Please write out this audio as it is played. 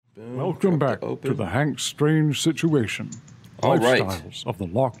Boom, Welcome back to the Hank Strange Situation. All right. Lifestyles of the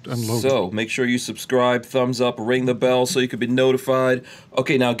Locked and Loaded. So make sure you subscribe, thumbs up, ring the bell so you can be notified.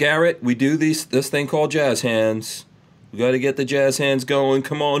 Okay, now Garrett, we do this thing called jazz hands. We got to get the jazz hands going.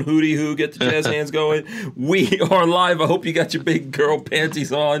 Come on, hootie hoo, get the jazz hands going. We are live. I hope you got your big girl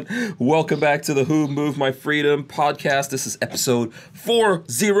panties on. Welcome back to the Who Moved My Freedom podcast. This is episode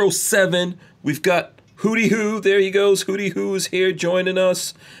 407. We've got Hootie Hoo, there he goes. Hootie Hoo is here joining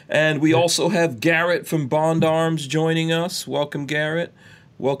us. And we also have Garrett from Bond Arms joining us. Welcome, Garrett.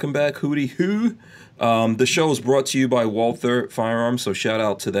 Welcome back, Hootie Hoo. The show is brought to you by Walther Firearms, so shout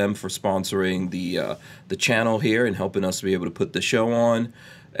out to them for sponsoring the channel here and helping us be able to put the show on.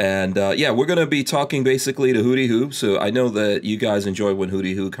 And yeah, we're going to be talking basically to Hootie Hoo, so I know that you guys enjoy when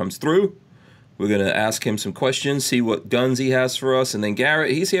Hootie Hoo comes through. We're going to ask him some questions, see what guns he has for us. And then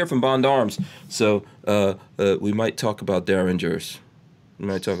Garrett, he's here from Bond Arms. So we might talk about Derringers.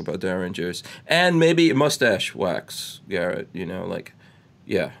 And maybe mustache wax, Garrett. You know, like,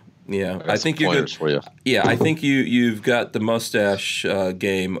 yeah. I think you're good. For you. Yeah, I think you've got the mustache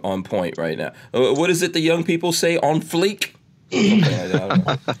game on point right now. What is it the young people say? On fleek? Okay,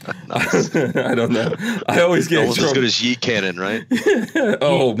 I don't know. I always get almost as good as Yeet Cannon, right?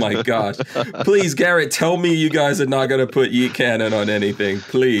 Oh my gosh! Please, Garrett, tell me you guys are not going to put Yeet Cannon on anything,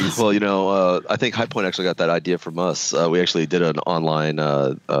 please. Well, you know, I think High Point actually got that idea from us. We actually did an online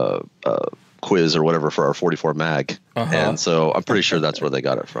quiz or whatever for our 44 mag, and so I'm pretty sure that's where they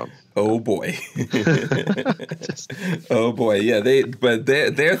got it from. Oh boy! Oh boy! Yeah,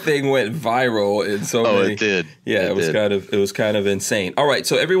 their thing went viral in so many. Oh, it did. Yeah, it was kind of insane. All right,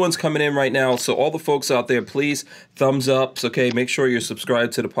 so everyone's coming in right now. So all the folks out there, please thumbs ups. Okay, make sure you're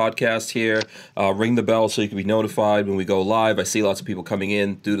subscribed to the podcast here. Ring the bell so you can be notified when we go live. I see lots of people coming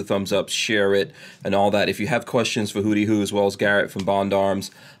in. Do the thumbs up, share it, and all that. If you have questions for Hootie Hoo as well as Garrett from Bond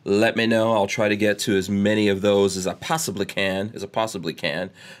Arms, let me know. I'll try to get to as many of those as I possibly can.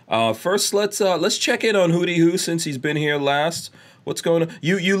 First, let's check in on Hootie Hoo since he's been here last. What's going on?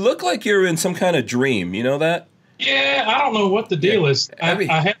 You look like you're in some kind of dream. You know that? Yeah, I don't know what the deal is. I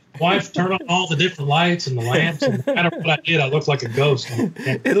had my wife turn on all the different lights and the lamps, and no matter what I did, I looked like a ghost.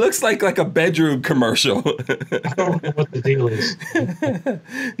 It looks like a bedroom commercial. I don't know what the deal is.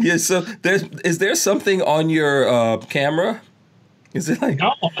 Yeah, so is there something on your camera? Is it like...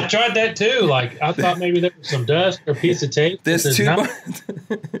 No, I tried that too. Like, I thought maybe there was some dust or a piece of tape. There's too much.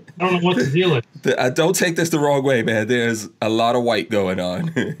 I don't know what the deal is. Don't take this the wrong way, man. There's a lot of white going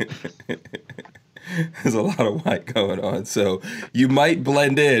on. There's a lot of white going on. So you might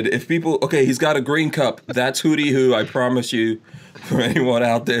blend in. If people... Okay, he's got a green cup. That's Hootie Hoo. I promise you. For anyone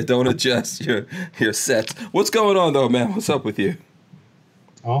out there, don't adjust your sets. What's going on, though, man? What's up with you?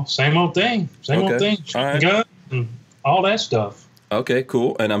 Oh, same old thing. Same old thing. All right. Gun and all that stuff. Okay,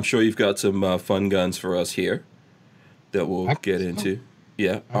 cool. And I'm sure you've got some fun guns for us here that we'll get into.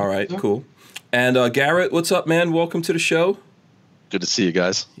 Yeah, all right, cool. And Garrett, what's up, man? Welcome to the show. Good to see you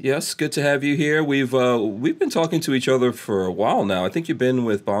guys. Yes, good to have you here. We've been talking to each other for a while now. I think you've been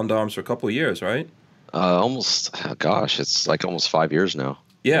with Bond Arms for a couple of years, right? It's like almost 5 years now.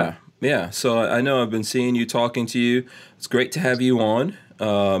 Yeah. So I know I've been seeing you, talking to you. It's great to have you on.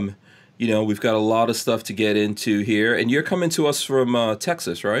 You know, we've got a lot of stuff to get into here. And you're coming to us from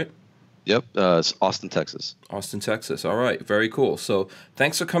Texas, right? Yep, it's Austin, Texas. Austin, Texas. All right, very cool. So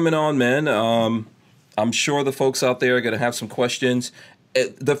thanks for coming on, man. I'm sure the folks out there are going to have some questions.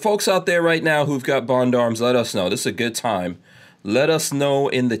 The folks out there right now who've got Bond Arms, let us know. This is a good time. Let us know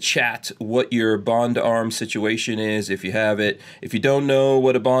in the chat what your Bond Arms situation is, if you have it. If you don't know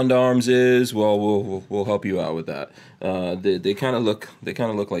what a Bond Arms is, well, we'll help you out with that. They kind of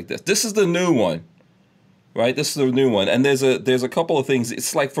look like this. This is the new one, right? This is the new one, and there's a couple of things.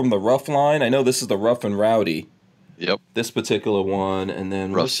 It's like from the Rough line. I know this is the Rough and Rowdy. Yep. This particular one, and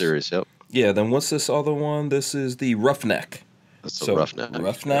then Rough series. Yep. Yeah. Then what's this other one? This is the Roughneck. That's the Roughneck.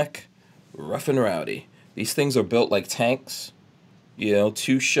 Roughneck, Rough and Rowdy. These things are built like tanks. You know,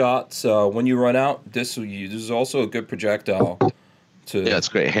 2 shots. When you run out, this is also a good projectile. Yeah, it's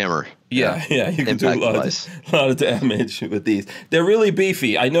a great hammer. Yeah, you can do a lot of damage with these. They're really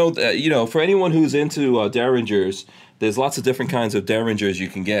beefy. I know that, you know, for anyone who's into Derringers, there's lots of different kinds of Derringers you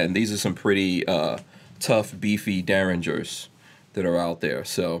can get, and these are some pretty tough, beefy Derringers that are out there.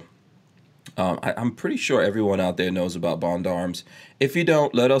 So I'm pretty sure everyone out there knows about Bond Arms. If you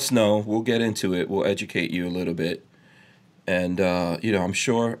don't, let us know. We'll get into it. We'll educate you a little bit. And you know, I'm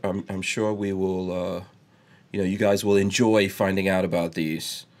sure we will. You know, you guys will enjoy finding out about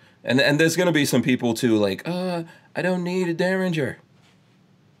these. And there's gonna be some people too, like, I don't need a Derringer.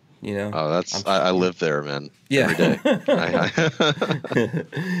 You know. Oh, that's I live there, man. Yeah. Every day.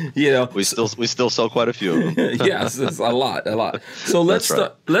 You know, we still sell quite a few of them. Yes, it's a lot. So let's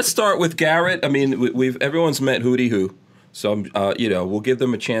start with Garrett. I mean, everyone's met Hootie Who, so you know, we'll give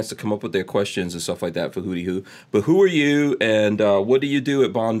them a chance to come up with their questions and stuff like that for Hootie Who. But who are you, and what do you do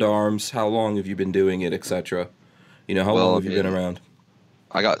at Bond Arms? How long have you been doing it, etc.? You know, how long have you been around?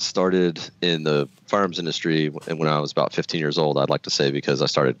 I got started in the firearms industry when I was about 15 years old, I'd like to say, because I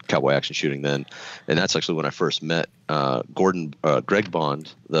started cowboy action shooting then. And that's actually when I first met Greg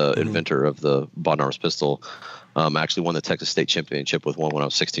Bond, the inventor of the Bond Arms pistol. I actually won the Texas State Championship with one when I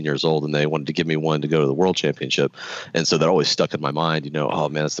was 16 years old, and they wanted to give me one to go to the World Championship. And so that always stuck in my mind, you know, oh,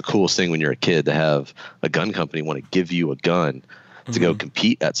 man, it's the coolest thing when you're a kid to have a gun company want to give you a gun to go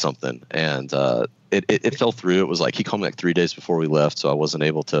compete at something. And it fell through. It was like he called me like 3 days before we left, so I wasn't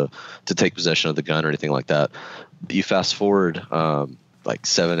able to take possession of the gun or anything like that. But you fast forward like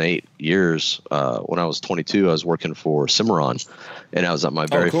 7-8 years. When I was 22, I was working for Cimarron, and I was at my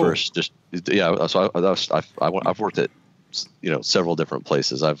very first. So I've worked at several different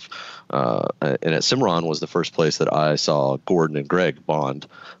places. And at Cimarron was the first place that I saw Gordon and Greg Bond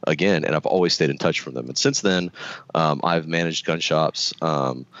again, and I've always stayed in touch from them. And since then, I've managed gun shops.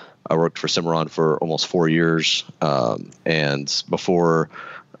 I worked for Cimarron for almost 4 years, and before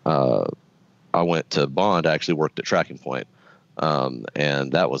I went to Bond, I actually worked at Tracking Point,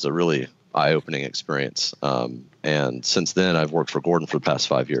 and that was a really eye-opening experience. And since then, I've worked for Gordon for the past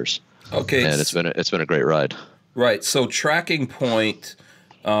 5 years. Okay, and it's been a great ride. Right. So Tracking Point,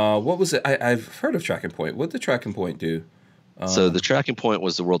 what was it? I've heard of Tracking Point. What did Tracking Point do? So the Tracking Point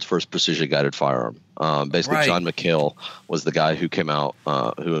was the world's first precision-guided firearm. Basically, John McHale was the guy who came out,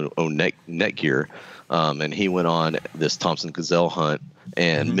 who owned Netgear, and he went on this Thompson Gazelle hunt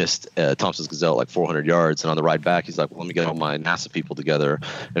and missed Thompson's Gazelle like 400 yards. And on the ride back, he's like, well, let me get all my NASA people together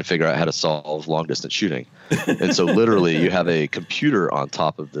and figure out how to solve long-distance shooting. And so literally you have a computer on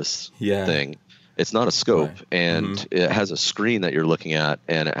top of this thing. It's not a scope, and it has a screen that you're looking at,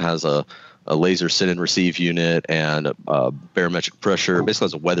 and it has a laser send and receive unit and a barometric pressure. Basically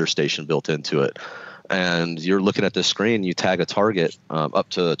has a weather station built into it. And you're looking at this screen, you tag a target up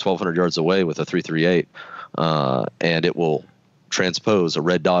to 1,200 yards away with a .338, and it will transpose a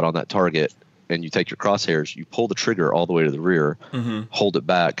red dot on that target. And you take your crosshairs, you pull the trigger all the way to the rear, hold it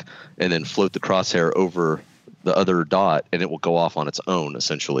back, and then float the crosshair over the other dot, and it will go off on its own,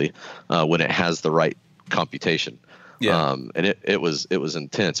 essentially, when it has the right computation. Yeah. And it was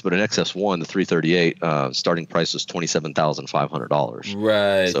intense. But an XS1, the .338, starting price was $27,500.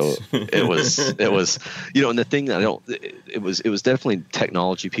 Right. So it was and the thing that it was definitely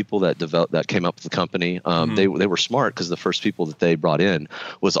technology people that came up with the company. They were smart, because the first people that they brought in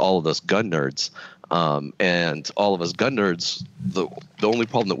was all of us gun nerds. And all of us gun nerds, the only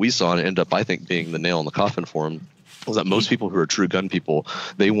problem that we saw, and it ended up, I think, being the nail in the coffin for them, was that most people who are true gun people,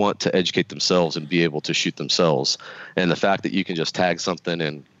 they want to educate themselves and be able to shoot themselves. And the fact that you can just tag something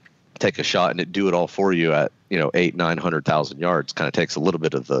and take a shot and it do it all for you at 800,000-900,000 yards kind of takes a little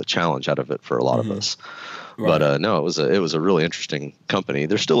bit of the challenge out of it for a lot of us. Right. But no, it was a really interesting company.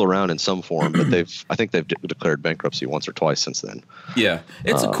 They're still around in some form, but I think they've declared bankruptcy once or twice since then. Yeah,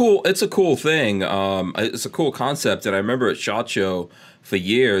 it's a cool thing. It's a cool concept, and I remember at SHOT Show for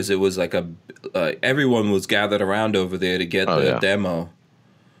years, it was like everyone was gathered around over there to get the demo.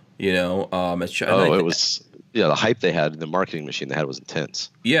 It was the hype they had, the marketing machine they had was intense.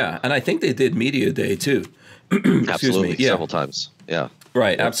 Yeah, and I think they did Media Day too. Absolutely, several times. Yeah.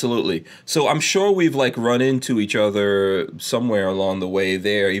 Right, absolutely. So I'm sure we've run into each other somewhere along the way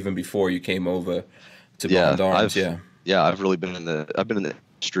there, even before you came over to Bond Arms. I've really been in the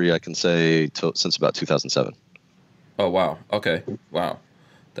industry, I can say, since about 2007. Oh wow. Okay. Wow.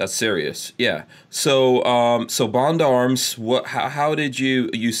 That's serious. Yeah. So so Bond Arms, how did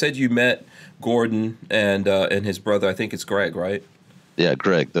you said you met Gordon and his brother, I think it's Greg, right? Yeah,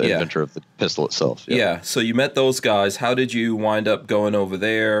 Greg, the inventor of the pistol itself. Yeah. So you met those guys. How did you wind up going over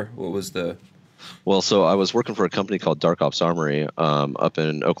there? What was the... Well, so I was working for a company called Dark Ops Armory up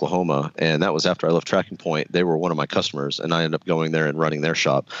in Oklahoma, and that was after I left Tracking Point. They were one of my customers, and I ended up going there and running their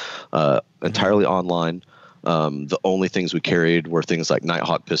shop entirely online. The only things we carried were things like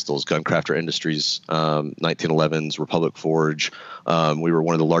Nighthawk pistols, Guncrafter Industries, 1911s, Republic Forge. We were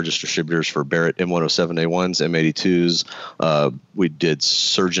one of the largest distributors for Barrett M107A1s, M82s. We did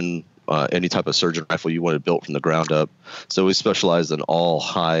Surgeon, any type of Surgeon rifle you wanted built from the ground up. So we specialized in all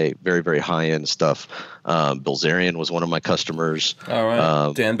very, very high-end stuff. Bilzerian was one of my customers. All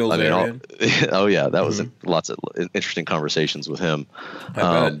right, Dan Bilzerian. That was lots of interesting conversations with him.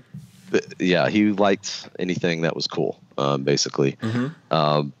 I bet. Yeah, he liked anything that was cool. basically.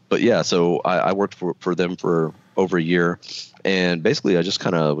 But yeah, so I worked for them for over a year, and basically I just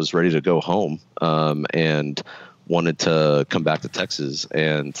kind of was ready to go home and wanted to come back to Texas.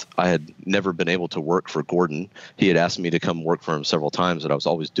 And I had never been able to work for Gordon. He had asked me to come work for him several times, and I was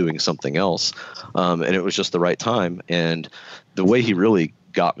always doing something else. And it was just the right time. And the way he really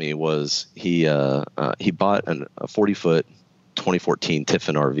got me was he bought a 40-foot 2014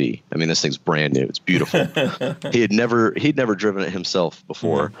 Tiffin RV. I mean, this thing's brand new. It's beautiful. He'd never driven it himself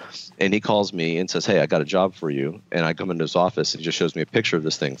before. And he calls me and says, "Hey, I got a job for you." And I come into his office and he just shows me a picture of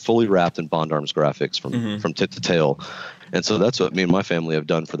this thing fully wrapped in Bond Arms graphics from tip to tail. And so that's what me and my family have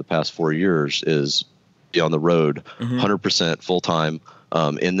done for the past 4 years, is be on the road 100% full time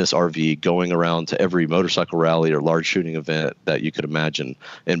in this RV, going around to every motorcycle rally or large shooting event that you could imagine,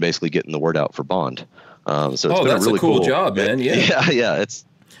 and basically getting the word out for Bond. So it's been that's a really cool job, man. Yeah. It's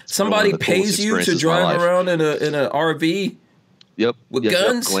somebody pays you to drive around in an RV. Yep. With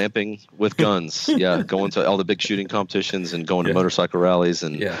guns? Glamping with guns. Yeah. Going to all the big shooting competitions and going to motorcycle rallies,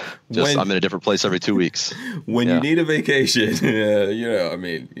 and I'm in a different place every 2 weeks. When you need a vacation, hit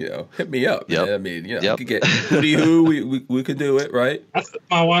me up. Yep. Man. I mean, I could get we could do it, right? I think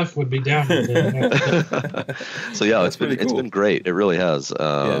my wife would be down with it. So it's been great. It really has.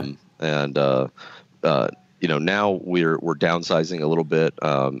 Now we're downsizing a little bit.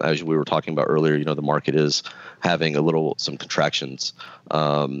 As we were talking about earlier, the market is having some contractions.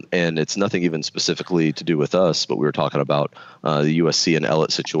 And it's nothing even specifically to do with us, but we were talking about the USC and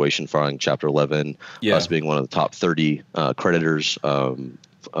Ellett situation following Chapter 11, us being one of the top 30 creditors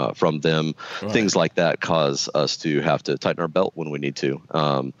from them. Right. Things like that cause us to have to tighten our belt when we need to.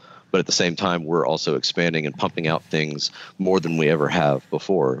 But at the same time, we're also expanding and pumping out things more than we ever have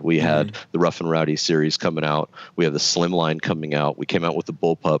before. We had the Rough and Rowdy series coming out. We have the Slimline coming out. We came out with the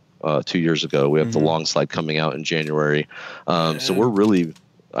Bullpup 2 years ago. We have the Long Slide coming out in January. So we're really,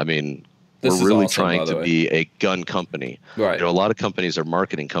 trying to be a gun company. Right. A lot of companies are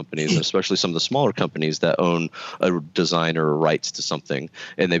marketing companies, and especially some of the smaller companies that own a design or rights to something,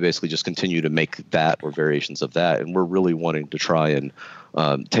 and they basically just continue to make that or variations of that. And we're really wanting to try and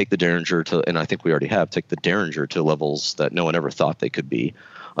take the Derringer and I think we already have, take the Derringer to levels that no one ever thought they could be.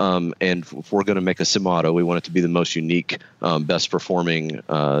 And if we're going to make a semi-auto, we want it to be the most unique, best performing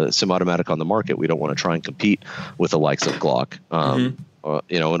semi-automatic on the market. We don't want to try and compete with the likes of Glock. And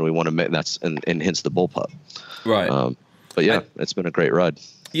we want to make and hence the Bullpup. Right. But it's been a great ride.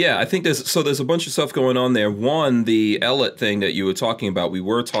 Yeah, I think there's a bunch of stuff going on there. One, the Ellett thing that you were talking about, we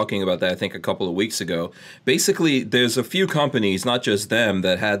were talking about that I think a couple of weeks ago. Basically, there's a few companies, not just them,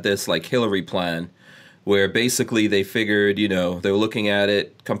 that had this like Hillary plan, where basically they figured, they were looking at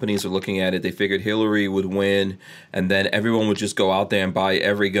it, companies were looking at it, they figured Hillary would win, and then everyone would just go out there and buy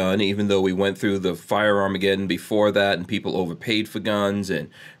every gun, even though we went through the Firearmageddon before that, and people overpaid for guns and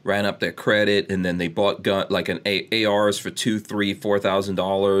ran up their credit, and then they bought ARs for $2,000, $3,000,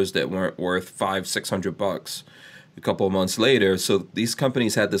 $4,000 that weren't worth $500-$600 a couple of months later. So these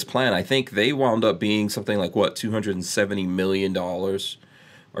companies had this plan. I think they wound up being something like $270 million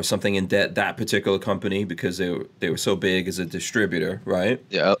or something in debt, that particular company, because they were so big as a distributor, right?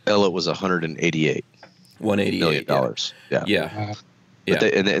 Yeah, Ellett was $188 million. Yeah. But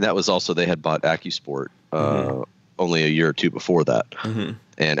and that was also, they had bought AccuSport only a year or two before that.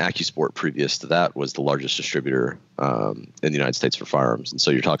 And AccuSport previous to that was the largest distributor in the United States for firearms. And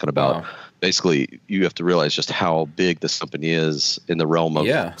so you're talking about basically, you have to realize just how big this company is in the realm of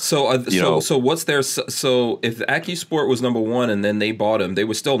So what's their so if AccuSport was number one and then they bought them, they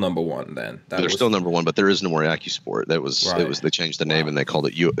were still number one then. They're still number one, but there is no more AccuSport. That was they changed the name and they called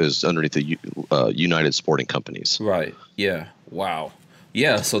it is underneath the United Sporting Companies. Right. Yeah. Wow.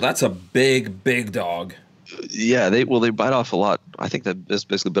 Yeah. So that's a big dog. Yeah, they bite off a lot. I think that this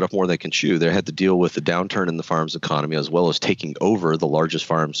basically bit off more than they can chew. They had to deal with the downturn in the firearms economy, as well as taking over the largest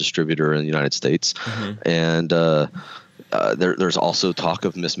firearms distributor in the United States. And there's also talk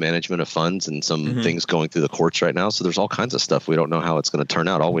of mismanagement of funds and some things going through the courts right now. So there's all kinds of stuff. We don't know how it's going to turn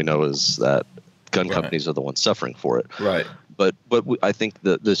out. All we know is that gun companies are the ones suffering for it. Right. But I think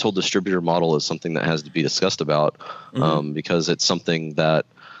that this whole distributor model is something that has to be discussed about because it's something that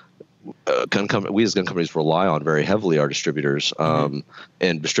we as gun companies rely on very heavily, our distributors,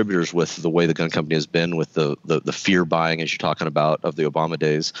 and distributors, with the way the gun company has been, with the fear buying, as you're talking about, of the Obama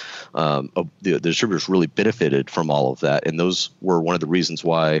days, the distributors really benefited from all of that, and those were one of the reasons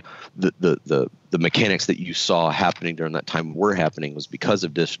why the the mechanics that you saw happening during that time were happening was because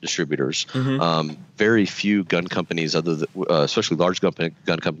of distributors. Very few gun companies, especially large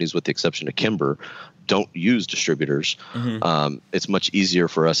gun companies, with the exception of Kimber, don't use distributors. It's much easier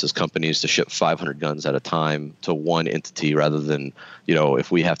for us as companies to ship 500 guns at a time to one entity rather than,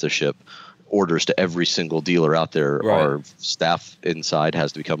 if we have to ship orders to every single dealer out there, right. Our staff inside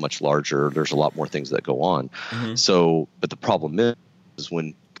has to become much larger. There's a lot more things that go on. So, but the problem is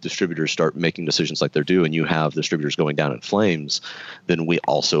when distributors start making decisions like they're due, and you have distributors going down in flames, then we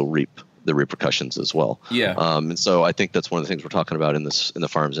also reap the repercussions as well. Yeah. And so I think that's one of the things we're talking about in the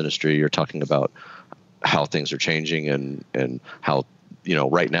firearms industry. You're talking about how things are changing and how,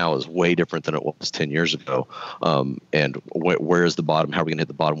 right now is way different than it was 10 years ago. And where is the bottom? How are we going to hit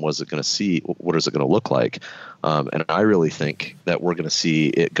the bottom? What is it going to look like? And I really think that we're going to see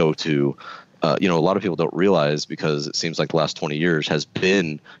it go to, a lot of people don't realize, because it seems like the last 20 years has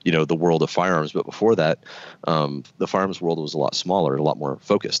been, the world of firearms. But before that, the firearms world was a lot smaller, a lot more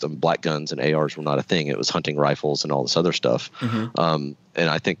focused. Black guns and ARs were not a thing. It was hunting rifles and all this other stuff. And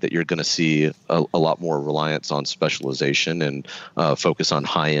I think that you're going to see a lot more reliance on specialization and focus on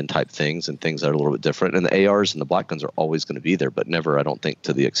high-end type things and things that are a little bit different. And the ARs and the black guns are always going to be there, but never, I don't think,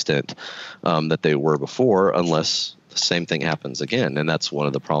 to the extent that they were before, unless the same thing happens again. And that's one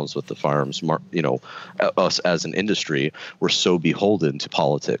of the problems with the firearms, us as an industry, we're so beholden to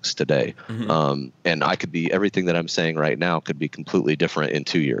politics today. And everything that I'm saying right now could be completely different in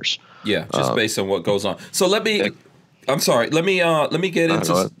 2 years. Yeah, just based on what goes on. So let me get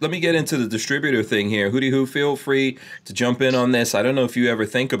into the distributor thing here. Hootie Hoo, feel free to jump in on this. I don't know if you ever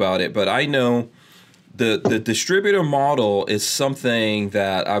think about it, but I know the distributor model is something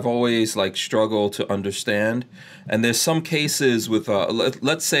that I've always struggled to understand. And there's some cases with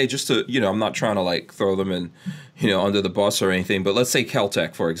let's say, just to, I'm not trying to throw them in, under the bus or anything, but let's say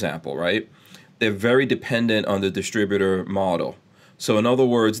Kel-Tec, for example, right? They're very dependent on the distributor model. So in other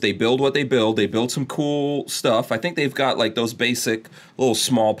words, they build what they build. They build some cool stuff. I think they've got those basic little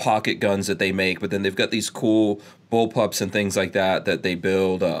small pocket guns that they make, but then they've got these cool bullpups and things like that they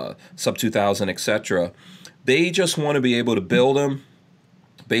build, Sub 2000, etc. They just want to be able to build them.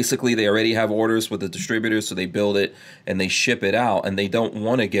 Basically, they already have orders with the distributors, so they build it and they ship it out, and they don't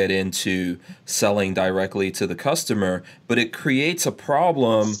want to get into selling directly to the customer. But it creates a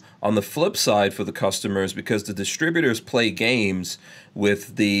problem on the flip side for the customers, because the distributors play games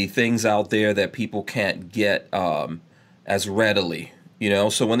with the things out there that people can't get as readily.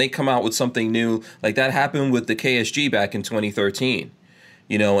 So when they come out with something new, like that happened with the KSG back in 2013,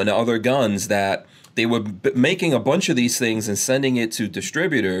 and other guns that they were making a bunch of these things and sending it to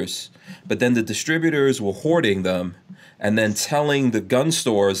distributors, but then the distributors were hoarding them and then telling the gun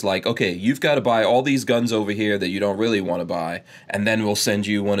stores, okay, you've got to buy all these guns over here that you don't really want to buy, and then we'll send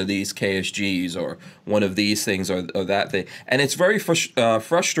you one of these KSGs or one of these things or that thing. And it's very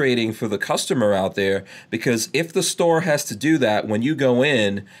frustrating for the customer out there, because if the store has to do that, when you go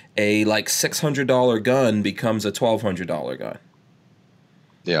in, a $600 gun becomes a $1,200 gun.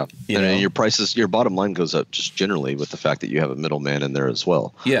 Yeah, and your bottom line goes up just generally with the fact that you have a middleman in there as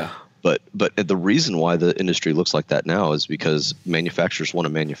well. Yeah. But the reason why the industry looks like that now is because manufacturers want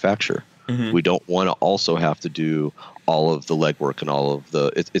to manufacture. We don't want to also have to do all of the legwork and all of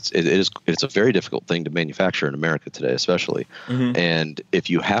the. It's a very difficult thing to manufacture in America today, especially. And if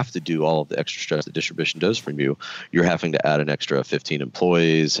you have to do all of the extra stress that distribution does from you, you're having to add an extra 15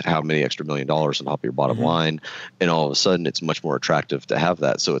 employees, how many extra $1 million on top of your bottom line, and all of a sudden it's much more attractive to have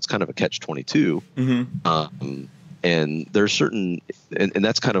that. So it's kind of a catch-22. And there's certain, and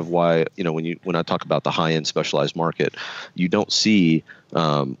that's kind of why, when I talk about the high end specialized market, you don't see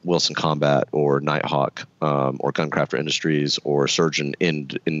Wilson Combat or Nighthawk or Guncrafter Industries or Surgeon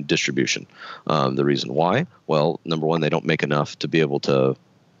in distribution. The reason why? Well, number one, they don't make enough to be able to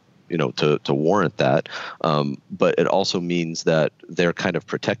warrant that. But it also means that they're kind of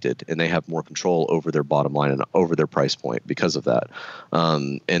protected and they have more control over their bottom line and over their price point because of that.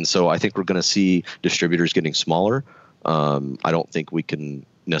 And so I think we're going to see distributors getting smaller. I don't think we can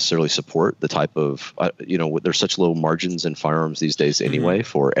necessarily support the type of, there's such low margins in firearms these days anyway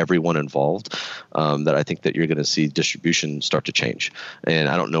for everyone involved, that I think that you're going to see distribution start to change. And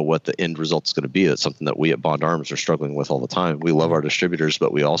I don't know what the end result is going to be. It's something that we at Bond Arms are struggling with all the time. We love our distributors,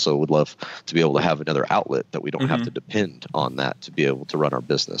 but we also would love to be able to have another outlet that we don't have to depend on that to be able to run our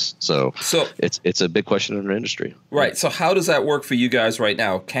business. So it's a big question in our industry. Right. So how does that work for you guys right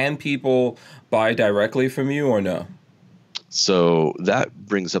now? Can people buy directly from you or no? So that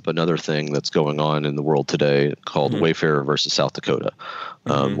brings up another thing that's going on in the world today called Wayfarer versus South Dakota.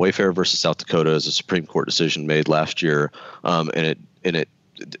 Wayfarer versus South Dakota is a Supreme Court decision made last year, and it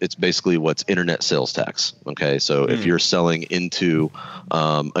it's basically what's internet sales tax. Okay, so if you're selling into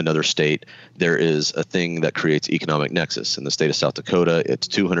another state, there is a thing that creates economic nexus. In the state of South Dakota, it's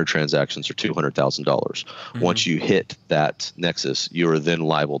 200 transactions or $200,000. Once you hit that nexus, you are then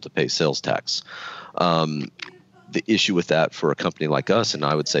liable to pay sales tax. The issue with that for a company like us, and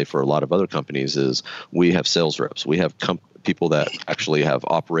I would say for a lot of other companies, is we have sales reps. We have people that actually have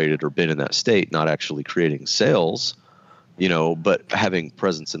operated or been in that state, not actually creating sales, but having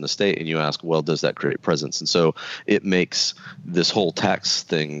presence in the state. And you ask, well, does that create presence? And so it makes this whole tax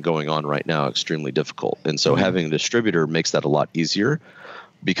thing going on right now extremely difficult. And so having a distributor makes that a lot easier.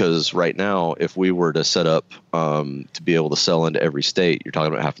 Because right now, if we were to set up to be able to sell into every state, you're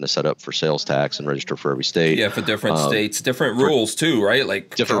talking about having to set up for sales tax and register for every state. Yeah, for different states, different rules too, right?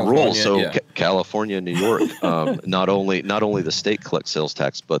 Like different rules. So California, New York, not only the state collects sales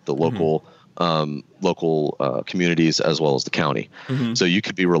tax, but the local communities as well as the county. So you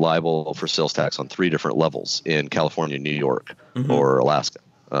could be reliable for sales tax on 3 different levels in California, New York, or Alaska.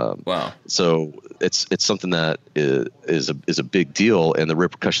 Wow. So it's something that is a big deal, and the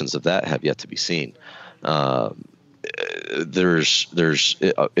repercussions of that have yet to be seen.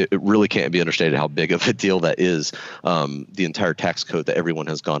 It really can't be understated how big of a deal that is. The entire tax code that everyone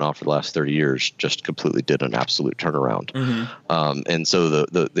has gone off for the last 30 years just completely did an absolute turnaround. And so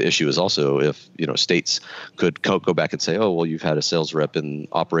the issue is also if states could go back and say, oh well, you've had a sales rep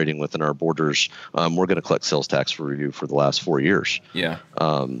operating within our borders, we're going to collect sales tax for you for the last 4 years.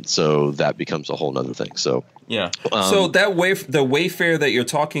 So that becomes a whole nother thing. So so that the Wayfair that you're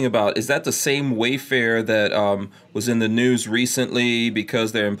talking about, is that the same Wayfair that was in the news recently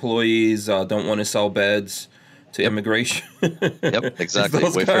because their employees don't want to sell beds to immigration? Yep, exactly.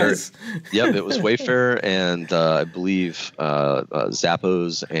 Wayfair. Yep, it was Wayfair and I believe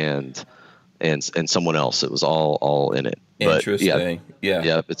Zappos and someone else. It was all in it. But interesting.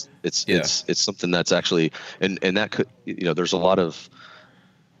 Yeah. It's something that's actually and that could there's a lot of.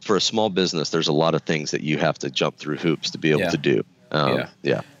 For a small business, there's a lot of things that you have to jump through hoops to be able to do.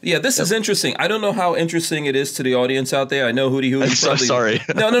 This is interesting. I don't know how interesting it is to the audience out there. I know Hootie Hoo. I'm so sorry.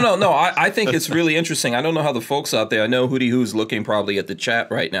 No. I think it's really interesting. I don't know how the folks out there. I know Hootie Hoo's looking probably at the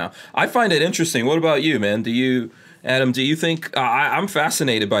chat right now. I find it interesting. What about you, man? Adam, do you think I'm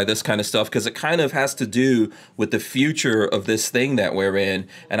fascinated by this kind of stuff because it kind of has to do with the future of this thing that we're in.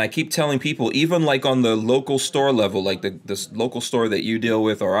 And I keep telling people, even like on the local store level, like this local store that you deal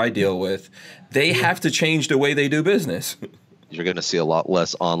with or I deal with, they have to change the way they do business. You're going to see a lot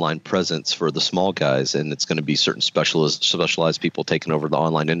less online presence for the small guys, and it's going to be certain specialized people taking over the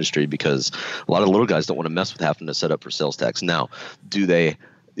online industry because a lot of little guys don't want to mess with having to set up for sales tax. Now,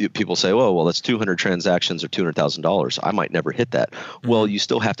 people say, well, that's 200 transactions or $200,000. I might never hit that. Well, you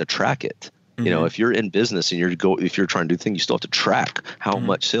still have to track it. If you're in business and if you're trying to do things, you still have to track how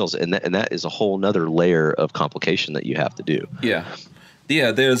much sales, and that is a whole nother layer of complication that you have to do. Yeah.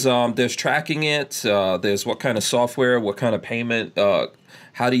 There's tracking it. There's what kind of software, what kind of payment.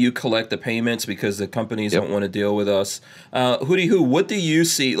 How do you collect the payments because the companies don't want to deal with us? Hootie Hoo, what do you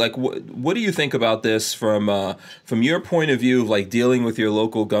see? Like, what do you think about this from your point of view of like dealing with your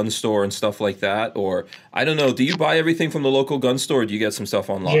local gun store and stuff like that? Or I don't know, do you buy everything from the local gun store or do you get some stuff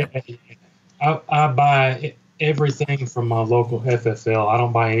online? Yeah, I buy everything from my local FFL. I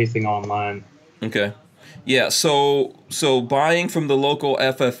don't buy anything online. Okay. Yeah, so buying from the local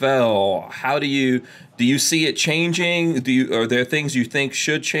FFL, how do you see it changing? Are there things you think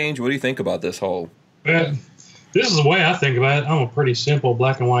should change? What do you think about this whole? Well, this is the way I think about it. I'm a pretty simple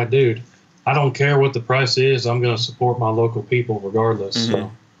black and white dude. I don't care what the price is. I'm going to support my local people regardless.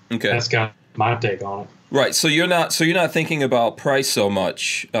 So that's kind of my take on it. Right. So you're not thinking about price so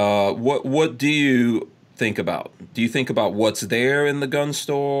much. What do you think about? Do you think about what's there in the gun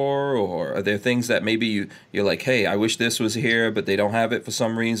store, or are there things that maybe you're like, hey, I wish this was here, but they don't have it for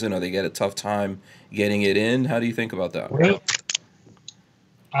some reason, or they get a tough time getting it in? How do you think about that? Well,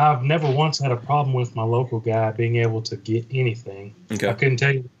 I've never once had a problem with my local guy being able to get anything. Okay. I couldn't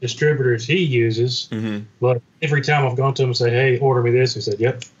tell you what distributors he uses, but every time I've gone to him and say, hey, order me this, he said,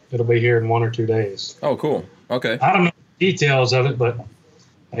 yep, it'll be here in 1 or 2 days. Oh, cool. Okay. I don't know the details of it, but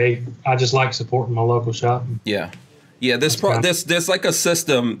hey, I just like supporting my local shop. Yeah. There's like a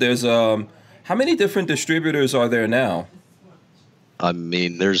system. There's how many different distributors are there now? I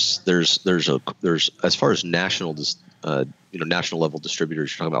mean, there's as far as national level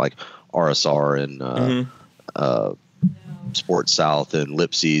distributors, you're talking about like RSR and Sports South and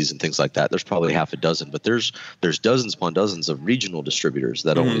Lipsy's and things like that. There's probably half a dozen, but there's dozens upon dozens of regional distributors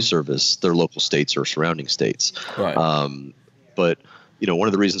that only service their local states or surrounding states. Right. But one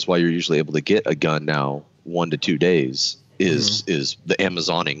of the reasons why you're usually able to get a gun now 1 to 2 days is the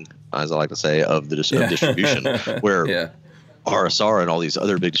Amazoning, as I like to say, of the distribution, where RSR and all these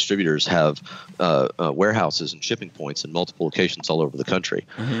other big distributors have warehouses and shipping points in multiple locations all over the country.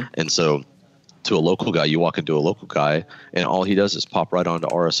 And so to a local guy, you walk into a local guy and all he does is pop right onto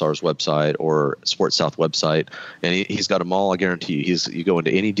RSR's website or Sports South website, and he's got them all. I guarantee you, you go into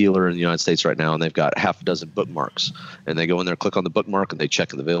any dealer in the United States right now and they've got half a dozen bookmarks, and they go in there, click on the bookmark, and they check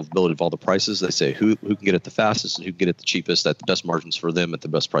the availability of all the prices. They say who can get it the fastest and who can get it the cheapest at the best margins for them at the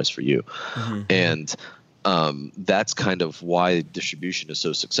best price for you. And that's kind of why distribution is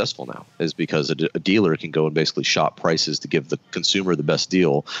so successful now, is because a dealer can go and basically shop prices to give the consumer the best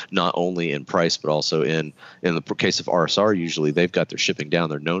deal, not only in price, but also in the case of RSR, usually they've got their shipping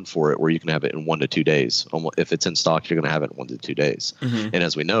down. They're known for it, where you can have it in 1 to 2 days. If it's in stock, you're going to have it in 1 to 2 days. And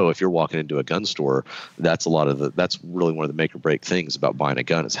as we know, if you're walking into a gun store, that's really one of the make or break things about buying a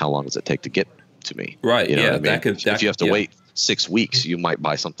gun, is how long does it take to get to me? Right. You know what I mean? If you have to wait 6 weeks, you might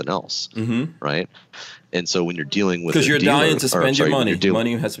buy something else. Right. And so when you're dealing with, because you're dying to spend your money,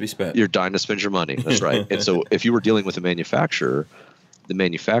 money has to be spent. You're dying to spend your money. That's right. And so if you were dealing with a manufacturer, the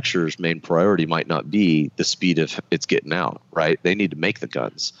manufacturer's main priority might not be the speed of it's getting out. Right. They need to make the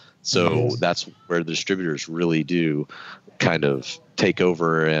guns. So that's where the distributors really do kind of take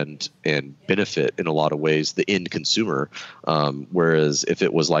over and benefit in a lot of ways the end consumer. Whereas if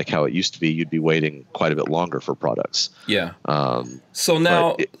it was like how it used to be, you'd be waiting quite a bit longer for products. Yeah. So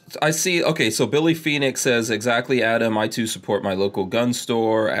now I see. Okay. So Billy Phoenix says, exactly, Adam. I too support my local gun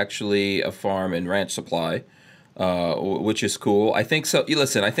store, actually a farm and ranch supply, which is cool. I think so.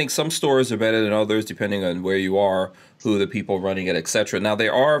 Listen, I think some stores are better than others depending on where you are, who the people running it, etc. Now,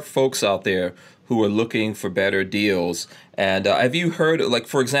 there are folks out there who are looking for better deals. And have you heard, like,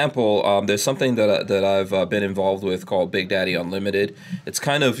 for example, there's something that I've been involved with called Big Daddy Unlimited. It's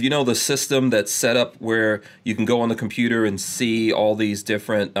kind of, the system that's set up where you can go on the computer and see all these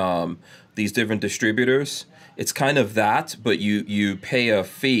different distributors. It's kind of that, but you pay a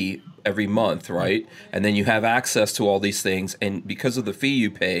fee every month, right? And then you have access to all these things, and because of the fee you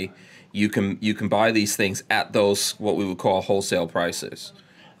pay, you can buy these things at those what we would call wholesale prices.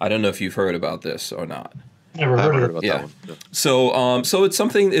 I don't know if you've heard about this or not. Never heard about that one. Yeah. So it's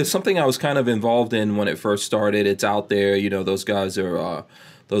something I was kind of involved in when it first started. It's out there, those guys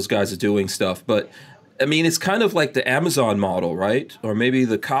are doing stuff, but I mean, it's kind of like the Amazon model, right? Or maybe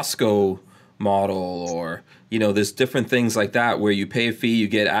the Costco model, or there's different things like that where you pay a fee, you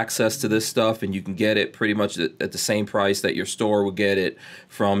get access to this stuff, and you can get it pretty much at the same price that your store would get it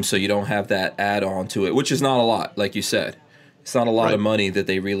from, so you don't have that add-on to it, which is not a lot, like you said. It's not a lot of money that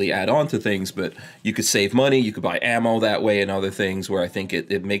they really add on to things, but you could save money, you could buy ammo that way and other things where I think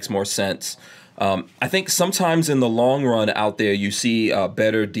it makes more sense. I think sometimes in the long run out there, you see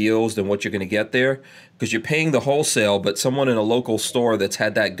better deals than what you're going to get there, because you're paying the wholesale, but someone in a local store that's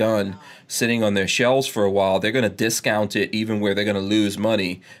had that gun sitting on their shelves for a while, they're going to discount it even where they're going to lose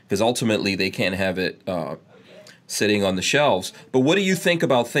money, because ultimately they can't have it sitting on the shelves. But what do you think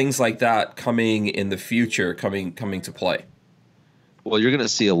about things like that coming in the future, coming to play? Well, you're going to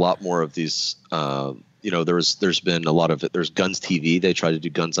see a lot more of these. There's been a lot of it. There's Guns TV. They tried to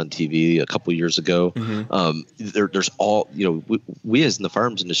do Guns on TV a couple of years ago. There's all, we as in the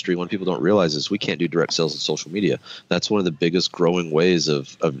firearms industry, what people don't realize is we can't do direct sales on social media. That's one of the biggest growing ways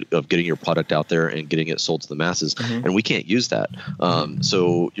of getting your product out there and getting it sold to the masses. And we can't use that.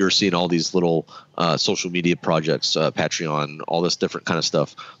 So you're seeing all these little social media projects, Patreon, all this different kind of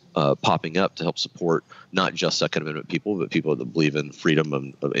stuff popping up to help support not just Second Amendment people, but people that believe in freedom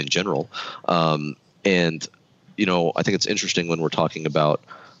in general. And I think it's interesting when we're talking about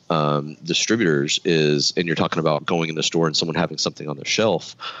distributors and you're talking about going in the store and someone having something on their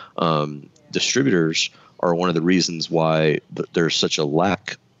shelf. Distributors are one of the reasons why there's such a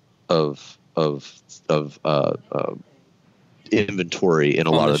lack of inventory in a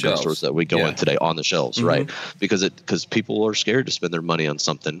lot of the gun stores that we go in today on the shelves, right? Because people are scared to spend their money on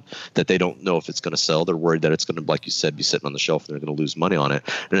something that they don't know if it's going to sell. They're worried that it's going to, like you said, be sitting on the shelf and they're going to lose money on it.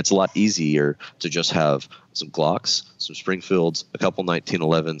 And it's a lot easier to just have some Glocks, some Springfields, a couple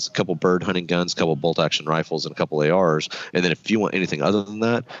 1911s, a couple bird hunting guns, a couple bolt action rifles, and a couple ARs. And then if you want anything other than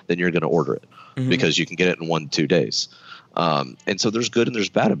that, then you're going to order it because you can get it in 1 to 2 days. And so there's good and there's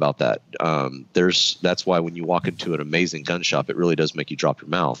bad about that. That's why when you walk into an amazing gun shop, it really does make you drop your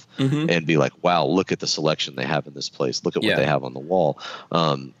mouth and be like, wow, look at the selection they have in this place. Look at what they have on the wall.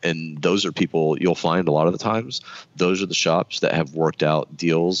 And those are people you'll find a lot of the times. Those are the shops that have worked out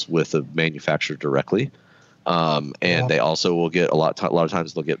deals with the manufacturer directly. And they also will get a lot of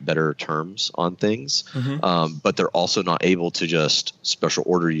times they'll get better terms on things. But they're also not able to just special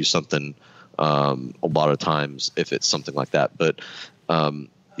order you something a lot of times if it's something like that. But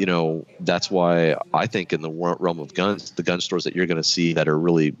you know, that's why I think in the realm of guns, the gun stores that you're going to see that are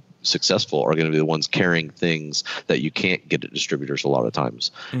really successful are going to be the ones carrying things that you can't get at distributors a lot of times,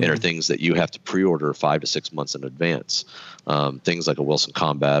 and are things that you have to pre-order 5 to 6 months in advance. Things like a Wilson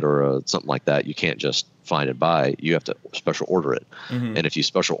Combat or something like that, you can't just find and buy. You have to special order it. And if you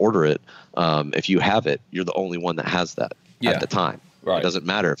special order it, if you have it, you're the only one that has that at the time. Right. It doesn't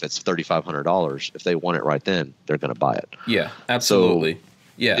matter if it's $3,500. If they want it right then, they're going to buy it. Yeah, absolutely.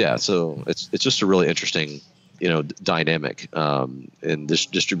 Yeah. So it's just a really interesting, you know, dynamic. And this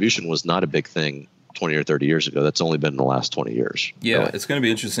distribution was not a big thing 20 or 30 years ago. That's only been in the last 20 years. Yeah, really. It's going to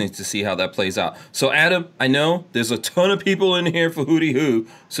be interesting to see how that plays out. So, Adam, I know there's a ton of people in here for Hootie Who,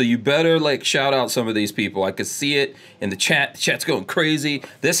 so you better, like, shout out some of these people. I could see it in the chat. The chat's going crazy.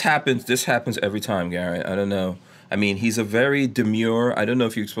 This happens every time, Garrett. I don't know. I mean, he's a very demure. I don't know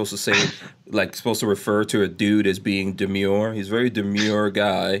if you're supposed to say, like, supposed to refer to a dude as being demure. He's a very demure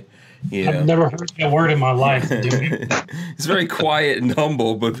guy. Yeah. I've never heard that word in my life. He's very quiet and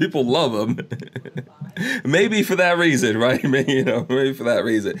humble, but people love him. Maybe for that reason, right? Maybe for that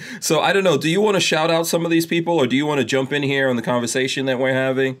reason. So I don't know. Do you want to shout out some of these people, or do you want to jump in here on the conversation that we're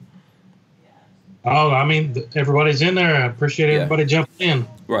having? Oh, I mean, everybody's in there. I appreciate everybody jumping in.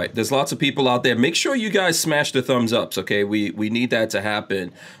 Right. There's lots of people out there. Make sure you guys smash the thumbs ups, okay? We need that to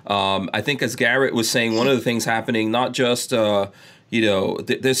happen. I think as Garrett was saying, one of the things happening, not just,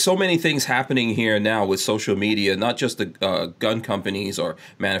 there's so many things happening here now with social media, not just the gun companies or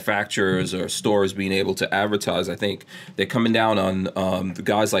manufacturers or stores being able to advertise. I think they're coming down on the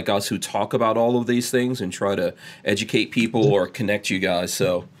guys like us who talk about all of these things and try to educate people or connect you guys.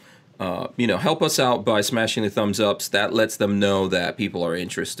 So, help us out by smashing the thumbs ups. That lets them know that people are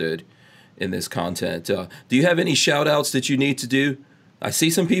interested in this content. Do you have any shout outs that you need to do? I see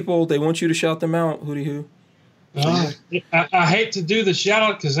some people, they want you to shout them out. Hootie Who? I hate to do the shout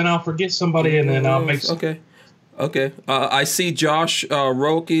out because then I'll forget somebody and then I'll make Okay. I see Josh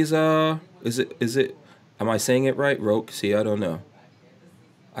Roke is it am I saying it right? Roke? See, I don't know.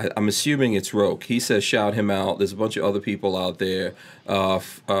 I'm assuming it's Roke. He says shout him out. There's a bunch of other people out there.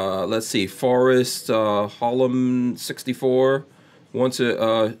 Let's see. Forrest Hollum 64 wants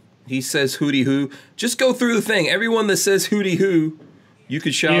to. He says Hootie Who. Just go through the thing. Everyone that says Hootie Who, you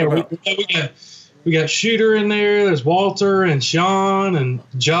could shout him out. We got Shooter in there. There's Walter and Sean and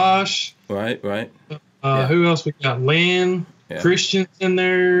Josh. Right. Who else? We got Lynn. Yeah. Christian's in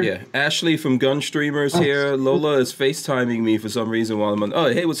there. Yeah. Ashley from Gun Streamers here. Lola is FaceTiming me for some reason while I'm on.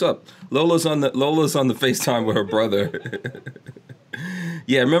 Oh, hey, what's up? Lola's on the FaceTime with her brother.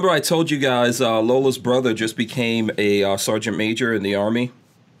 Yeah, remember I told you guys Lola's brother just became a sergeant major in the Army.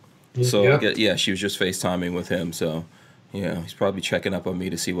 So she was just FaceTiming with him. So yeah, he's probably checking up on me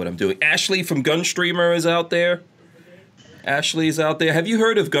to see what I'm doing. Ashley from Gunstreamer is out there. Ashley's out there. Have you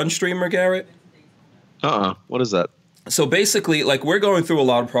heard of Gunstreamer, Garrett? What is that? So basically, like, we're going through a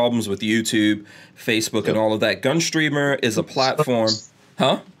lot of problems with YouTube, Facebook, and all of that. Gunstreamer is a platform.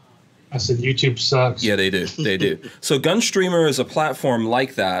 Huh? I said YouTube sucks. Yeah, they do. They do. So Gunstreamer is a platform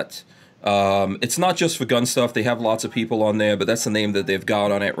like that. It's not just for gun stuff. They have lots of people on there, but that's the name that they've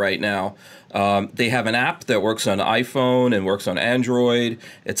got on it right now. They have an app that works on iPhone and works on Android.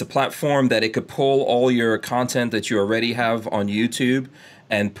 It's a platform that it could pull all your content that you already have on YouTube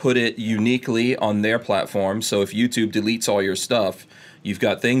and put it uniquely on their platform. So if YouTube deletes all your stuff, you've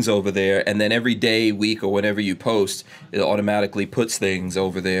got things over there, and then every day, week, or whenever you post, it automatically puts things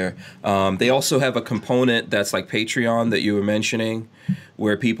over there. They also have a component that's like Patreon that you were mentioning,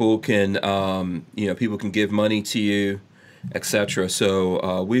 where people can, people can give money to you, etc.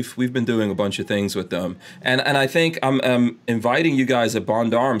 So we've been doing a bunch of things with them, and I think I'm inviting you guys at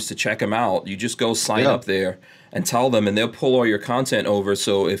Bond Arms to check them out. You just go sign up there and tell them, and they'll pull all your content over.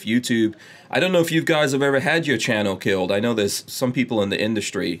 So if YouTube, I don't know if you guys have ever had your channel killed. I know there's some people in the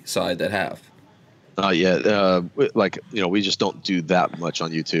industry side that have. We just don't do that much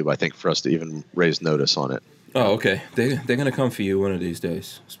on YouTube, I think, for us to even raise notice on it. Oh, okay. They're gonna come for you one of these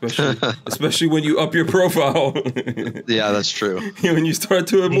days, especially when you up your profile. Yeah, that's true. When you start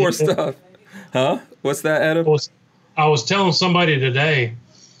doing more stuff, huh? What's that, Adam? I was telling somebody today,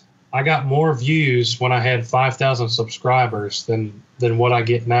 I got more views when I had 5,000 subscribers than what I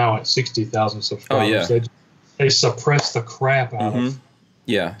get now at 60,000 subscribers. Oh, yeah. They suppress the crap out of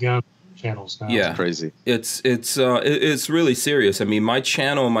gun channels now. Yeah, it's crazy. It's really serious. I mean, my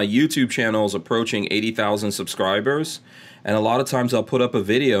YouTube channel is approaching 80,000 subscribers, and a lot of times I'll put up a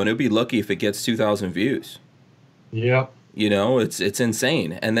video and it'll be lucky if it gets 2,000 views. Yep. It's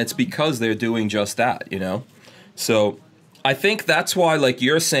insane, and that's because they're doing just that. So I think that's why, like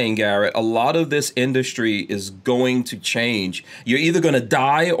you're saying, Garrett, a lot of this industry is going to change. You're either going to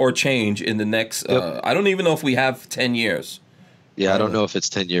die or change in the next, I don't even know if we have 10 years. Yeah, I don't know if it's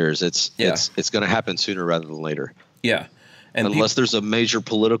 10 years. It's going to happen sooner rather than later. Yeah. And unless there's a major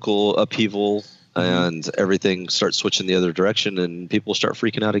political upheaval and everything starts switching the other direction and people start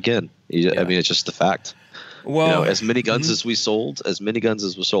freaking out again. I mean, it's just the fact. Well, as many guns as we sold, in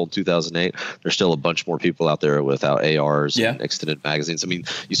 2008, there's still a bunch more people out there without ARs and extended magazines. I mean,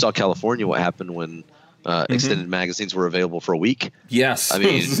 you saw California, what happened when extended magazines were available for a week. Yes. I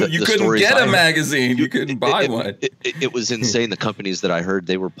mean, you couldn't get a magazine. You couldn't buy one. It was insane. The companies that I heard,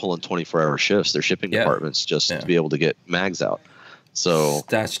 they were pulling 24-hour shifts, their shipping departments, just to be able to get mags out. So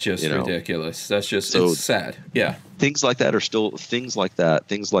that's just ridiculous. That's just it's sad. Yeah. Things like that are still things like the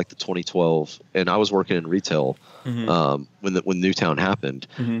 2012. And I was working in retail when Newtown happened.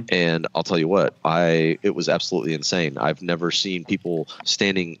 And I'll tell you what, it was absolutely insane. I've never seen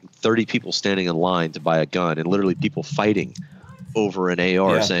 30 people standing in line to buy a gun, and literally people fighting over an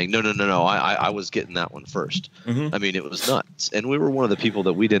AR saying, no, I was getting that one first. I mean, it was nuts. And we were one of the people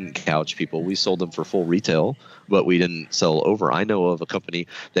that we didn't couch people. We sold them for full retail, but we didn't sell over. I know of a company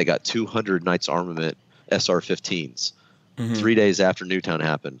that got 200 Knights Armament SR-15s 3 days after Newtown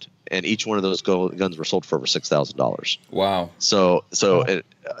happened. And each one of those guns were sold for over $6,000. Wow. So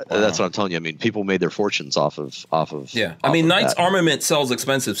that's what I'm telling you. I mean, people made their fortunes off of. Yeah. I mean, Knights Armament sells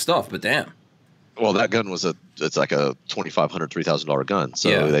expensive stuff, but damn. Well, that gun it's like a $2,500, $3,000 gun.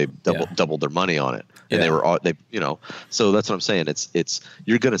 So they doubled their money on it, and so that's what I'm saying. It's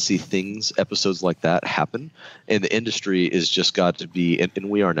you're going to see episodes like that happen, and the industry is just got to be, and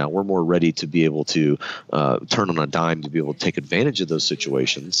we are now. We're more ready to be able to turn on a dime to be able to take advantage of those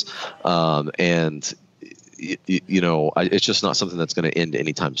situations, and. It's just not something that's going to end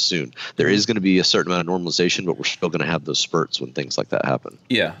anytime soon. There is going to be a certain amount of normalization, but we're still going to have those spurts when things like that happen.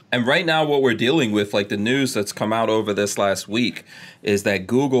 Yeah. And right now what we're dealing with, like the news that's come out over this last week, is that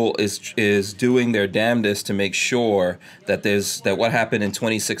Google is doing their damnedest to make sure that that what happened in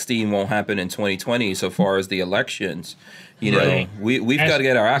 2016 won't happen in 2020 so far as the elections. We've got to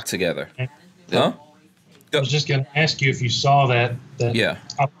get our act together. Huh? I was just going to ask you if you saw that. I don't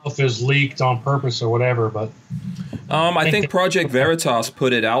know if it was leaked on purpose or whatever, but I think Project Veritas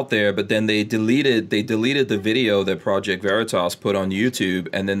put it out there, but then they deleted the video that Project Veritas put on YouTube,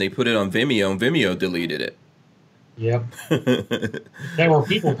 and then they put it on Vimeo, and Vimeo deleted it. Yep. There were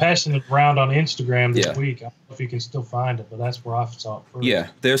people passing it around on Instagram this week. I don't know if you can still find it, but that's where I saw it first. Yeah,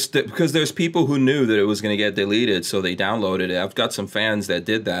 because there's people who knew that it was going to get deleted, so they downloaded it. I've got some fans that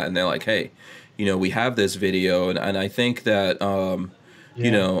did that, and they're like, hey, we have this video, and I think that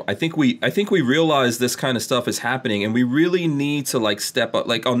I think we realize this kind of stuff is happening, and we really need to like step up,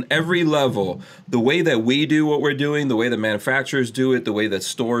 like on every level, the way that we do what we're doing, the way that manufacturers do it, the way that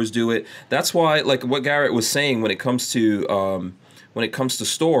stores do it. That's why, like what Garrett was saying, when it comes to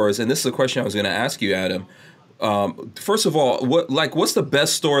stores, and this is a question I was going to ask you, Adam. First of all, what's the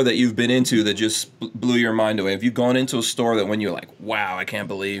best store that you've been into that just blew your mind away? Have you gone into a store that when you're like, wow, I can't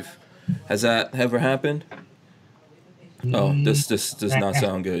believe? Has that ever happened? Oh, this does not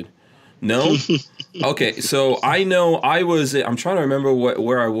sound good. No? Okay, so I know I'm trying to remember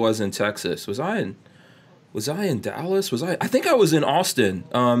where I was in Texas. Was I in Dallas? I think I was in Austin.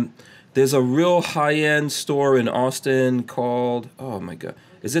 There's a real high-end store in Austin called, oh my God.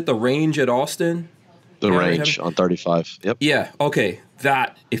 Is it the Range at Austin? The Range on 35. Yep. Yeah, okay.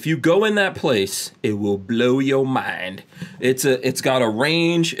 If you go in that place, it will blow your mind. It's got a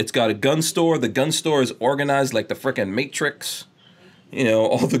range, it's got a gun store. The gun store is organized like the frickin' Matrix.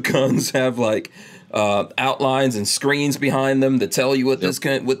 All the guns have like outlines and screens behind them that tell you what this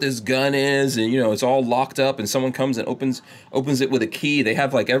gun is, and it's all locked up, and someone comes and opens it with a key. They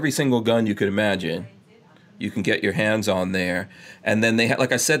have like every single gun you could imagine. You can get your hands on there. And then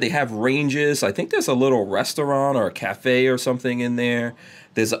like I said, they have ranges. I think there's a little restaurant or a cafe or something in there.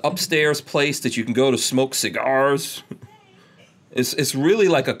 There's an upstairs place that you can go to smoke cigars. It's really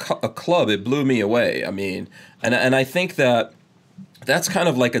like a club. It blew me away. I mean, and I think that's kind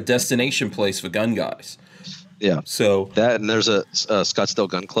of like a destination place for gun guys. Yeah. So that, and there's a Scottsdale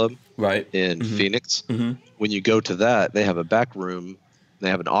Gun Club in Phoenix. When you go to that, they have a back room.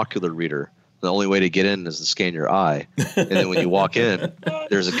 They have an ocular reader. The only way to get in is to scan your eye. And then when you walk in,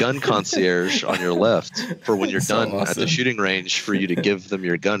 there's a gun concierge on your left for when you're done at the shooting range for you to give them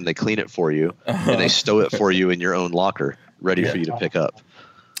your gun. They clean it for you, and they stow it for you in your own locker, ready for you to pick up.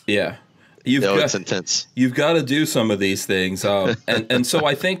 Yeah. It's intense. You've got to do some of these things. And so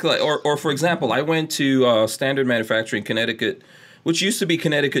I think, like, or for example, I went to Standard Manufacturing, Connecticut, which used to be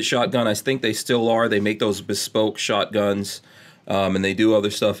Connecticut Shotgun. I think they still are. They make those bespoke shotguns, and they do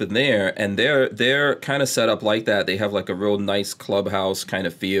other stuff in there. And they're kind of set up like that. They have like a real nice clubhouse kind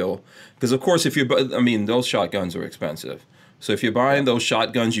of feel. Because of course, those shotguns are expensive. So if you're buying those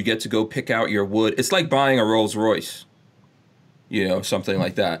shotguns, you get to go pick out your wood. It's like buying a Rolls Royce. Something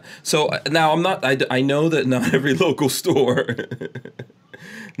like that. So now I know that not every local store,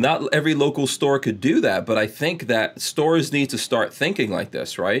 could do that, but I think that stores need to start thinking like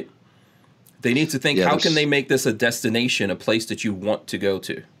this, right? They need to think, how can they make this a destination, a place that you want to go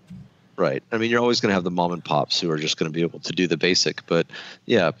to? Right. I mean, you're always going to have the mom and pops who are just going to be able to do the basic, but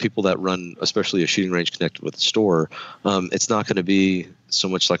yeah, people that run, especially a shooting range connected with a store, it's not going to be so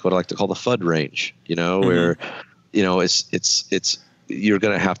much like what I like to call the FUD range, where it's you're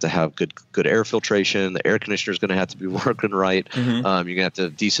going to have good air filtration. The air conditioner is going to have to be working right. You're going to have to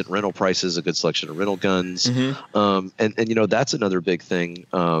have decent rental prices, a good selection of rental guns. And that's another big thing,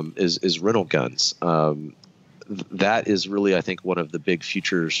 is rental guns. That is really, I think, one of the big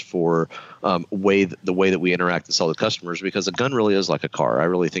futures for the way that we interact and sell to customers, because a gun really is like a car. I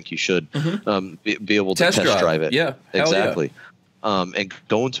really think you should be able to test drive it. Yeah, exactly. Yeah. And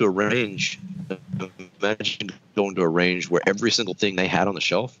going to a range, imagine going to a range where every single thing they had on the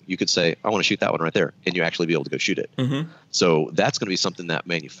shelf, you could say, I want to shoot that one right there, and you actually be able to go shoot it. So that's going to be something that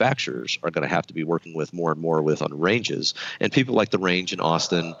manufacturers are going to have to be working with more and more with on ranges. And people like the range in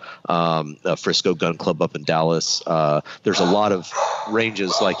Austin, Frisco Gun Club up in Dallas. There's a lot of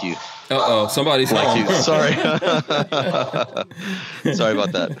ranges like you. Somebody's like you. Sorry. Sorry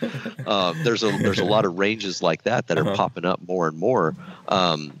about that. There's a lot of ranges like that are popping up more and more.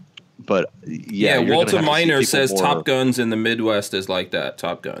 But Walter Miner says Top Guns in the Midwest is like that.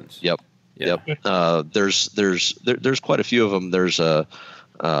 Top Guns. Yep. There's quite a few of them. There's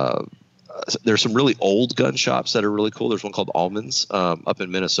some really old gun shops that are really cool. There's one called Almonds up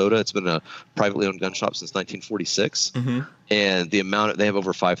in Minnesota. It's been a privately owned gun shop since 1946, and they have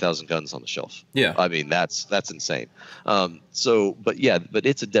over 5,000 guns on the shelf. Yeah, I mean that's insane. But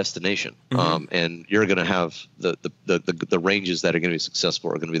it's a destination, and you're going to have the ranges that are going to be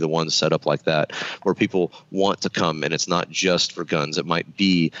successful are going to be the ones set up like that, where people want to come, and it's not just for guns. It might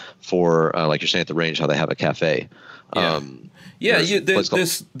be for like you're saying at the range, how they have a cafe.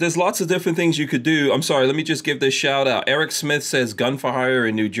 There's lots of different things you could do. I'm sorry, let me just give this shout out. Eric Smith says Gun for Hire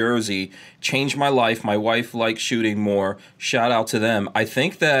in New Jersey changed my life. My wife likes shooting more. Shout out to them. I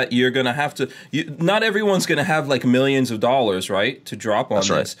think that you're going to have to, not everyone's going to have like millions of dollars, right, to drop on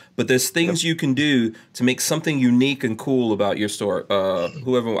this. But there's things you can do to make something unique and cool about your store. I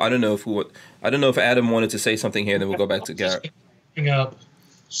don't know if Adam wanted to say something here, then we'll go back to Garrett.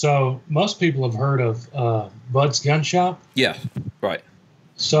 So most people have heard of Bud's Gun Shop. Yeah, right.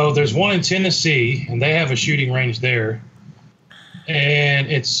 So there's one in Tennessee, and they have a shooting range there. And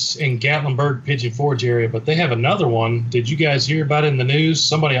it's in Gatlinburg, Pigeon Forge area. But they have another one. Did you guys hear about it in the news?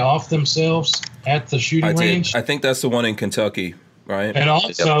 Somebody off themselves at the shooting range? I think that's the one in Kentucky, right? And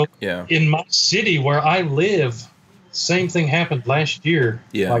also, in my city where I live, same thing happened last year.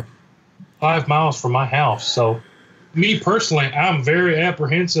 Yeah. Like 5 miles from my house. So me personally, I'm very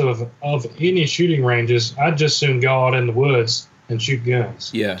apprehensive of any shooting ranges. I'd just soon go out in the woods and shoot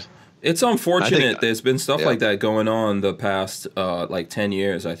guns. Yeah. It's unfortunate there's been stuff like that going on the past 10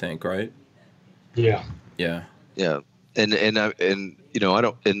 years, I think, right? Yeah. Yeah. Yeah. And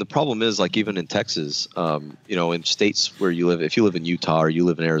the problem is, like, even in Texas, in states where you live, if you live in Utah or you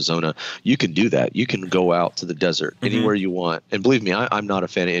live in Arizona, you can do that. You can go out to the desert anywhere you want. And believe me, I'm not a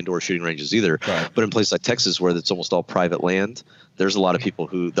fan of indoor shooting ranges either. Right. But in places like Texas, where it's almost all private land, there's a lot of people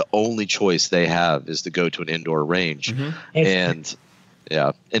who the only choice they have is to go to an indoor range. And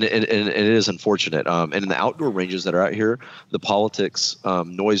yeah, and it is unfortunate. And in the outdoor ranges that are out here, the politics,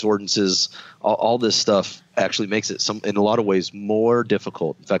 noise ordinances, all this stuff actually makes it in a lot of ways more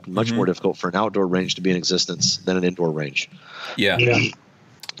difficult. In fact, much more difficult for an outdoor range to be in existence than an indoor range. Yeah.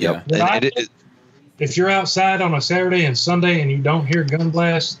 Yep. If you're outside on a Saturday and Sunday and you don't hear gun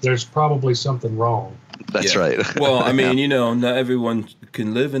blasts, there's probably something wrong. That's right. Well, I mean, not everyone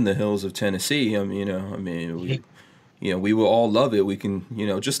can live in the hills of Tennessee. We will all love it. We can,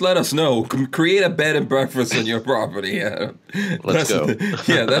 just let us know. Create a bed and breakfast on your property. Yeah. Let's go.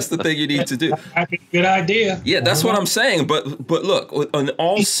 That's the thing you need to do. Good idea. Yeah, that's what I'm saying. But look, in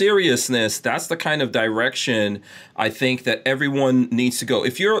all seriousness, that's the kind of direction I think that everyone needs to go.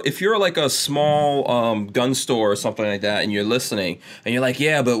 If you're like a small gun store or something like that, and you're listening, and you're like,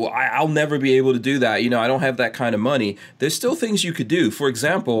 yeah, but I'll never be able to do that. I don't have that kind of money. There's still things you could do. For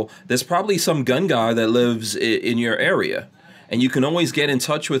example, there's probably some gun guy that lives in your area, and you can always get in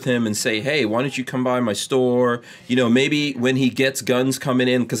touch with him and say, hey, why don't you come by my store? You know, maybe when he gets guns coming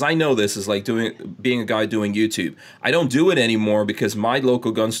in, because I know this is like being a guy doing YouTube. I don't do it anymore because my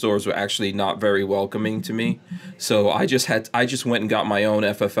local gun stores were actually not very welcoming to me. So I just went and got my own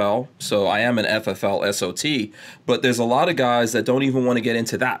FFL. So I am an FFL SOT, but there's a lot of guys that don't even want to get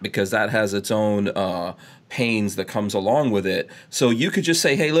into that because that has its own pains that comes along with it. So you could just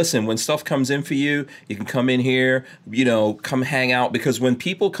say, hey, listen, when stuff comes in for you, you can come in here, you know, come hang out, because when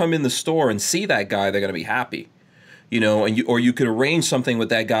people come in the store and see that guy, they're going to be happy. You know, and you could arrange something with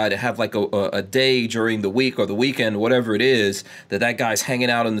that guy to have like a day during the week or the weekend, whatever it is, that guy's hanging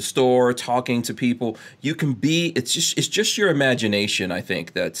out in the store, talking to people. You can be, it's just your imagination, I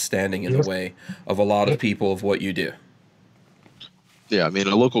think, that's standing in the way of a lot of people of what you do. Yeah, I mean,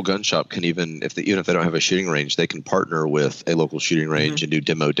 a local gun shop can even if they don't have a shooting range, they can partner with a local shooting range and do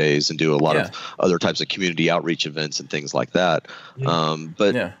demo days and do a lot of other types of community outreach events and things like that.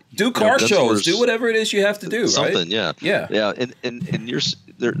 But do car shows, do whatever it is you have to do. Something, right? yeah. And you're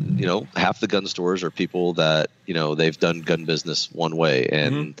there. You know, half the gun stores are people that they've done gun business one way,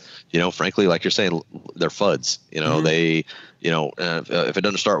 and frankly, like you're saying, they're FUDs. They. If it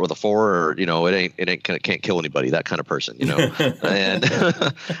doesn't start with a 4, or it can't kill anybody, that kind of person,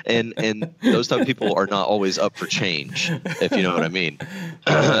 and those type of people are not always up for change, if you know what I mean.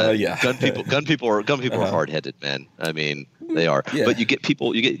 Gun people are hard headed, man. I mean, they are. Yeah. But you get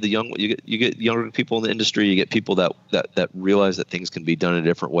younger people in the industry. You get people that realize that things can be done in a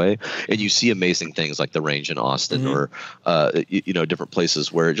different way, and you see amazing things like the range in Austin or different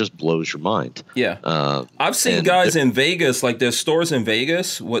places where it just blows your mind. Yeah, I've seen guys in Vegas. Like there's stores in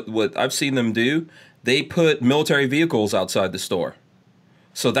Vegas, what I've seen them do, they put military vehicles outside the store.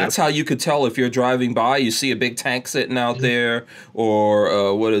 So that's how you could tell if you're driving by, you see a big tank sitting out there,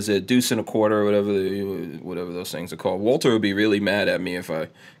 or what is it, deuce and a quarter, whatever those things are called. Walter would be really mad at me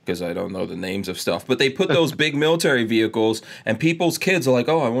because I don't know the names of stuff. But they put those big military vehicles, and people's kids are like,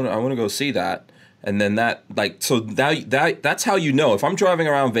 oh, I want to go see that. And then that's how you know. If I'm driving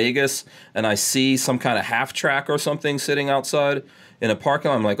around Vegas and I see some kind of half track or something sitting outside in a parking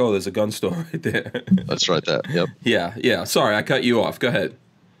lot, I'm like, oh, there's a gun store right there. That's right there. Yep. Yeah. Sorry, I cut you off. Go ahead.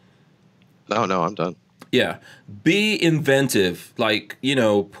 No, I'm done. Yeah. Be inventive. Like,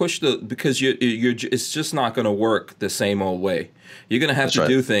 push because it's just not going to work the same old way. You're going to have to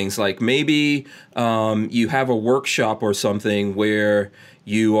do things like maybe you have a workshop or something where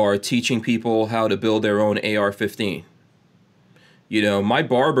you are teaching people how to build their own AR-15. My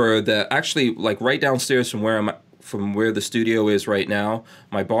barber that actually, like right downstairs from where the studio is right now,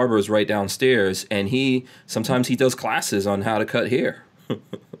 my barber is right downstairs, and sometimes he does classes on how to cut hair.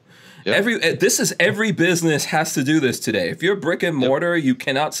 Yep. Every business has to do this today. If you're brick and mortar, you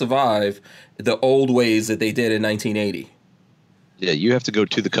cannot survive the old ways that they did in 1980. Yeah, you have to go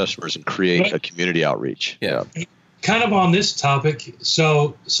to the customers and create a community outreach. Yeah. Kind of on this topic,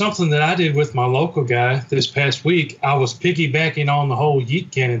 so something that I did with my local guy this past week, I was piggybacking on the whole yeet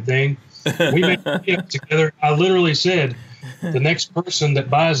cannon thing. We made a video together. I literally said, the next person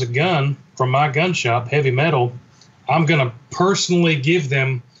that buys a gun from my gun shop, Heavy Metal, I'm going to personally give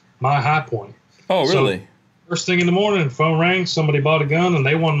them my high point. Oh, really? So, first thing in the morning, phone rang, somebody bought a gun, and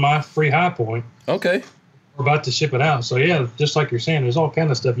they won my free high point. Okay. We're about to ship it out. So, yeah, just like you're saying, there's all kind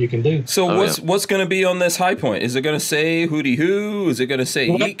of stuff you can do. So what's going to be on this high point? Is it going to say Hootie Hoo? Is it going to say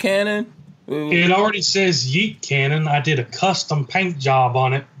Yeet Cannon? It already says Yeet Cannon. I did a custom paint job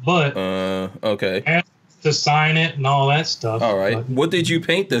on it, but okay. I had to sign it and all that stuff. All right. What did you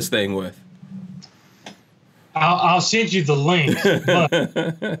paint this thing with? I'll send you the link.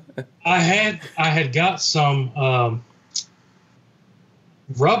 But I had got some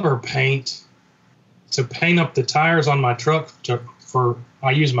rubber paint to paint up the tires on my truck.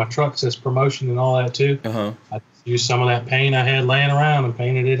 I use my trucks as promotion and all that too. I used some of that paint I had laying around and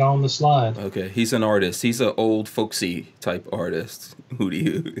painted it on the slide. Okay, he's an artist. He's an old folksy type artist.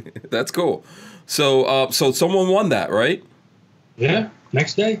 Hootie. That's cool. So someone won that, right? Yeah,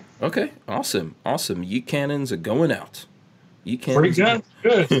 next day. Okay, awesome. Yeet cannons are going out. Yeet cannons.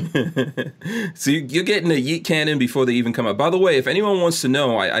 Pretty good. So you're getting a yeet cannon before they even come out. By the way, if anyone wants to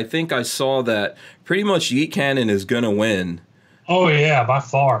know, I think I saw that pretty much yeet cannon is going to win. Oh, yeah, by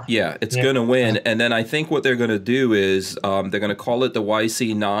far. Yeah, it's going to win. And then I think what they're going to do is they're going to call it the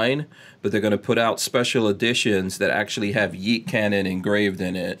YC9, but they're going to put out special editions that actually have yeet cannon engraved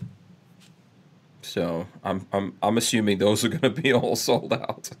in it. So I'm assuming those are going to be all sold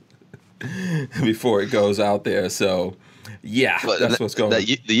out before it goes out there. So yeah, that's what's going on.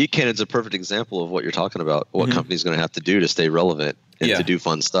 The yeet cannon's a perfect example of what you're talking about. What company's going to have to do to stay relevant and to do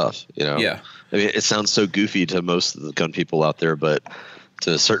fun stuff. Yeah. I mean, it sounds so goofy to most of the gun people out there, but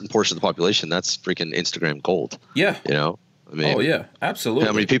to a certain portion of the population, that's freaking Instagram gold. Yeah. You know? I mean, oh yeah, absolutely.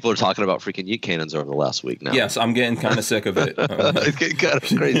 How many people are talking about freaking yeet cannons over the last week now? Yes, I'm getting kind of sick of it. It's getting kind of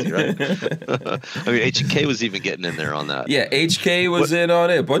crazy, right? I mean, HK was even getting in there on that. Yeah, HK was in on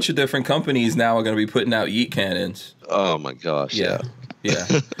it. A bunch of different companies now are going to be putting out yeet cannons. Oh my gosh. Yeah.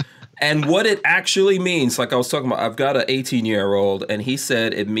 And what it actually means, like I was talking about, I've got an 18-year-old, and he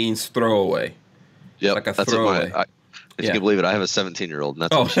said it means throwaway. Yeah, like a throwaway. If you can believe it, I have a 17-year-old, and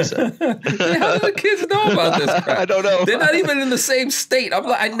that's what she said. How do the kids know about this crap? I don't know. They're not even in the same state. I'm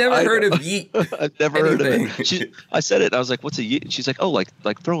like, I never heard of yeet. I've never heard of it. I said it, and I was like, "What's a yeet?" And she's like, "Oh, like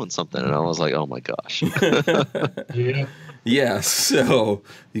throwing something." And I was like, "Oh my gosh." Yeah. Yeah. So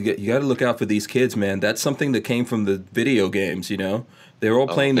you got to look out for these kids, man. That's something that came from the video games. You know, they're all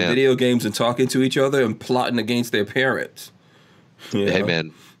playing the video games and talking to each other and plotting against their parents. Hey,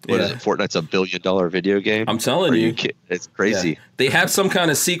 man. What is it? Fortnite's $1 billion video game. I'm telling you, it's crazy. Yeah. They have some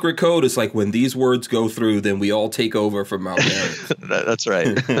kind of secret code. It's like when these words go through, then we all take over from our parents. That's right.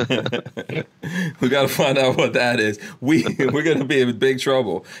 We got to find out what that is. We're going to be in big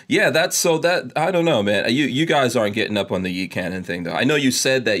trouble. Yeah, I don't know, man. You guys aren't getting up on the yeet cannon thing, though. I know you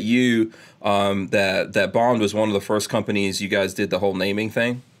said that that Bond was one of the first companies you guys did the whole naming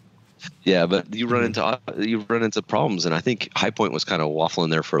thing. Yeah, but you run into problems, and I think High Point was kind of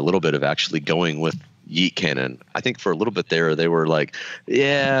waffling there for a little bit of actually going with yeet cannon. I think for a little bit there, they were like,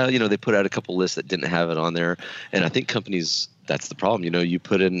 yeah, they put out a couple lists that didn't have it on there, and I think companies, that's the problem. You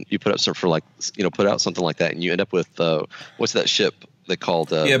put out put out something like that, and you end up with what's that ship they called?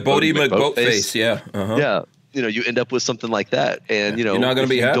 Bodie McBoatface. Yeah. Uh-huh. Yeah. You end up with something like that, and you're not going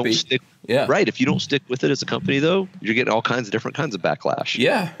to be happy. Right. If you don't stick with it as a company, though, you're getting all kinds of different kinds of backlash.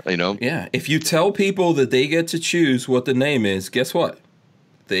 Yeah. Yeah. If you tell people that they get to choose what the name is, guess what?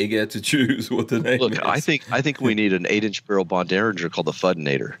 They get to choose what the name is. Look, I think we need an 8-inch barrel Bond Derringer called the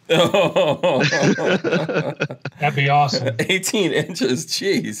Fudinator. That'd be awesome. 18 inches.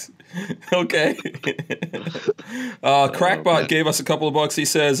 Jeez. Okay. Crackbot gave us a couple of bucks. He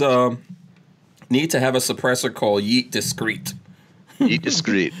says, need to have a suppressor called Yeet Discreet. Yeet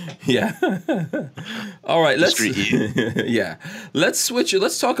Discreet. Yeah. All right. Yeah. Let's switch it.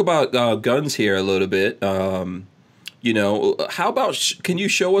 Let's talk about guns here a little bit. How about can you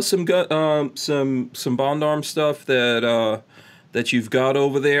show us some Bond Arm stuff that you've got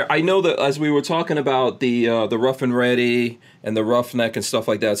over there? I know that as we were talking about the Rough and Ready and the Roughneck and stuff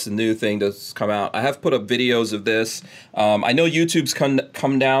like that, it's a new thing that's come out. I have put up videos of this. I know YouTube's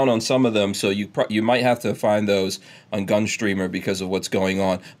come down on some of them, so you might have to find those on Gunstreamer because of what's going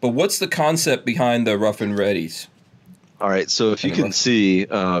on. But what's the concept behind the Rough and Readies? All right, so if you can see,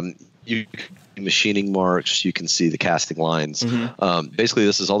 you machining marks, you can see the casting lines. Mm-hmm. Basically,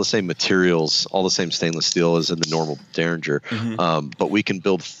 this is all the same materials, all the same stainless steel as in the normal Derringer, mm-hmm. But we can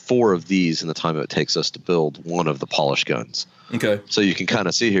build 4 of these in the time it takes us to build one of the polished guns. Okay. So you can kind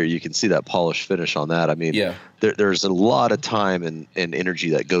of see here, you can see that polished finish on that. I mean, there's a lot of time and energy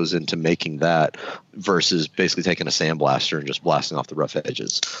that goes into making that versus basically taking a sandblaster and just blasting off the rough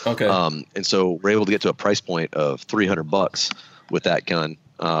edges. Okay. And so we're able to get to a price point of $300 with that gun.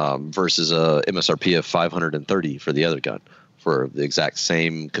 Versus a MSRP of $530 for the other gun, for the exact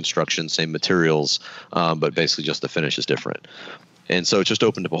same construction, same materials, but basically just the finish is different. And so it just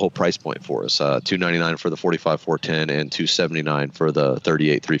opened up a whole price point for us: $299 for the 45-410 and $279 for the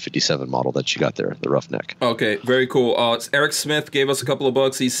 38-357 model that you got there, the Roughneck. Okay, very cool. Eric Smith gave us a couple of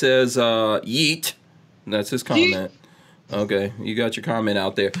bucks. He says, "Yeet." That's his comment. Yeet. Okay, you got your comment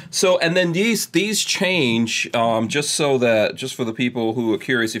out there. So, and then these change just for the people who are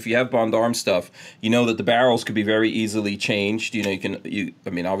curious. If you have Bond Arm stuff, you know that the barrels could be very easily changed.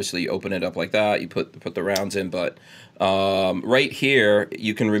 Obviously you open it up like that. You put the rounds in, but right here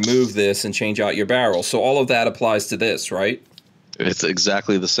you can remove this and change out your barrel. So all of that applies to this, right? It's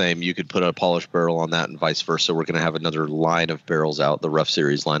exactly the same. You could put a polished barrel on that and vice versa. We're going to have another line of barrels out, the Rough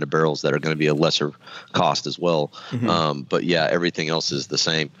Series line of barrels that are going to be a lesser cost as well. Mm-hmm. But yeah, everything else is the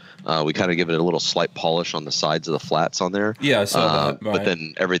same. We kind of give it a little slight polish on the sides of the flats on there. Yeah, I saw that. Right. But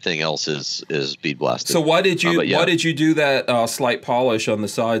then everything else is bead blasted. So why did you do that slight polish on the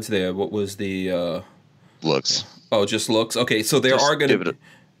sides there? What was the looks? Oh, just looks. Okay, so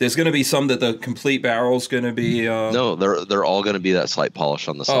there's going to be some that the complete barrel's going to be... No, they're all going to be that slight polish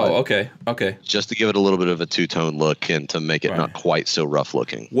on the side. Oh, okay. Just to give it a little bit of a two-tone look and to make it not quite so rough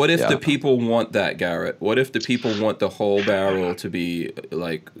looking. What if the people want that, Garrett? What if the people want the whole barrel to be,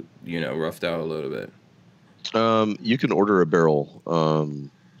 roughed out a little bit? You can order a barrel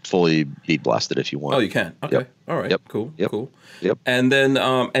fully bead blast it if you want. Oh, you can. Okay. Yep. All right. Yep. Cool. Yep. Cool. Yep. And then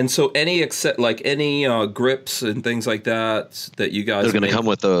and so any grips and things like that you guys they're going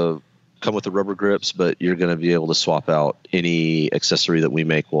to come with the rubber grips, but you're going to be able to swap out any accessory that we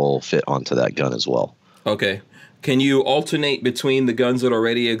make will fit onto that gun as well. Okay. Can you alternate between the guns that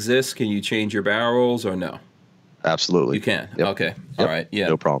already exist? Can you change your barrels or no? Absolutely. You can. Yep. Okay. Yep. All right. Yeah.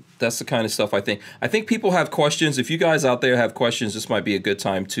 No problem. That's the kind of stuff I think people have questions. If you guys out there have questions, this might be a good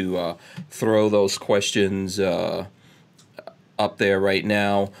time to throw those questions up there right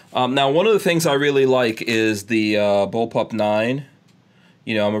now. Now, one of the things I really like is the Bullpup 9.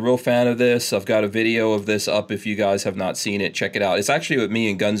 You know, I'm a real fan of this. I've got a video of this up. If you guys have not seen it, check it out. It's actually with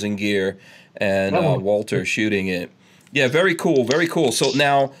me and Guns and Gear and Walter shooting it. Yeah, very cool. Very cool. So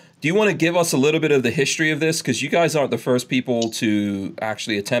now, do you want to give us a little bit of the history of this? Because you guys aren't the first people to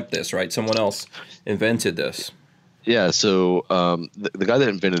actually attempt this, right? Someone else invented this. Yeah, so the guy that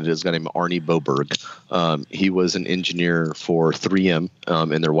invented it is a guy named Arnie Boberg. He was an engineer for 3M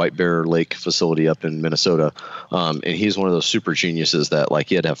in their White Bear Lake facility up in Minnesota. And he's one of those super geniuses that, like,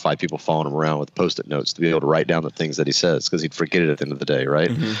 he had to have 5 people following him around with Post-it notes to be able to write down the things that he says, because he'd forget it at the end of the day, right?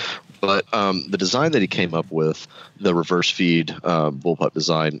 Mm-hmm. But the design that he came up with, the reverse feed bullpup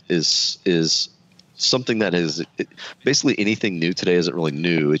design, is something that is basically anything new today isn't really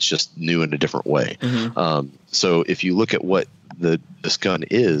new. It's just new in a different way. Mm-hmm. So if you look at what this gun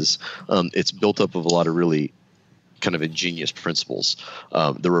is, it's built up of a lot of really kind of ingenious principles.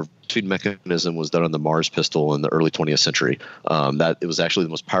 The reverse feed mechanism was done on the Mars pistol in the early 20th century. That it was actually the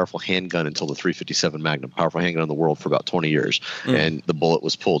most powerful handgun until the 357 Magnum, powerful handgun in the world for about 20 years. And the bullet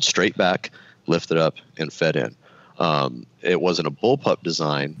was pulled straight back, lifted up, and fed in. It wasn't a bullpup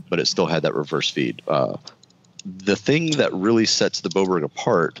design, but it still had that reverse feed. The thing that really sets the Boberg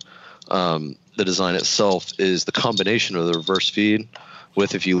apart, the design itself, is the combination of the reverse feed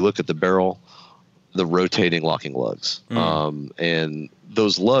with, if you look at the barrel, the rotating locking lugs. And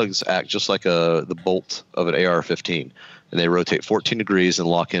those lugs act just like the bolt of an AR-15, and they rotate 14 degrees and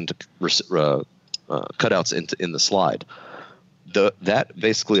lock into cutouts in the slide. That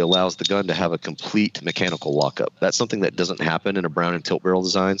basically allows the gun to have a complete mechanical lockup. That's something that doesn't happen in a Browning tilt barrel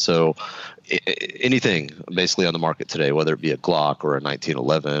design. So anything basically on the market today, whether it be a Glock or a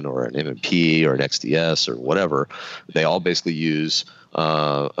 1911 or an M&P or an XDS or whatever, they all basically use in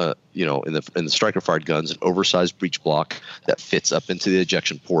the striker fired guns, an oversized breech block that fits up into the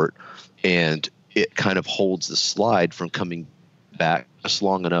ejection port, and it kind of holds the slide from coming back just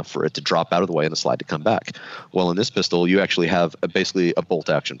long enough for it to drop out of the way and the slide to come back. Well, in this pistol, you actually have basically a bolt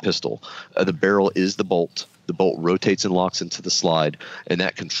action pistol. The barrel is the bolt. The bolt rotates and locks into the slide, and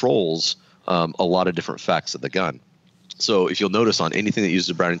that controls a lot of different facts of the gun. So if you'll notice on anything that uses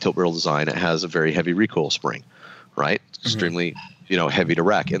a Browning tilt barrel design, it has a very heavy recoil spring, right? Mm-hmm. Extremely, heavy to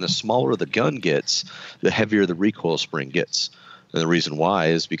rack. And the smaller the gun gets, the heavier the recoil spring gets. And the reason why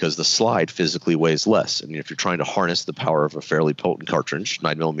is because the slide physically weighs less. And if you're trying to harness the power of a fairly potent cartridge,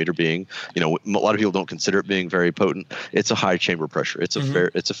 9mm being, a lot of people don't consider it being very potent. It's a high chamber pressure. It's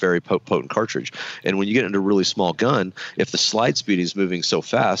a very potent cartridge. And when you get into a really small gun, if the slide speed is moving so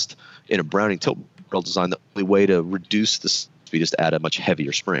fast in a Browning tilt barrel design, the only way to reduce the speed is to add a much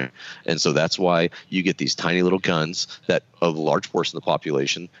heavier spring. And so that's why you get these tiny little guns that a large portion of the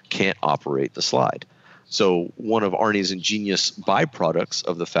population can't operate the slide. So one of Arnie's ingenious byproducts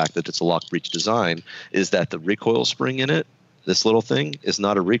of the fact that it's a lock breech design is that the recoil spring in it, this little thing, is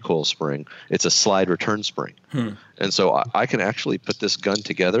not a recoil spring. It's a slide return spring. And so I can actually put this gun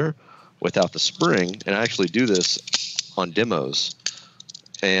together without the spring, and I actually do this on demos.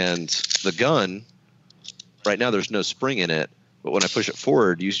 And the gun, right now there's no spring in it, but when I push it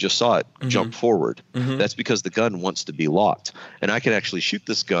forward, you just saw it jump forward. That's because the gun wants to be locked. And I can actually shoot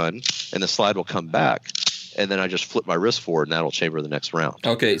this gun, and the slide will come back, and then I just flip my wrist forward, and that'll chamber the next round.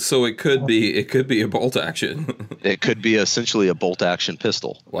 Okay, so it could be a bolt action. It could be essentially a bolt action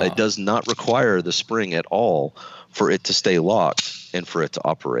pistol. Wow. It does not require the spring at all for it to stay locked and for it to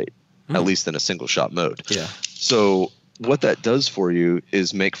operate, at least in a single shot mode. Yeah. So what that does for you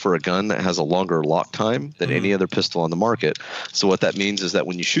is make for a gun that has a longer lock time than any other pistol on the market. So what that means is that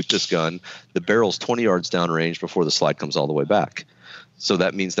when you shoot this gun, the barrel's 20 yards downrange before the slide comes all the way back. So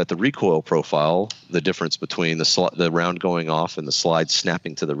that means that the recoil profile, the difference between the round going off and the slide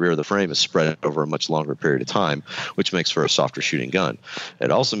snapping to the rear of the frame, is spread over a much longer period of time, which makes for a softer shooting gun.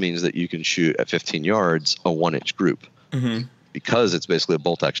 It also means that you can shoot at 15 yards a 1-inch group because it's basically a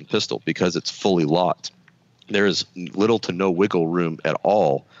bolt action pistol, because it's fully locked. There is little to no wiggle room at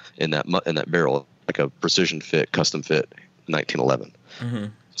all in that barrel, like a precision fit, custom fit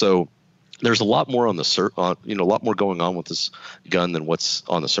 1911. So there's a lot more on the a lot more going on with this gun than what's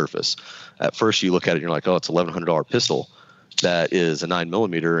on the surface. At first, you look at it and you're like, oh, it's $1,100 pistol. That is a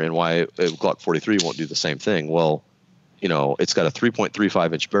 9mm, and why a Glock 43 won't do the same thing? Well, it's got a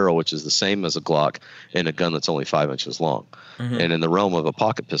 3.35 inch barrel, which is the same as a Glock, and a gun that's only 5 inches long. Mm-hmm. And in the realm of a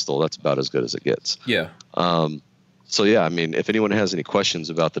pocket pistol, that's about as good as it gets. Yeah. So yeah, I mean, if anyone has any questions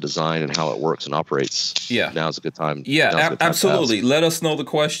about the design and how it works and operates, now's a good time. Yeah, absolutely. Let us know the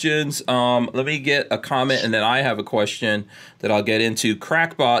questions. Let me get a comment, and then I have a question that I'll get into.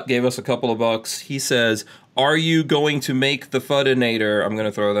 Crackbot gave us a couple of bucks. He says, "Are you going to make the Fuddinator?" I'm going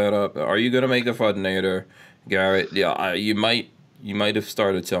to throw that up. Are you going to make the Fuddinator, Garrett? Yeah, you might have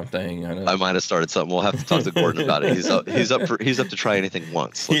started something. I might have started something. We'll have to talk to Gordon about it. He's up to try anything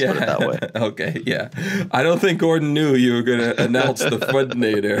once. Let's put it that way. Okay, yeah. I don't think Gordon knew you were going to announce the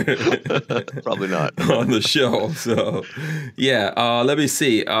Fuddinator. Probably not. On the show. So, yeah. Let me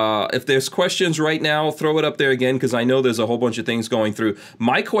see. If there's questions right now, throw it up there again, because I know there's a whole bunch of things going through.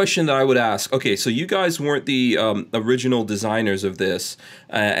 My question that I would ask, okay, so you guys weren't the original designers of this,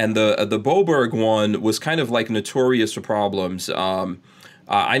 and the Boberg one was kind of like notorious for problems.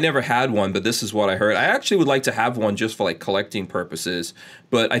 I never had one, but this is what I heard. I actually would like to have one just for like collecting purposes,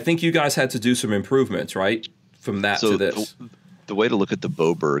 but I think you guys had to do some improvements, right? From that to this. The way to look at the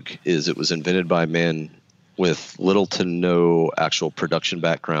Boberg is it was invented by a man with little to no actual production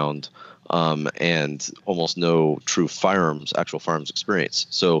background, and almost no true actual firearms experience.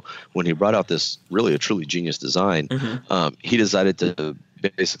 So when he brought out this really a truly genius design, he decided to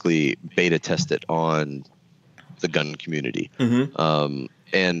basically beta test it on the gun community.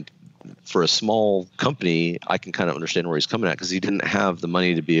 And for a small company, I can kind of understand where he's coming at, because he didn't have the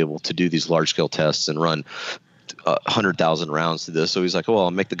money to be able to do these large scale tests and run 100,000 rounds to this. So he's like, oh,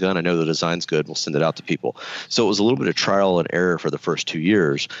 I'll make the gun. I know the design's good. We'll send it out to people. So it was a little bit of trial and error for the first 2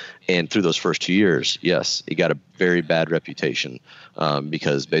 years. And through those first 2 years, yes, he got a very bad reputation,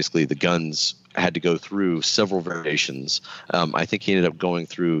 because basically the guns had to go through several variations. I think he ended up going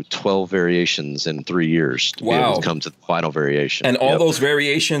through 12 variations in 3 years to be able to come to the final variation. And all those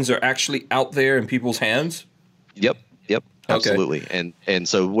variations are actually out there in people's hands? Yep. Absolutely. Okay. And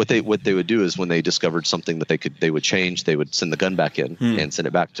so what they would do is when they discovered something that they would change, they would send the gun back in and send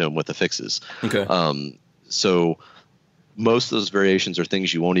it back to them with the fixes. Okay. So most of those variations are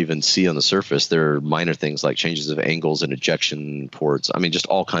things you won't even see on the surface. They're minor things like changes of angles and ejection ports. I mean, just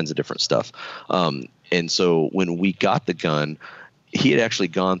all kinds of different stuff. And so when we got the gun, he had actually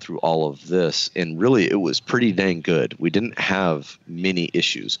gone through all of this, and really it was pretty dang good. We didn't have many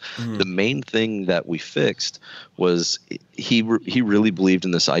issues. The main thing that we fixed was he really believed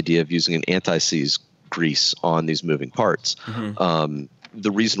in this idea of using an anti-seize grease on these moving parts.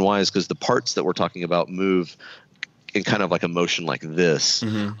 The reason why is because the parts that we're talking about move in kind of like a motion like this.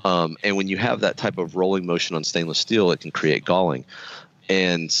 And when you have that type of rolling motion on stainless steel, it can create galling.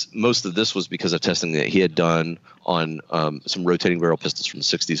 And most of this was because of testing that he had done on some rotating barrel pistols from the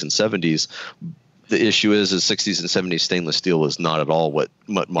 60s and 70s. The issue is 60s and 70s stainless steel is not at all what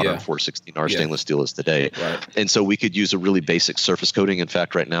modern 416R stainless steel is today. Right. And so we could use a really basic surface coating. In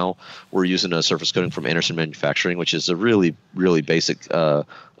fact, right now we're using a surface coating from Anderson Manufacturing, which is a really, really basic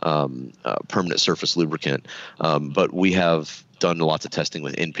permanent surface lubricant. But we have done lots of testing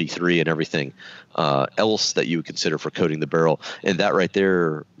with NP3 and everything else that you would consider for coating the barrel. And that right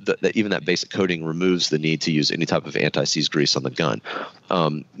there, even that basic coating removes the need to use any type of anti-seize grease on the gun.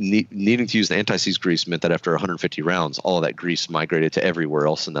 Needing to use the anti-seize grease meant that after 150 rounds, all of that grease migrated to everywhere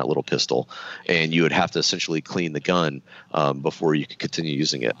else in that little pistol. And you would have to essentially clean the gun before you could continue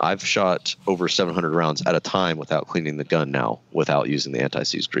using it. I've shot over 700 rounds at a time without cleaning the gun now, without using the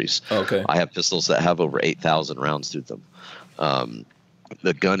anti-seize grease. Okay. I have pistols that have over 8,000 rounds through them.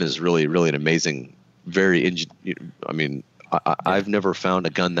 The gun is really, really an amazing, I've never found a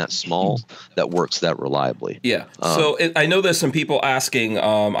gun that small that works that reliably. Yeah. So I know there's some people asking,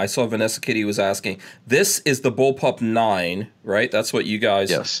 I saw Vanessa Kitty was asking, this is the Bullpup 9, right? That's what you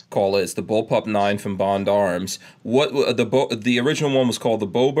guys call it. It's the Bullpup 9 from Bond Arms. What the original one was called, the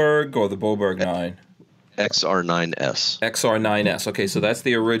Boberg or the Boberg 9? XR9S. XR9S. Okay, so that's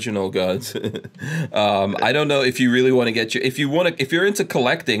the original guns. I don't know if you really want to get if you're into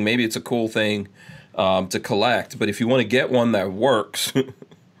collecting, maybe it's a cool thing to collect. But if you want to get one that works,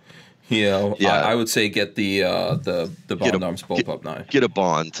 I would say get the Bond Arms Bullpup 9. Get a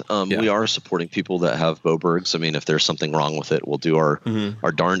Bond. We are supporting people that have Bobergs. I mean, if there's something wrong with it, we'll do our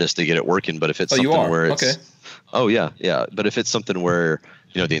darndest to get it working. But if it's something where it's but if it's something where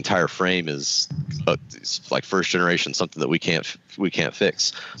the entire frame is it's like first generation, something that we can't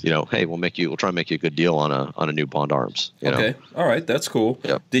fix. Hey, we'll try and make you a good deal on a new Bond arms. Okay, all right, that's cool.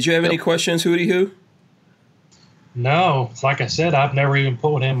 Yep. Did you have any questions, Hootie Hoo? No, like I said, I've never even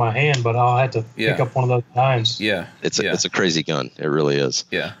put it in my hand, but I'll have to pick up one of those kinds. Yeah, it's a crazy gun. It really is.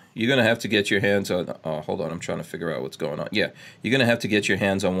 Yeah, you're gonna have to get your hands on. Hold on, I'm trying to figure out what's going on. Yeah, you're gonna have to get your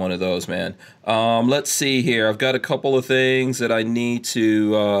hands on one of those, man. Let's see here. I've got a couple of things that I need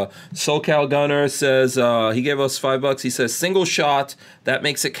to. SoCal Gunner says he gave us $5. He says single shot. That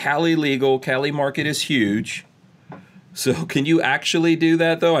makes it Cali legal. Cali market is huge. So can you actually do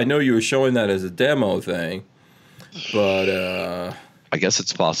that though? I know you were showing that as a demo thing. But I guess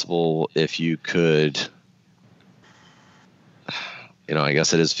it's possible if you could. I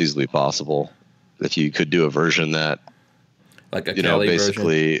guess it is feasibly possible if you could do a version that, like a Cali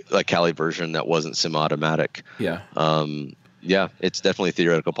basically version. like Cali version that wasn't semi-automatic. Yeah. Yeah, it's definitely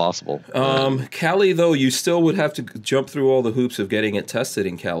theoretical possible. Cali though, you still would have to jump through all the hoops of getting it tested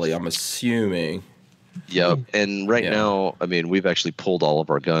in Cali, I'm assuming. Yep, and right now, I mean, we've actually pulled all of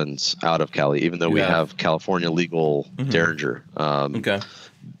our guns out of Cali, even though we have California legal Derringer. Okay.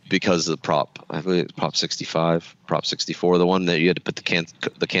 Because of I believe it's Prop 65, Prop 64, the one that you had to put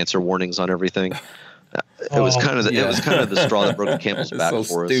the cancer warnings on everything. It was kind of the straw that broke the camel's back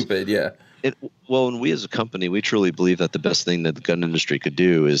for us. Stupid, yeah. Well, and we as a company, we truly believe that the best thing that the gun industry could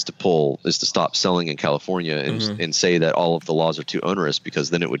do is to stop selling in California and say that all of the laws are too onerous, because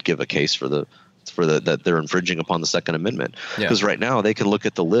then it would give a case for that they're infringing upon the Second Amendment. Because right now they can look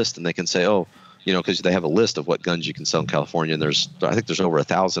at the list and they can say, because they have a list of what guns you can sell in California, and I think there's over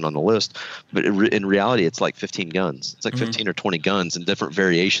 1,000 on the list, but in reality it's like 15 guns. It's like 15 or 20 guns and different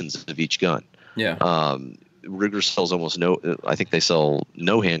variations of each gun. Yeah. Ruger sells I think they sell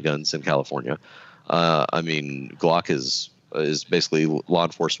no handguns in California. I mean, Glock is basically law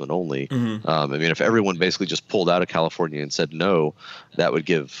enforcement only. I mean, if everyone basically just pulled out of California and said no, that would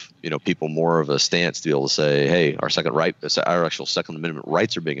give people more of a stance to be able to say, hey, our actual Second Amendment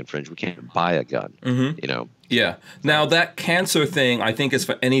rights are being infringed. We can't buy a gun. Yeah. Now that cancer thing, I think, is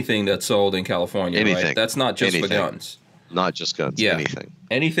for anything that's sold in California. Anything. Right? That's not just for guns. Not just guns. Yeah.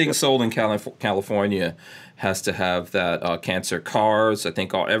 Anything sold in California has to have that cancer. Cars, I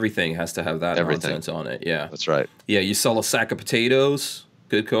think everything has to have that nonsense on it. Yeah, that's right. Yeah, you sell a sack of potatoes,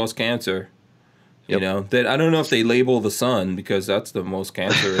 could cause cancer. Yep. I don't know if they label the sun, because that's the most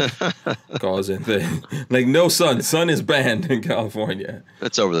cancer causing thing. Like no sun. Sun is banned in California.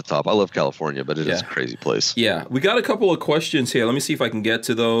 It's over the top. I love California, but it is a crazy place. Yeah, we got a couple of questions here. Let me see if I can get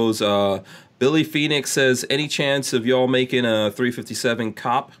to those. Billy Phoenix says, any chance of y'all making a 357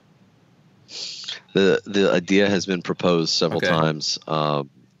 cop? The idea has been proposed several times.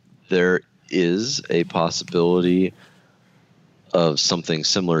 There is a possibility of something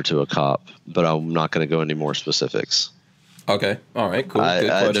similar to a cop, but I'm not going to go into more specifics. Okay. All right. Cool. Good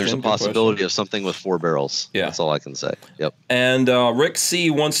question. There's a possibility of something with 4 barrels. Yeah. That's all I can say. Yep. And Rick C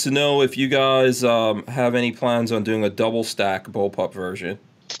wants to know if you guys have any plans on doing a double stack bullpup version.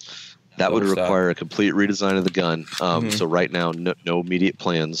 That would require a complete redesign of the gun. So right now, no immediate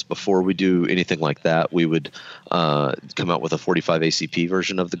plans. Before we do anything like that, we would come out with a 45 ACP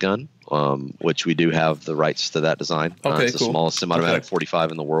version of the gun, which we do have the rights to that design. It's the smallest semi-automatic 45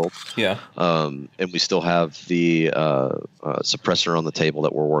 in the world. Yeah. And we still have the suppressor on the table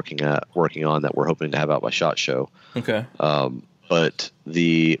that we're working on that we're hoping to have out by SHOT Show. Okay. But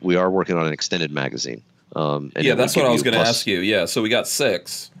we are working on an extended magazine. And that's what I was going to ask you. Yeah. So we got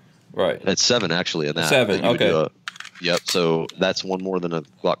 6. Right. It's 7 actually in that. 7. Okay. Yep. So that's one more than a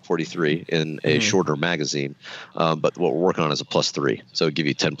Glock 43 in a shorter magazine. But what we're working on is a +3. So it'd give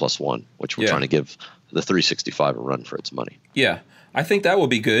you 10 + 1, which we're trying to give the 365 a run for its money. Yeah. I think that would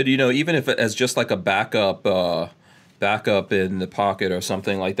be good. Even if it as just like a backup in the pocket or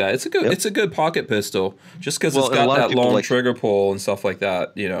something like that. It's a good it's a good pocket pistol, just because it's got that long trigger pull and stuff like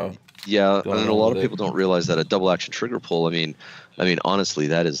that. Yeah, and a lot of people don't realize that a double action trigger pull. I mean, honestly,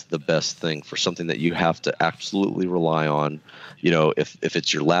 that is the best thing for something that you have to absolutely rely on. If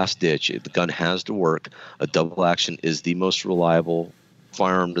it's your last ditch, if the gun has to work, a double action is the most reliable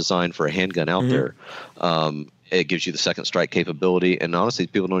firearm design for a handgun out there. It gives you the second strike capability. And honestly,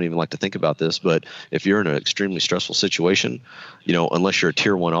 people don't even like to think about this, but if you're in an extremely stressful situation, unless you're a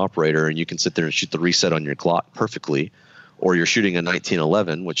tier 1 operator and you can sit there and shoot the reset on your Glock perfectly, or you're shooting a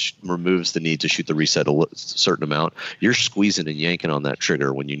 1911, which removes the need to shoot the reset a certain amount, you're squeezing and yanking on that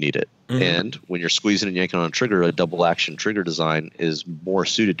trigger when you need it. And when you're squeezing and yanking on a trigger, a double action trigger design is more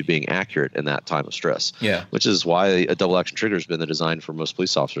suited to being accurate in that time of stress. Yeah. Which is why a double action trigger has been the design for most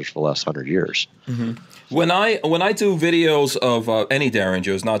police officers for the last 100 years. When I do videos of any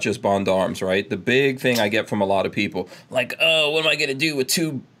Derringers, not just Bond Arms, right? The big thing I get from a lot of people, like, oh, what am I going to do with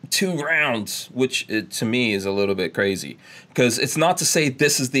two rounds? Which to me is a little bit crazy, because it's not to say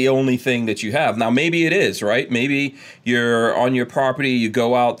this is the only thing that you have. Now, maybe it is, right? Maybe you're on your property, you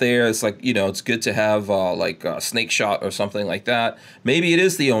go out there, it's like, you know, it's good to have like a snake shot or something like that. Maybe it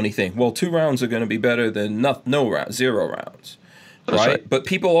is the only thing. Well, 2 rounds are going to be better than no rounds, 0 rounds. Right? But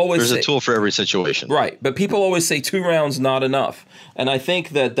people always There's a tool for every situation. Right. But people always say 2 rounds not enough. And I think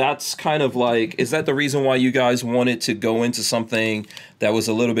that's kind of like, is that the reason why you guys wanted to go into something that was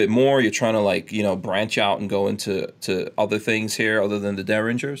a little bit more? You're trying to, like, you know, branch out and go into other things here other than the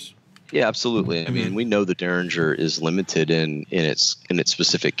Derringers? Yeah, absolutely. I mean, we know the Derringer is limited in its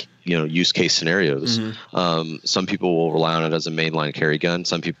specific, you know, use case scenarios. Some people will rely on it as a mainline carry gun.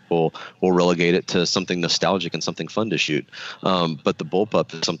 Some people will relegate it to something nostalgic and something fun to shoot. But the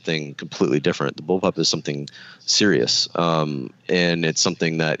bullpup is something completely different. The bullpup is something serious, and it's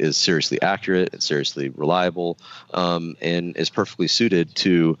something that is seriously accurate, it's seriously reliable, and is perfectly suited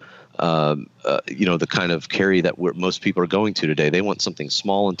to you know, the kind of carry that most people are going to today. They want something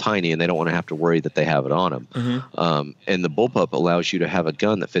small and tiny, and they don't want to have to worry that they have it on them. And the bullpup allows you to have a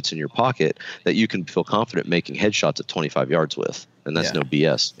gun that fits in your pocket that you can feel confident making headshots at 25 yards with. And that's no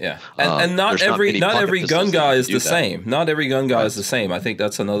BS. Yeah, and not every gun guy is the same. Not every gun guy is the same. I think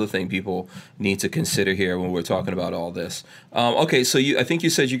that's another thing people need to consider here when we're talking about all this. Okay, so I think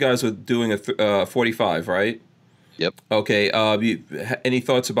you said you guys were doing a 45, right? Yep. Okay. Any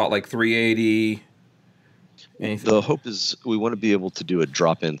thoughts about like 380? Anything? The hope is we want to be able to do a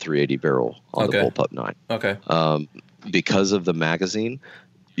drop-in 380 barrel on the Bullpup 9. Okay. Because of the magazine,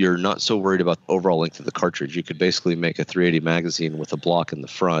 you're not so worried about the overall length of the cartridge. You could basically make a 380 magazine with a block in the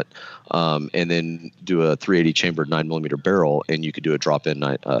front, and then do a 380 chambered 9mm barrel, and you could do a drop-in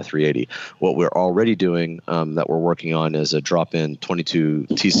 380. What we're already doing that we're working on is a drop-in 22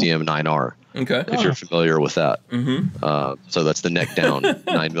 TCM 9R. Okay. If you're familiar with that. So that's the neck down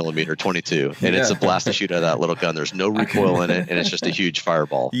 9mm 22. And it's a blast to shoot out of that little gun. There's no recoil in it, and it's just a huge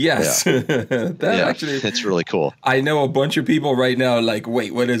fireball. Yes. Actually, it's really cool. I know a bunch of people right now are like,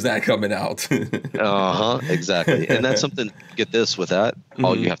 wait, when is that coming out? Exactly. And that's something, get this, with that,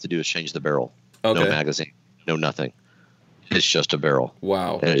 all you have to do is change the barrel. No magazine, no nothing. It's just a barrel.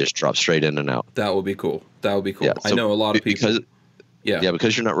 Wow. And it just drops straight in and out. That would be cool. Yeah, so I know a lot of people.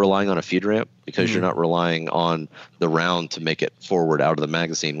 Because you're not relying on a feed ramp, because you're not relying on the round to make it forward out of the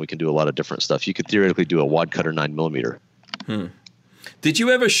magazine, we can do a lot of different stuff. You could theoretically do a wad cutter 9mm. Did you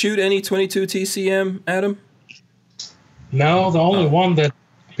ever shoot any 22 TCM, Adam? No, the only one that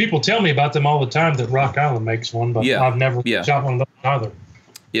people tell me about them all the time, that Rock Island makes one, but I've never shot one of those either.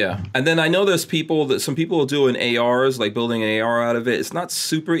 Yeah, and then I know there's some people will do an ARs, like building an AR out of it. It's not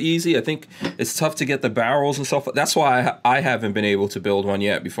super easy. I think it's tough to get the barrels and stuff. That's why I haven't been able to build one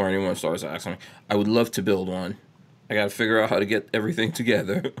yet. Before anyone starts asking me, I would love to build one. I got to figure out how to get everything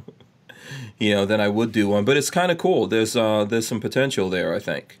together. You know, then I would do one. But it's kind of cool. There's some potential there, I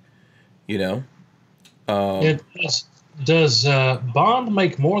think. You know. Does Bond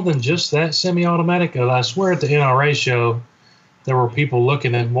make more than just that semi-automatic? I swear at the NRA show, there were people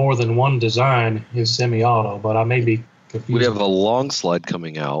looking at more than one design in semi-auto, but I may be confused. We have a long slide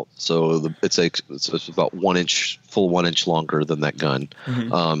coming out, so it's about 1 inch, full 1 inch longer than that gun.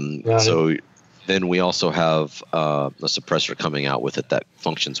 So then we also have a suppressor coming out with it that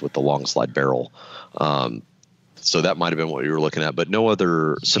functions with the long slide barrel. So that might have been what you were looking at, but no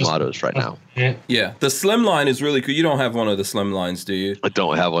other semi-autos right now. Yeah, the Slimline is really cool. You don't have one of the Slimlines, do you? I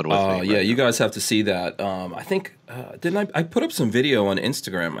don't have one with me. Yeah, you guys have to see that. I think, didn't I put up some video on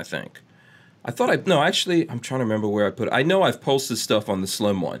Instagram, I think. Actually, I'm trying to remember where I put it. I know I've posted stuff on the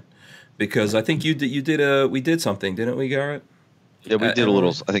Slim one, because I think we did something, didn't we, Garrett? Yeah, we did a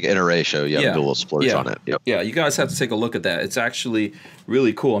little, I think, NRA show. We did a little splurge on it. Yep. Yeah, you guys have to take a look at that. It's actually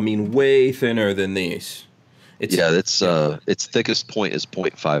really cool. I mean, way thinner than these. Its thickest point is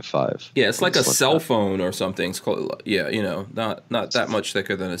 0.55. Yeah, it's like a cell phone or something. Yeah, you know, not that much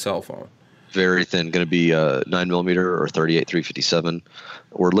thicker than a cell phone. Very thin, going to be 9mm or 38-357.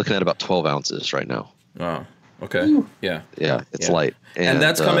 We're looking at about 12 ounces right now. Oh, okay. Yeah. Yeah, it's light. And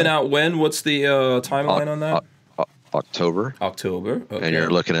that's coming out when? What's the timeline on that? October. Okay. And you're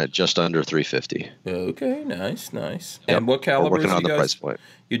looking at just under 350. Okay, nice. Yep. And what caliber? We're working on the price point.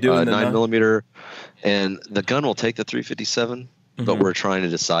 You're doing the 9mm, and the gun will take the 357, but we're trying to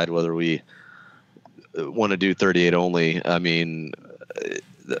decide whether we want to do 38 only. I mean,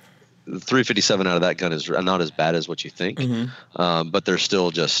 the 357 out of that gun is not as bad as what you think, but there's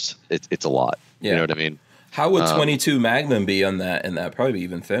still just it's a lot. You know what I mean? How would 22 Magnum be on that? And that probably be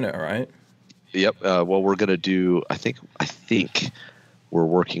even thinner, right? Yep. Well, we're gonna do. I think we're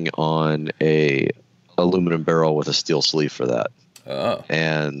working on a aluminum barrel with a steel sleeve for that. Oh.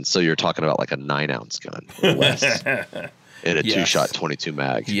 And so you're talking about like a 9-ounce gun or less. And a 2-shot 22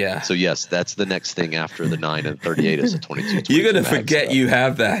 mag. Yeah. So yes, that's the next thing after the 9 and 38 is a 22. You're gonna forget you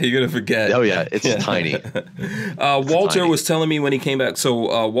have that. You're gonna forget. Oh yeah, it's tiny. Walter was telling me when he came back.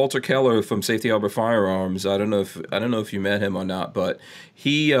 So Walter Keller from Safety Harbor Firearms. I don't know if you met him or not, but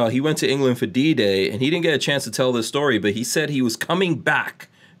he went to England for D-Day and he didn't get a chance to tell this story. But he said he was coming back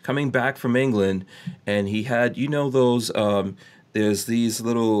from England, and he had those. There's these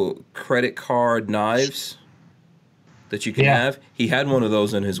little credit card knives that you can have. He had one of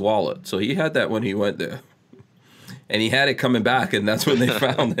those in his wallet. So he had that when he went there. And he had it coming back, and that's when they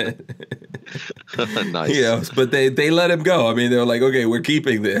found it. Nice. But they let him go. I mean, they were like, okay, we're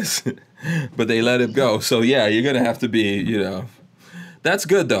keeping this. But they let him go. So, yeah, you're going to have to be, That's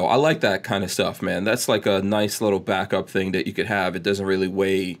good, though. I like that kind of stuff, man. That's like a nice little backup thing that you could have. It doesn't really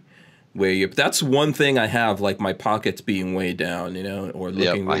weigh you. That's one thing I have, like my pockets being weighed down, or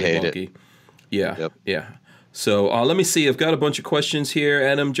looking really bulky. Yeah. So let me see. I've got a bunch of questions here.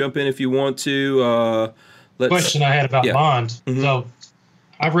 Adam, jump in if you want to. Question I had about Bond. So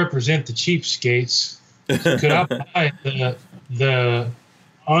I represent the cheapskates. Could I buy the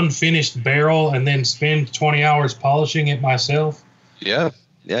unfinished barrel and then spend 20 hours polishing it myself? Yeah,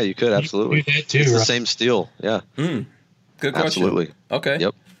 you could absolutely. You do that too, it's right? the same steel. Yeah. Good question. Absolutely. Okay.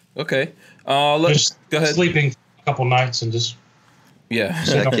 Yep. Okay. Let's go ahead. Sleeping a couple nights and just. Yeah.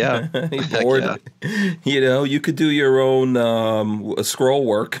 Heck yeah. Bored. Yeah. You could do your own scroll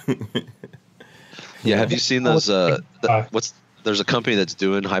work. Yeah. Have you seen those? There's a company that's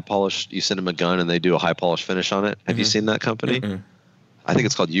doing high polish. You send them a gun and they do a high polish finish on it. Have you seen that company? I think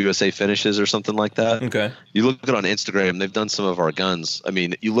it's called USA Finishes or something like that. Okay. You look at it on Instagram. They've done some of our guns. I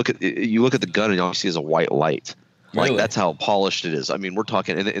mean, you look at the gun and all you see is a white light. Like that's how polished it is. I mean, we're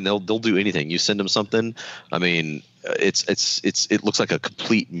talking, and they'll do anything. You send them something. I mean, it looks like a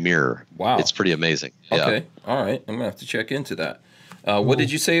complete mirror. Wow, it's pretty amazing. Okay, all right. I'm gonna have to check into that. What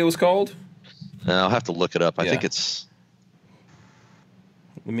did you say it was called? I'll have to look it up. I think it's.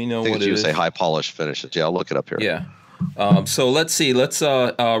 Let me know what it is. You say high polish finishes. Yeah, I'll look it up here. Yeah. So let's see.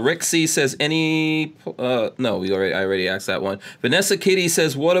 Rick C says any. No, I already asked that one. Vanessa Kitty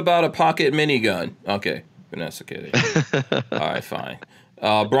says, "What about a pocket minigun?" Okay. Vanessa Kitty. All right, fine.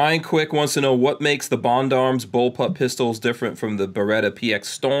 Brian Quick wants to know what makes the Bond Arms bullpup pistols different from the Beretta PX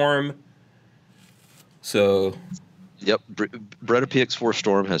Storm. So, yep, Beretta PX4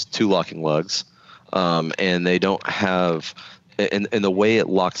 Storm has 2 locking lugs, and they don't have, and the way it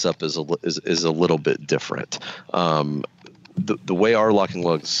locks up is a little bit different. The way our locking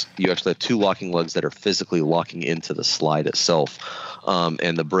lugs, you actually have 2 locking lugs that are physically locking into the slide itself.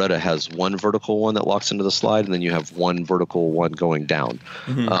 And the Beretta has 1 vertical one that locks into the slide, and then you have 1 vertical one going down.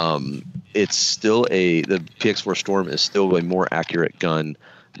 It's still the PX4 Storm is still a more accurate gun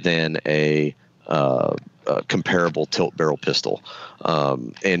than a comparable tilt barrel pistol.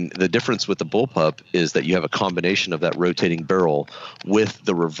 And the difference with the bullpup is that you have a combination of that rotating barrel with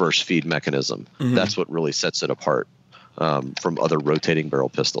the reverse feed mechanism. That's what really sets it apart from other rotating barrel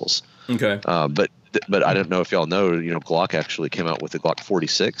pistols. Okay. But I don't know if y'all know, Glock actually came out with the Glock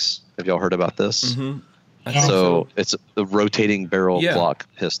 46. Have y'all heard about this? So it's the rotating barrel Glock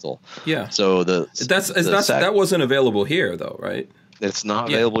pistol. Yeah. So that wasn't available here though, right? It's not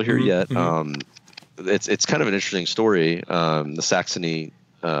available here yet. It's kind of an interesting story. The Saxony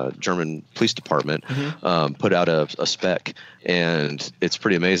German police department put out a spec, and it's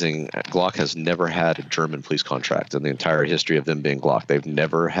pretty amazing. Glock has never had a German police contract in the entire history of them being Glock. They've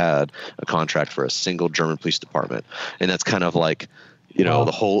never had a contract for a single German police department, and that's kind of like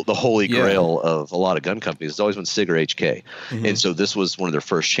the holy grail of a lot of gun companies. It's always been SIG or HK, and so this was one of their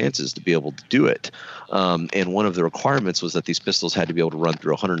first chances to be able to do it. And one of the requirements was that these pistols had to be able to run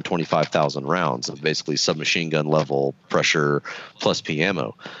through 125,000 rounds of basically submachine gun level pressure plus P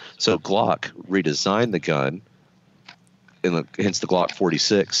ammo. So Glock redesigned the gun hence the Glock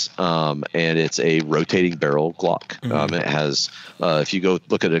 46, and it's a rotating barrel Glock. It has, if you go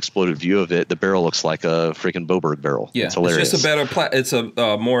look at an exploded view of it, the barrel looks like a freaking Boberg barrel. Yeah, it's hilarious. It's just a better it's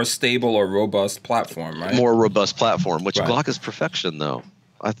a more stable or robust platform, right? More robust platform, which Glock is perfection, though.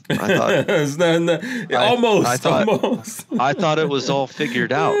 I thought almost. I thought it was all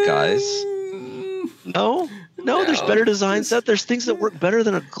figured out, guys. No, there's better designs. There's things that work better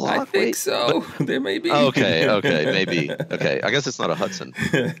than a Glock. I think so. There may be. Okay, maybe. Okay, I guess it's not a Hudson.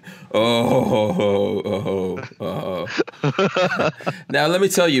 Now let me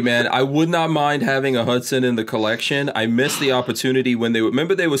tell you, man, I would not mind having a Hudson in the collection. I missed the opportunity when they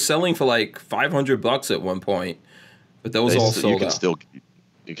were selling for like $500 at one point, but that was all sold out.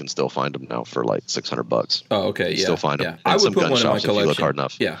 You can still find them now for like $600. Oh, okay, Still find them. I would some put gun one in my shops if you look hard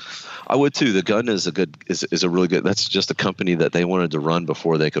enough. Yeah, I would too. The gun is a really good. That's just a company that they wanted to run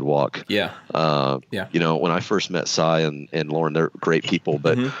before they could walk. Yeah. You know, when I first met Cy and Lauren, they're great people,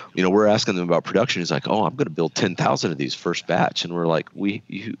 but you know, we're asking them about production. He's like, "Oh, I'm going to build 10,000 of these first batch," and we're like, "We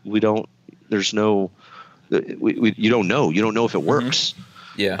don't. There's no. You don't know. You don't know if it works."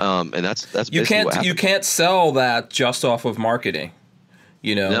 Yeah. And that's you can't sell that just off of marketing.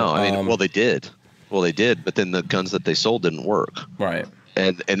 You know, no, I mean, they did, but then the guns that they sold didn't work. Right.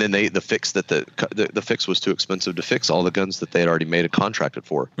 And then the fix that the fix was too expensive to fix all the guns that they had already made and contracted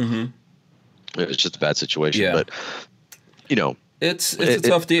for. It was just a bad situation. Yeah. But you know, it's a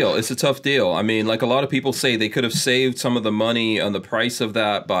tough deal. It's a tough deal. I mean, like a lot of people say, they could have saved some of the money on the price of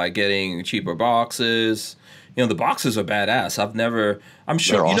that by getting cheaper boxes. You know, the boxes are badass. I'm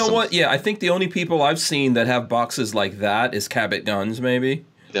sure, They're you know awesome. what? Yeah, I think the only people I've seen that have boxes like that is Cabot Guns, maybe.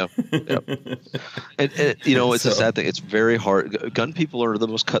 Yeah. And you know, it's a sad thing. It's very hard. Gun people are the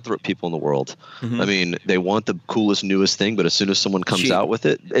most cutthroat people in the world. I mean, they want the coolest, newest thing, but as soon as someone comes out with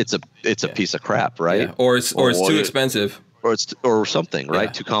it, it's a piece of crap, right? Yeah. Or it's too expensive. Or something,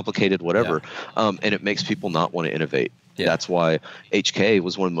 right? Too complicated, whatever. And it makes people not want to innovate. Yeah. That's why HK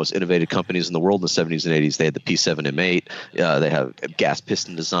was one of the most innovative companies in the world in the 70s and 80s. They had the P7 M8. They have gas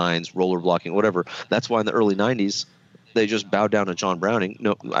piston designs, roller blocking, whatever. That's why in the early 90s, they just bowed down to John Browning.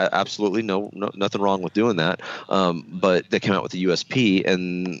 No, absolutely no, nothing wrong with doing that. But they came out with the USP,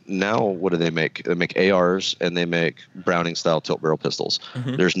 and now what do they make? They make ARs and they make Browning-style tilt barrel pistols.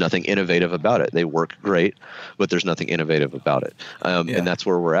 There's nothing innovative about it. They work great, but there's nothing innovative about it. And that's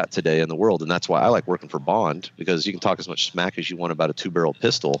where we're at today in the world. And that's why I like working for Bond, because you can talk as much smack as you want about a two-barrel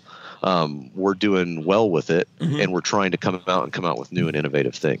pistol. We're doing well with it, and we're trying to come out with new and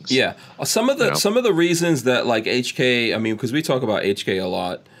innovative things. Yeah, some of the reasons that like HK. I mean, because we talk about HK a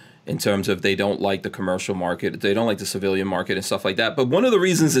lot in terms of they don't like the commercial market, they don't like the civilian market and stuff like that. But one of the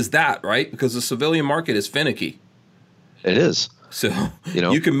reasons is that, right? Because the civilian market is finicky. It is. So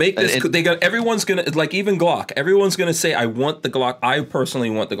you can make this. Everyone's gonna, like, even Glock. Everyone's gonna say, "I want the Glock." I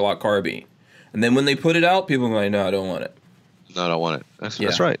personally want the Glock carbine. And then when they put it out, people are like, "No, I don't want it." No, I don't want it.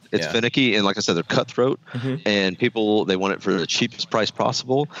 That's right. It's finicky, and like I said, they're cutthroat, and people, they want it for the cheapest price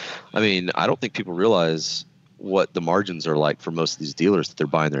possible. I mean, I don't think people realize what the margins are like for most of these dealers that they're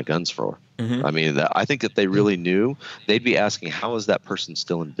buying their guns for. I mean, I think if they really knew, they'd be asking, how is that person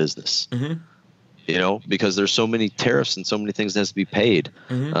still in business? You know, because there's so many tariffs and so many things that has to be paid.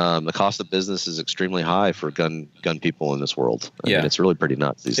 The cost of business is extremely high for gun people in this world. I mean, it's really pretty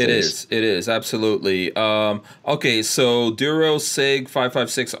nuts these days. It is absolutely. Okay, so Duro Sig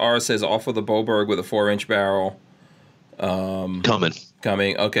 556R says offer the Boberg with a 4-inch barrel. Coming.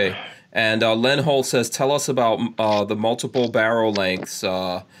 Okay. And Len Holt says, tell us about the multiple barrel lengths.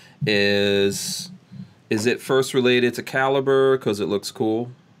 Is it first related to caliber because it looks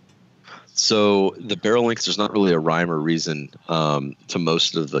cool? So the barrel lengths, there's not really a rhyme or reason to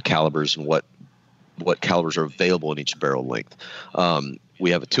most of the calibers and what calibers are available in each barrel length.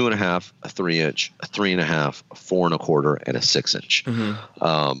 We have a 2.5, a 3-inch, a 3.5, a 4 1/4, and a 6-inch.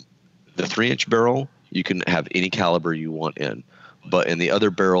 The 3-inch barrel, you can have any caliber you want in. But in the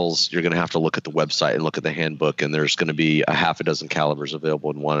other barrels, you're going to have to look at the website and look at the handbook, and there's going to be a half a dozen calibers available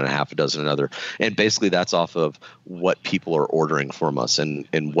in one and a half a dozen in another. And basically that's off of what people are ordering from us and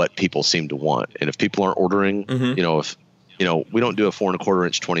what people seem to want. And if people aren't ordering, we don't do a 4 1/4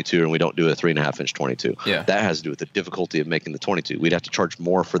 inch 22 and we don't do a 3.5 inch 22. Yeah. That has to do with the difficulty of making the 22. We'd have to charge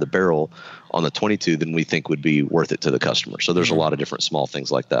more for the barrel on the 22 than we think would be worth it to the customer. So there's a lot of different small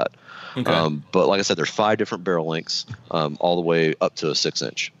things like that. Okay. But like I said, there's 5 different barrel lengths, all the way up to a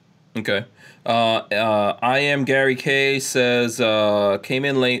 6-inch. Okay. I am Gary K says, came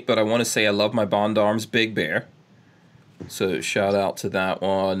in late, but I want to say I love my Bond Arms Big Bear. So shout out to that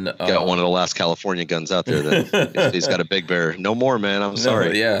one. Got one of the last California guns out there. That he's got a big bear. No more, man. I'm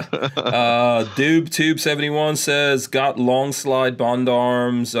sorry. Yeah. Tube71 says got long slide Bond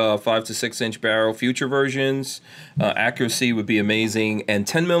arms, 5 to 6 inch barrel. Future versions, accuracy would be amazing. And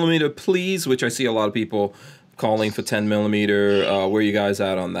 10 millimeter, please. Which I see a lot of people calling for 10 millimeter. Where are you guys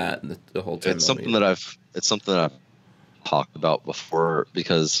at on that? The whole 10 millimeter. It's something that I've talked about before,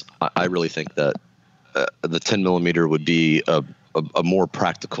 because I really think that the 10 millimeter would be a more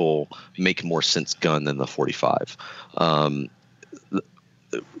practical, make more sense gun than the 45.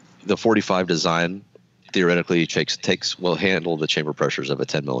 The 45 design theoretically will handle the chamber pressures of a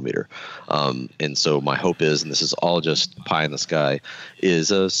 10 millimeter. And so my hope is, and this is all just pie in the sky,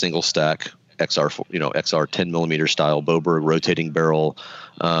 is a single stack XR 10 millimeter style Boberg rotating barrel,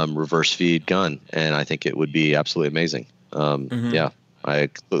 reverse feed gun. And I think it would be absolutely amazing. Yeah. I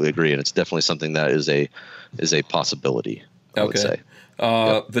completely agree, and it's definitely something that is a possibility, I would say.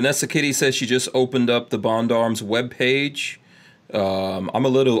 Vanessa Kitty says she just opened up the Bond Arms webpage. I'm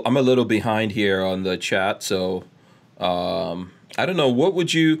a little behind here on the chat, so I don't know. What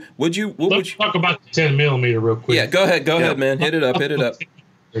would you Let's talk about the 10 millimeter real quick. Yeah, go ahead, man. Hit it up.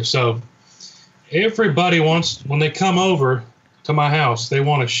 So everybody wants, when they come over to my house, they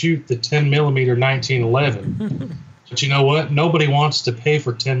want to shoot the 10 millimeter 1911. But you know what? Nobody wants to pay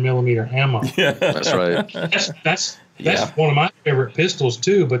for 10 millimeter ammo. Yeah. That's right. That's one of my favorite pistols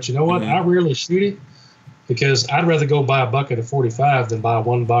too. But you know what? I rarely shoot it because I'd rather go buy a bucket of 45 than buy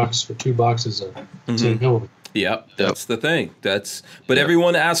one box or two boxes of 10 millimeter. Yep, that's the thing. But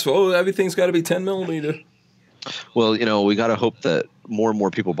everyone asks, everything's got to be 10 millimeter. Well, we got to hope that more and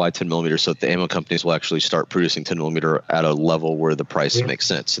more people buy 10 millimeter so that the ammo companies will actually start producing 10 millimeter at a level where the price makes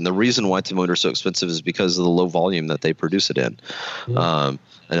sense. And the reason why 10 millimeter is so expensive is because of the low volume that they produce it in.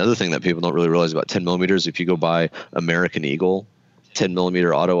 Another thing that people don't really realize about 10 millimeters, if you go buy American Eagle 10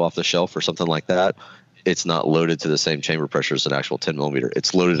 millimeter auto off the shelf or something like that, it's not loaded to the same chamber pressure as an actual 10 millimeter.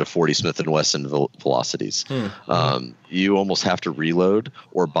 It's loaded to 40 Smith & Wesson velocities. You almost have to reload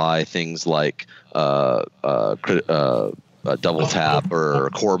or buy things like a double tap or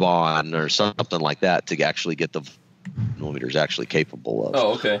Corbon or something like that to actually get the millimeters actually capable of.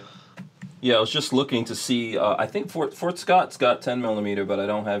 Oh, okay. Yeah, I was just looking to see. I think Fort Scott's got 10 millimeter, but I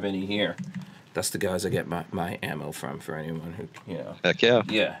don't have any here. That's the guys I get my ammo from, for anyone who, Heck yeah.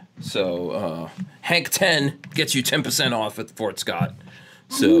 Yeah. So Hank 10 gets you 10% off at Fort Scott.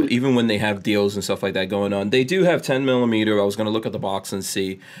 So even when they have deals and stuff like that going on, they do have 10 millimeter. I was going to look at the box and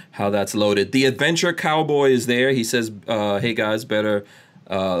see how that's loaded. The Adventure Cowboy is there. He says, hey guys, better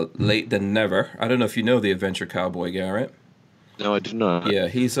late than never. I don't know if you know the Adventure Cowboy, Garrett. No, I do not. Yeah,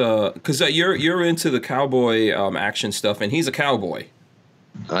 he's because you're into the cowboy action stuff, and he's a cowboy.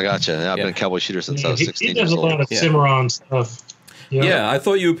 I gotcha. I've been a cowboy shooter since I was 16 years old. He does a lot of Cimarron stuff. Yeah, I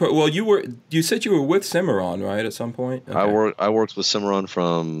thought you. Well, you said you were with Cimarron, right? At some point. Okay. I worked with Cimarron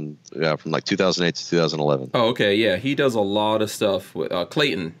from like 2008 to 2011. Oh, okay. Yeah, he does a lot of stuff with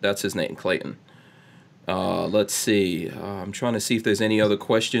Clayton. That's his name, Clayton. Let's see. I'm trying to see if there's any other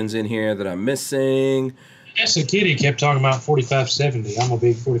questions in here that I'm missing. Yes, and Kitty kept talking about 4570. I'm a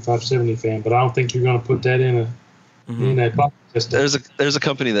big 4570 fan, but I don't think you're going to put that in a box. There's a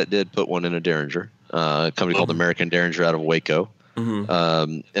company that did put one in a Derringer, a company called American Derringer out of Waco,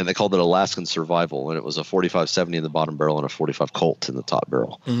 and they called it Alaskan Survival, and it was a 4570 in the bottom barrel and a 45 Colt in the top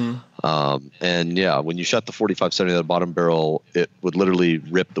barrel. And yeah, when you shot the 4570 in the bottom barrel, it would literally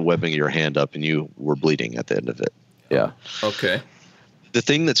rip the webbing of your hand up, and you were bleeding at the end of it. Yeah. Okay. The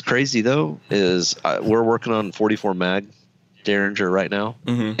thing that's crazy though is we're working on 44 mag Derringer right now,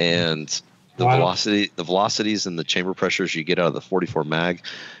 and the velocities and the chamber pressures you get out of the 44 mag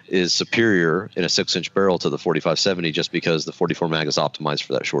is superior in a 6-inch barrel to the 4570, just because the 44 mag is optimized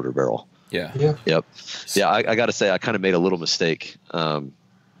for that shorter barrel. Yeah. Yep. Yeah. I got to say, I kind of made a little mistake. I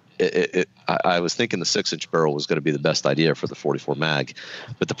was thinking the 6-inch barrel was going to be the best idea for the 44 mag,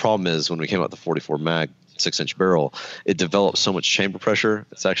 but the problem is when we came out with the 44 mag 6-inch barrel, it develops so much chamber pressure,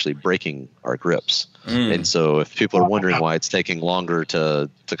 it's actually breaking our grips. And so if people are wondering why it's taking longer to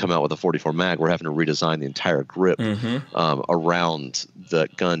come out with a 44 mag, we're having to redesign the entire grip around the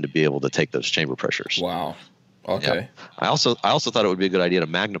gun to be able to take those chamber pressures. Wow. Okay. Yeah. I also thought it would be a good idea to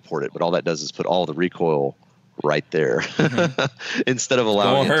Magnaport it, but all that does is put all the recoil right there instead of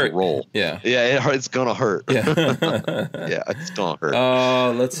allowing it to roll. Yeah, it's gonna hurt. Yeah. Yeah, it's gonna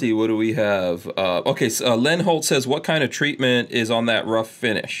hurt. Let's see, what do we have? Okay, so Len Holt says, what kind of treatment is on that rough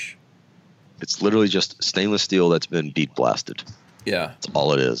finish? It's literally just stainless steel that's been bead blasted. Yeah, that's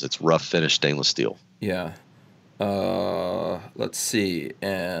all it is. It's rough finish stainless steel. Yeah. Let's see,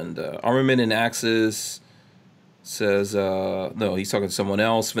 and Armament and Axis. says, no, he's talking to someone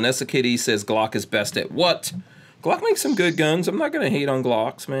else. Vanessa Kitty says Glock is best at what? Glock makes some good guns. I'm not going to hate on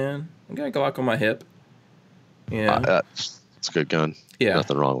Glocks, man. I got a Glock on my hip. Yeah. It's a good gun. Yeah.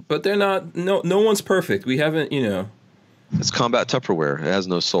 Nothing wrong with it. But they're not, no one's perfect. We haven't, It's combat Tupperware. It has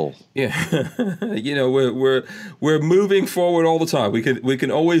no soul. Yeah. We're moving forward all the time. We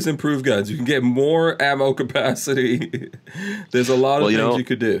can always improve guns. You can get more ammo capacity. There's a lot of things you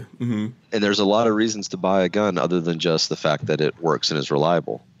could do. Mm-hmm. And there's a lot of reasons to buy a gun other than just the fact that it works and is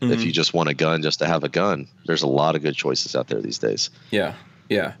reliable. Mm-hmm. If you just want a gun just to have a gun, there's a lot of good choices out there these days. Yeah.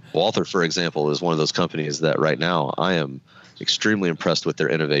 Yeah. Walther, for example, is one of those companies that right now I am extremely impressed with their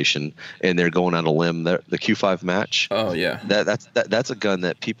innovation, and they're going on a limb. The Q5 Match. Oh yeah. That's a gun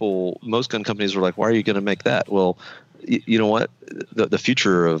that most gun companies were like, why are you going to make that? Well, you know what? The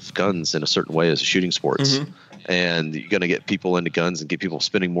future of guns in a certain way is shooting sports, and you're going to get people into guns and get people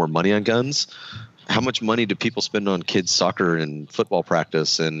spending more money on guns. How much money do people spend on kids' soccer and football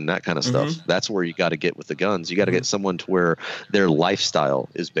practice and that kind of stuff? That's where you got to get with the guns. You got to get someone to where their lifestyle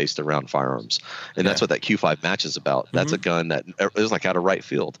is based around firearms. And that's what that Q5 Match is about. That's a gun that is like out of right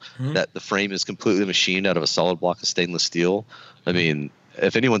field, that the frame is completely machined out of a solid block of stainless steel. I mean,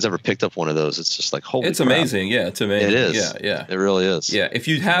 if anyone's ever picked up one of those, it's just like, holy crap. Amazing. Yeah, it's amazing. It is. Yeah. It really is. Yeah. If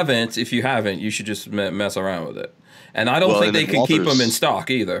you haven't, you should just mess around with it. And I don't think they can keep them in stock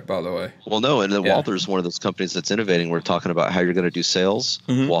either, by the way. Well, no, and then Walther's one of those companies that's innovating. We're talking about how you're going to do sales.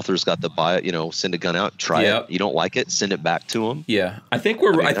 Walther's got the buy it, send a gun out, try it. You don't like it, send it back to them. Yeah, I think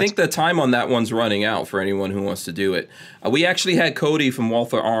I think the time on that one's running out for anyone who wants to do it. We actually had Cody from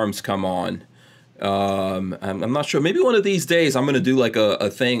Walther Arms come on. I'm not sure. Maybe one of these days I'm going to do like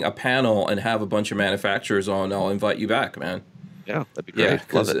a panel, and have a bunch of manufacturers on. I'll invite you back, man. Yeah, that'd be great. Yeah,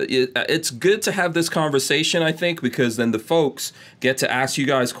 because it's good to have this conversation, I think, because then the folks get to ask you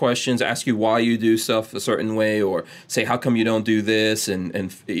guys questions, ask you why you do stuff a certain way, or say how come you don't do this,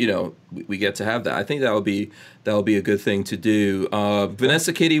 and we get to have that. I think that would be a good thing to do.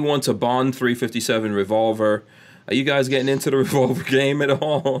 Vanessa Kitty wants a Bond 357 revolver. Are you guys getting into the revolver game at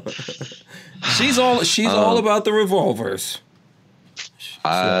all? She's all about the revolvers.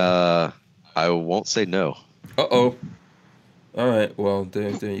 I won't say no. Uh-oh. All right, well, there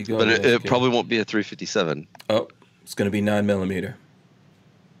you go. But it probably won't be a 357. Oh, it's going to be 9mm.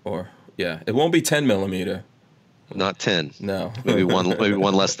 Or, it won't be 10mm. Not 10. No. maybe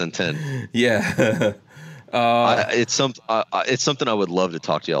one less than 10. Yeah. It's something I would love to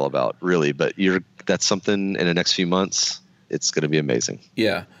talk to y'all about, really, but that's something in the next few months. It's going to be amazing.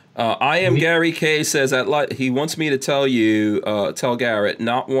 Yeah. I am Gary K says he wants me to tell Garrett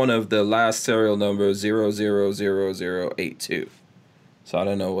not one of the last serial number 000082. So I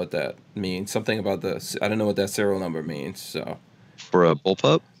don't know what that means. Something about this. I don't know what that serial number means. So for a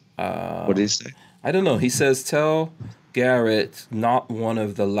bullpup, what did he say? I don't know. He says tell Garrett not one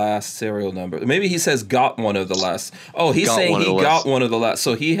of the last serial numbers. Maybe he says got one of the last. Oh, he's saying he got one of the last.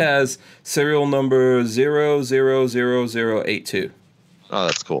 So he has serial number 000082. Oh,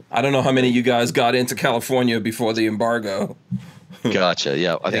 that's cool. I don't know how many of you guys got into California before the embargo. Gotcha.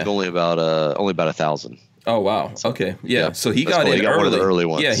 Yeah, I think only about 1,000. Oh wow. Okay. Yeah. So he got in early. One of the early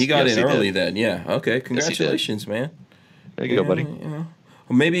ones. Yeah, he got in early then. Yeah. Okay. Congratulations, man. There you go, buddy. Well,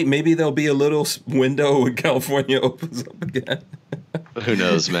 maybe there'll be a little window when California opens up again. Who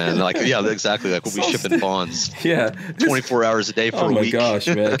knows, man? Exactly. Like we'll be shipping bonds. 24 hours a day for a week. Oh my gosh,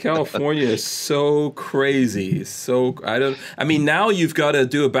 man! California is so crazy. Now you've got to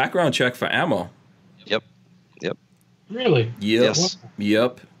do a background check for ammo. Yep. Really? Yep. Yes.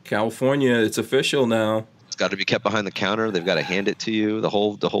 Yep. California, it's official now. It's got to be kept behind the counter. They've got to hand it to you. The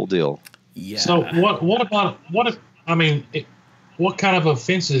whole deal. Yeah. So what kind of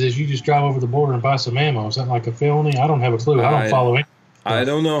offenses is you just drive over the border and buy some ammo? Is that like a felony? I don't have a clue. I don't follow it. I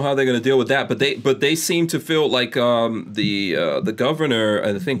don't know how they're going to deal with that, but they seem to feel like the governor,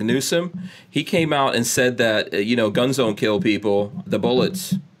 I think Newsom, he came out and said that guns don't kill people, the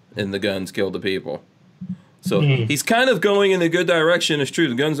bullets in the guns kill the people. So he's kind of going in a good direction. It's true,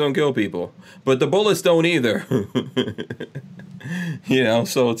 the guns don't kill people, but the bullets don't either.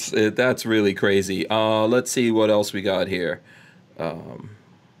 So that's really crazy. Let's see what else we got here.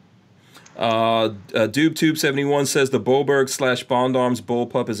 DubeTube71 says the Boberg / Bond Arms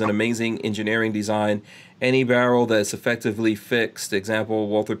bullpup is an amazing engineering design. Any barrel that's effectively fixed, example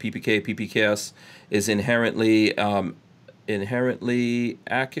Walther PPK, PPKS, is inherently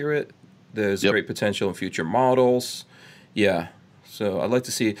accurate. There's great potential in future models. Yeah, so I'd like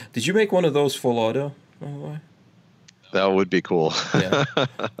to see. Did you make one of those full auto, by the way? That would be cool. Yeah,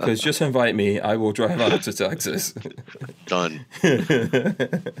 because just invite me. I will drive out to Texas. Done.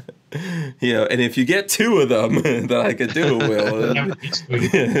 You know, and if you get 2 of them that I could do, Will,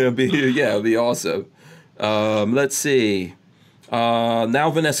 it'll be awesome. Let's see. Now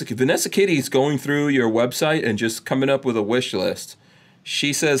Vanessa Kitty's going through your website and just coming up with a wish list.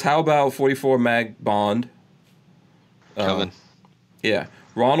 She says, "How about 44 mag Bond?" Coming. Yeah.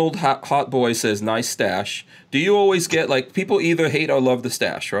 Ronald Hot Boy says, "Nice stash." Do you always get, like, people either hate or love the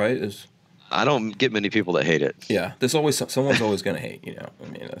stash, right? I don't get many people that hate it. Yeah, there's always someone's always going to hate, you know. I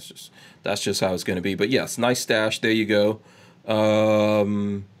mean, that's just how it's going to be. But yes, nice stash. There you go.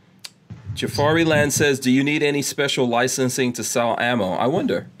 Jafari Land says, "Do you need any special licensing to sell ammo?" I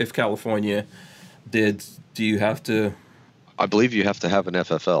wonder if California did. Do you have to? I believe you have to have an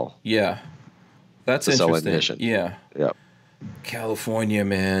FFL. Yeah, that's to interesting. Sell ammunition. Yeah. Yep. California,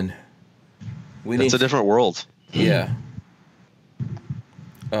 man. It's a different world. Yeah.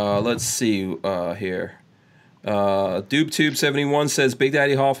 Let's see here. DubeTube71 says, "Big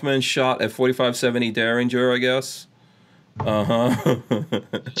Daddy Hoffman shot at 4570 Derringer, I guess."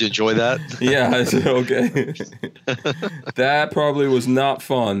 Did you enjoy that? Yeah, I said, okay. That probably was not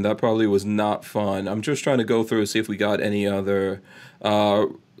fun. I'm just trying to go through and see if we got any other.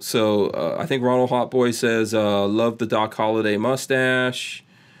 So I think Ronald Hotboy says, "Love the Doc Holliday mustache."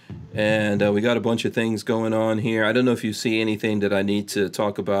 And we got a bunch of things going on here. I don't know if you see anything that I need to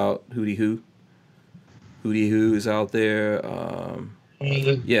talk about. Hootie Hoo is out there.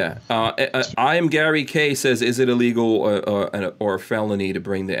 Yeah. I am Gary K says, "Is it illegal or a felony to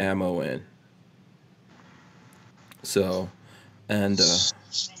bring the ammo in?" So, and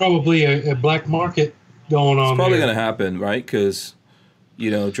probably a black market going on. It's probably going to happen, right? Because, you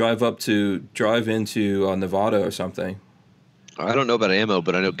know, drive into Nevada or something. I don't know about ammo,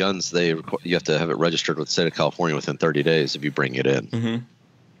 but I know guns. You have to have it registered with the state of California within 30 days if you bring it in. Mm-hmm.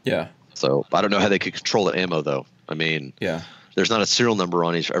 Yeah. So I don't know how they could control the ammo, though. I mean, yeah, there's not a serial number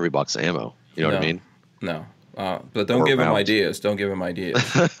on every box of ammo. You know what I mean? No. But don't give him ideas. And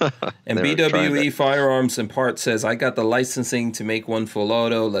BWE Firearms and Parts says, "I got the licensing to make one full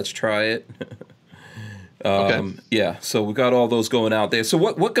auto. Let's try it." Okay. Yeah, so we got all those going out there. So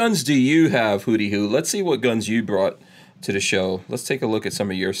what guns do you have, Hootie Hoo? Let's see what guns you brought to the show. Let's take a look at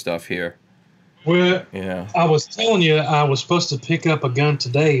some of your stuff here. Well, yeah, I was telling you I was supposed to pick up a gun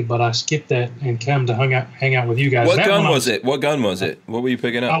today, but I skipped that and come to hang out with you guys. What gun was it? What were you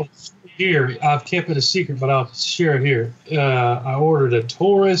picking up? Here, I've kept it a secret, but I'll share it here. I ordered a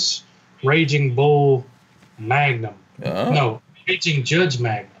Taurus Raging Bull Magnum. Oh. No, Raging Judge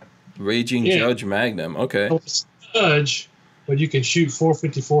Magnum. Judge Magnum. Okay. So it's Judge, but you can shoot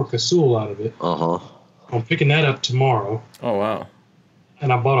 454 Casull out of it. I'm picking that up tomorrow. Oh wow.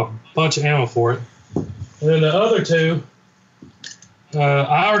 And I bought a bunch of ammo for it. And then the other two,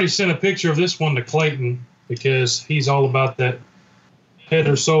 I already sent a picture of this one to Clayton because he's all about that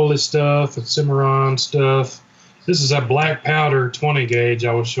Pedersoli stuff and Cimarron stuff. This is a black powder 20 gauge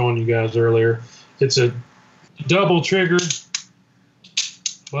I was showing you guys earlier. It's a double trigger,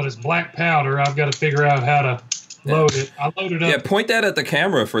 but it's black powder. I've got to figure out how to load it. I loaded up. Yeah, point that at the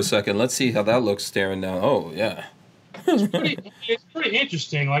camera for a second. Let's see how that looks staring down. Oh, yeah. It's pretty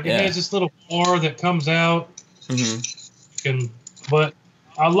interesting. Like, it has this little bar that comes out. Mm-hmm. But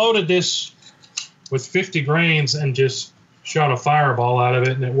I loaded this with 50 grains and just shot a fireball out of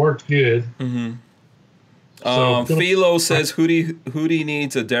it, and it worked good. Mm-hmm. Philo says Hootie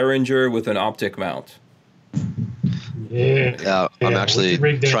needs a Derringer with an optic mount. Yeah. I'm actually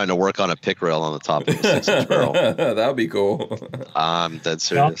trying to work on a pick rail on the top of a 6-inch barrel. That would be cool. I'm dead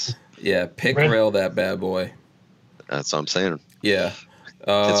serious. Yeah, pick rail that bad boy. That's what I'm saying. Yeah.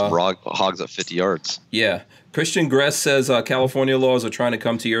 Get some hogs at 50 yards. Yeah. Christian Gress says California laws are trying to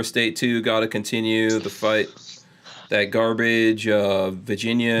come to your state too. Got to continue the fight. That garbage.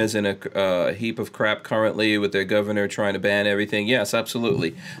 Virginia is in a heap of crap currently with their governor trying to ban everything. Yes,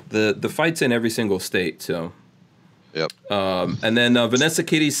 absolutely. The fight's in every single state. So. Yep. And then Vanessa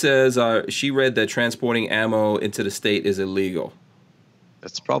Kitty says she read that transporting ammo into the state is illegal.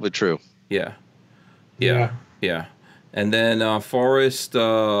 That's probably true. Yeah. And then Forrest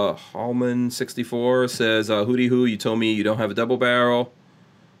Hallman 64 says, Hootie Hoo, you told me you don't have a double barrel.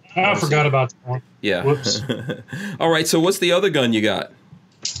 I forgot about that one. Yeah. Whoops. All right, so what's the other gun you got?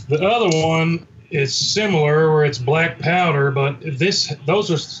 The other one is similar where it's black powder, but those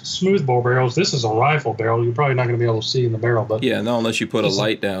are smoothbore barrels. This is a rifle barrel. You're probably not going to be able to see in the barrel. But yeah, no, unless you put a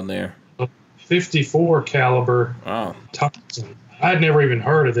light down there. 54 caliber Thompson. I'd never even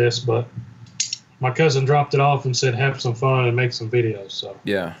heard of this, but my cousin dropped it off and said, have some fun and make some videos. So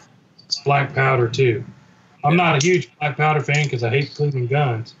yeah, it's black powder too. I'm not a huge black powder fan because I hate cleaning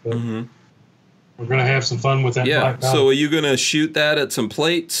guns, but we're gonna have some fun with that. Black powder. So are you gonna shoot that at some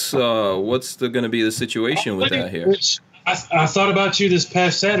plates? What's gonna be the situation with that here? I thought about you this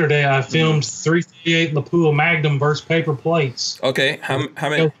past Saturday. I filmed 338 Lapua Magnum versus paper plates. Okay, how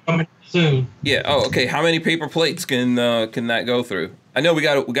many? Coming soon. Yeah. Oh, okay. How many paper plates can that go through? I know we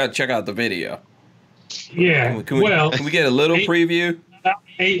got to check out the video. Yeah. Can we get a little preview? About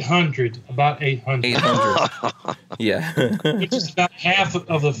 800. About 800. 800. Yeah. Which is about half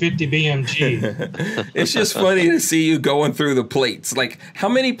of the 50 BMG. It's just funny to see you going through the plates. Like, how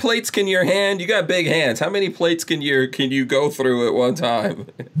many plates can your hand? You got big hands. How many plates can you go through at one time?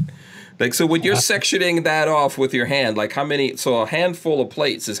 Like, so when you're sectioning that off with your hand, like how many? So a handful of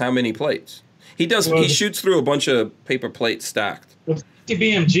plates is how many plates? He shoots through a bunch of paper plates stacked. The 50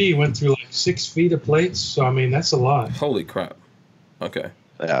 BMG went through like 6 feet of plates. So I mean, that's a lot. Holy crap. Okay.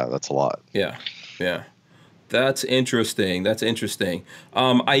 Yeah, that's a lot. Yeah. That's interesting.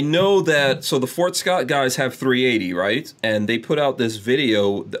 I know that, so the Fort Scott guys have 380, right? And they put out this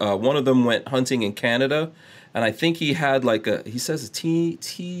video. One of them went hunting in Canada, and I think he had like he says a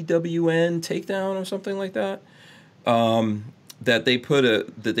TWN takedown or something like that. That they put a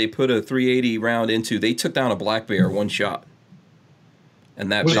 380 round into. They took down a black bear one shot.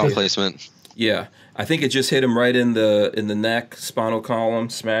 And that shot placement. Yeah. I think it just hit him right in the neck, spinal column,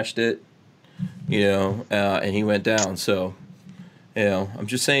 smashed it, and he went down. So, I'm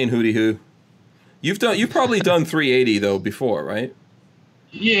just saying, hootie hoo. You've probably done 380 though before, right?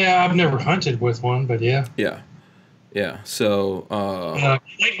 Yeah, I've never hunted with one, but yeah. Yeah. So,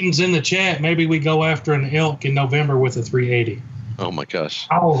 Clayton's in the chat. Maybe we go after an elk in November with a 380. Oh my gosh.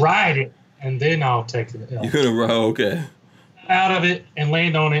 I'll ride it and then I'll take the elk. You're gonna ride, okay. Out of it and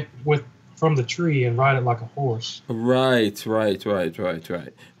land on it from the tree and ride it like a horse. Right.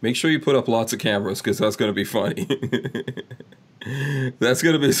 Make sure you put up lots of cameras because that's going to be funny. That's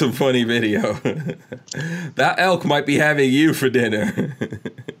going to be some funny video. That elk might be having you for dinner.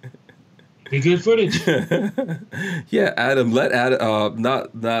 Be good footage. Yeah, Adam. Let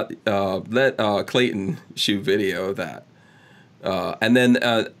Clayton shoot video of that. And then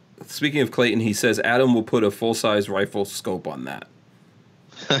speaking of Clayton, he says Adam will put a full-size rifle scope on that.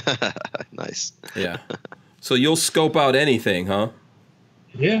 Nice. Yeah. So you'll scope out anything, huh?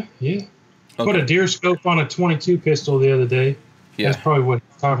 Yeah. Okay. Put a deer scope on a 22 pistol the other day. Yeah. That's probably what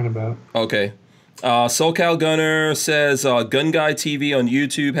he's talking about. Okay. SoCal Gunner says Gun Guy TV on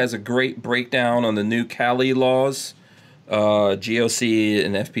YouTube has a great breakdown on the new Cali laws. GOC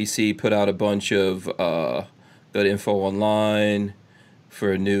and FPC put out a bunch of good info online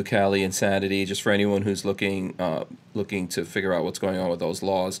for new Cali insanity, just for anyone who's looking to figure out what's going on with those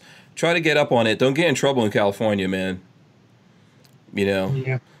laws. Try to get up on it. Don't get in trouble in California, man.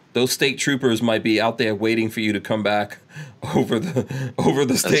 Yeah. Those state troopers might be out there waiting for you to come back over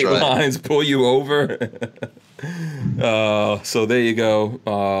the state lines, pull you over. So there you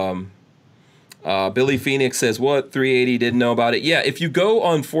go. Billy Phoenix says, what? 380 didn't know about it. Yeah, if you go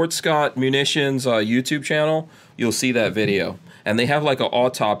on Fort Scott Munitions YouTube channel, you'll see that video. And they have like an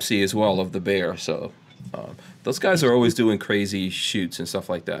autopsy as well of the bear. So those guys are always doing crazy shoots and stuff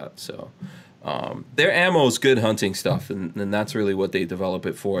like that. So their ammo is good hunting stuff, and that's really what they develop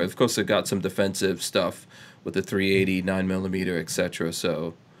it for. Of course, they've got some defensive stuff with the 380, 9mm, etc.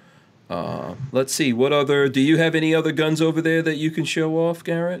 So let's see. What other? Do you have any other guns over there that you can show off,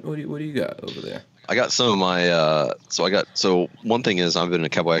 Garrett? What do you got over there? I got some of my. So one thing is I've been a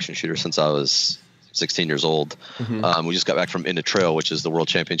cowboy action shooter since I was 16 years old. Mm-hmm. We just got back from In the Trail, which is the world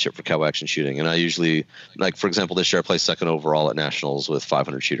championship for cowboy action shooting. And I usually, like, for example, this year I placed second overall at nationals with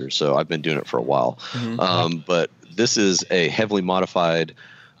 500 shooters. So I've been doing it for a while. Mm-hmm. But this is a heavily modified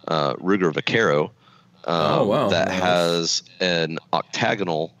Ruger Vaquero that has an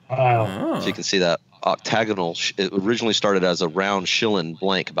octagonal. Wow. So you can see that octagonal. It originally started as a round Schillen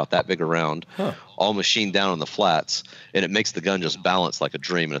blank, about that big around, all machined down on the flats, and it makes the gun just balance like a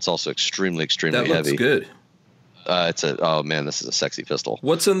dream. And it's also extremely heavy. That looks good. This is a sexy pistol.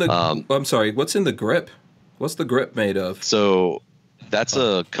 What's in the? I'm sorry. What's in the grip? What's the grip made of? So that's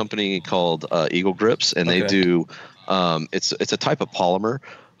a company called Eagle Grips, and they do. It's a type of polymer,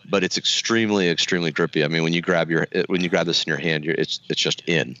 but it's extremely grippy. I mean, when you grab this in your hand, it's just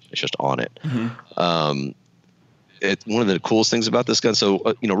on it. Mm-hmm. It's one of the coolest things about this gun. So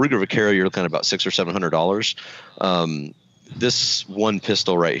Ruger Vaquero, you're looking at about $600 or $700. This one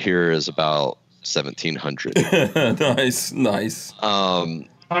pistol right here is about $1,700. Nice.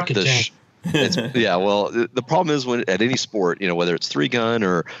 The problem is when at any sport, whether it's 3-gun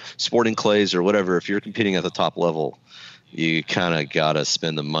or sporting clays or whatever, if you're competing at the top level, you kind of got to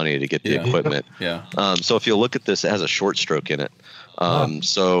spend the money to get the equipment. Yeah. So if you look at this, it has a short stroke in it.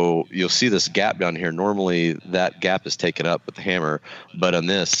 So you'll see this gap down here. Normally that gap is taken up with the hammer, but on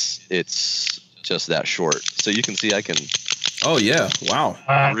this, it's just that short. So you can see I can. Oh yeah! Wow.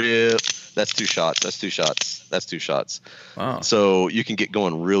 That's 2 shots. That's 2 shots. That's 2 shots. Wow. So you can get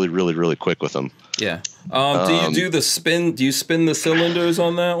going really, really, really quick with them. Yeah. Do you do the spin? Do you spin the cylinders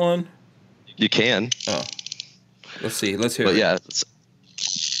on that one? You can. Oh. Let's see. Let's hear. But it. yeah.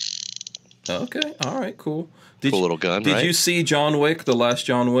 Okay. All right. Cool. Cool little gun. Did right? you see John Wick, the last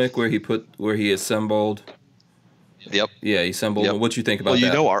John Wick, where he assembled? Yep. Yeah, he assembled. Yep. What you think about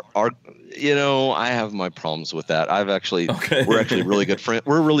that? Well, you know, I have my problems with that. We're actually really good friends.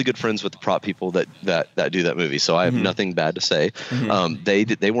 We're really good friends with the prop people that do that movie. So I have nothing bad to say.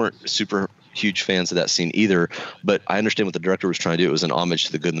 They weren't super huge fans of that scene either, but I understand what the director was trying to do. It was an homage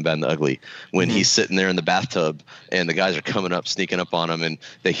to The Good and the Bad and the Ugly. When he's sitting there in the bathtub and the guys are coming up, sneaking up on him, and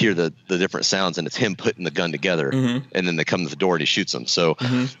they hear the different sounds, and it's him putting the gun together, and then they come to the door and he shoots them. So,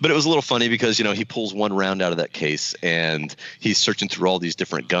 but it was a little funny because, you know, he pulls one round out of that case and he's searching through all these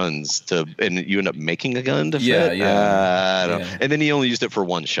different guns and you end up making a gun to fit. I don't know. And then he only used it for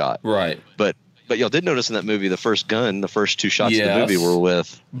 1 shot. Right. But y'all did notice in that movie, the first 2 shots of the movie were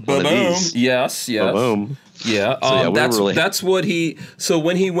with boom. Yes. Boom. Yeah. That's what he. So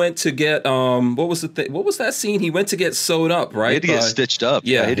when he went to get what was the thing? What was that scene? He went to get sewed up, right? He had to get stitched up.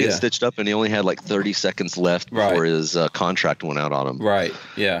 Yeah, he had to get stitched up, and he only had like 30 seconds left before his contract went out on him. Right.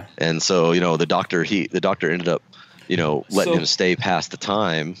 Yeah. And so, you know, the doctor ended up, you know, letting him stay past the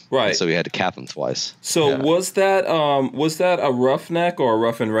time. Right. So he had to cap him twice. So was that a roughneck or a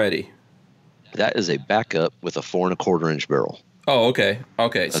rough and ready? That is a backup with a 4 1/4 inch barrel. Oh, okay.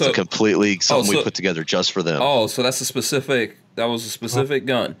 That's a completely something we put together just for them. Oh, so that was a specific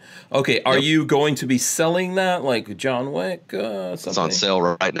gun. Okay, are you going to be selling that like John Wick? It's on sale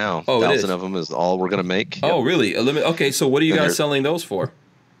right now. Oh, 1,000 of them is all we're going to make. Oh, really? Okay, so what are you guys selling those for?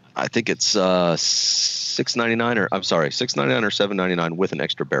 I think it's $6.99 or $7.99 with an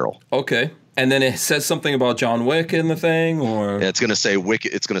extra barrel. Okay. And then it says something about John Wick in the thing, or it's going to say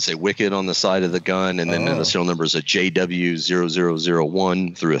Wicked. It's going to say Wicked on the side of the gun, and then the serial number is a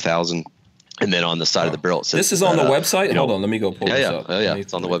JW0001 through 1,000, and then on the side of the barrel it says. This is on the website. Hold on, let me go pull this up. Yeah,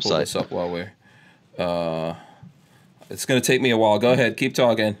 it's on the website. Pull this up while we're. It's going to take me a while. Go ahead, keep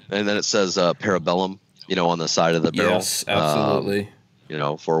talking. And then it says Parabellum, you know, on the side of the barrel. Yes, absolutely. You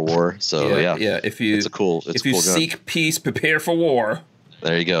know, for war. So yeah. It's a cool. If you seek peace, prepare for war.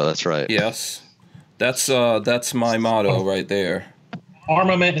 There you go. That's right. Yes, that's my motto right there.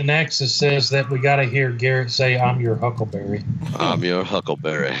 Armament and Axis says that we got to hear Garrett say, "I'm your Huckleberry." I'm your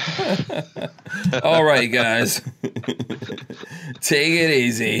Huckleberry. All right, guys, take it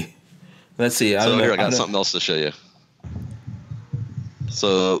easy. Let's see. I got something else to show you.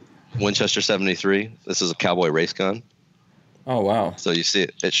 So Winchester 73. This is a cowboy race gun. Oh wow! So you see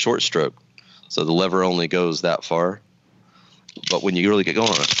it's short stroke, so the lever only goes that far. But when you really get going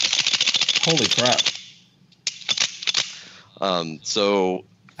on it, holy crap! So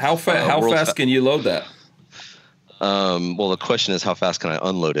how fast can you load that? Well, the question is how fast can I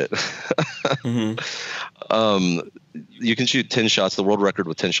unload it? You can shoot 10 shots. The world record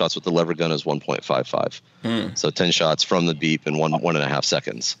with 10 shots with the lever gun is 1.55. So 10 shots from the beep in 1.5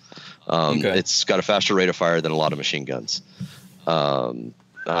 seconds. It's got a faster rate of fire than a lot of machine guns. I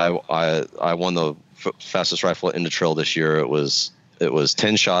won the fastest rifle in the trail this year. It was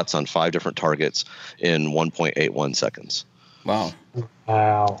 10 shots on 5 different targets in 1.81 seconds. Wow.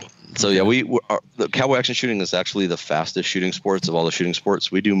 So yeah, the cowboy action shooting is actually the fastest shooting sports of all the shooting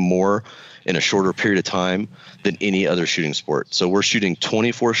sports. We do more in a shorter period of time than any other shooting sport. So we're shooting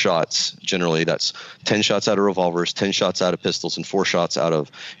 24 shots generally. That's 10 shots out of revolvers, 10 shots out of pistols, and 4 shots out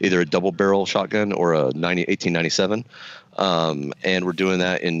of either a double barrel shotgun or a 1897. And we're doing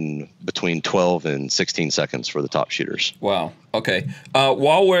that in between 12 and 16 seconds for the top shooters. Wow. Okay.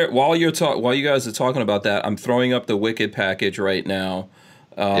 While you guys are talking about that, I'm throwing up the Wicked package right now.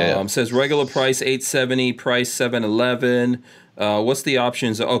 Says regular price $870, price $711. What's the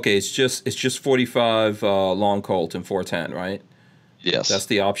options? Okay, it's just 45 long Colt and 410, right? Yes. That's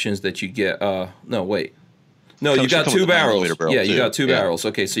the options that you get. No, wait. No, you got 2 barrels. Yeah, you got 2 barrels.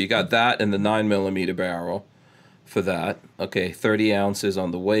 Okay, so you got that and the 9mm barrel for that. Okay, 30 ounces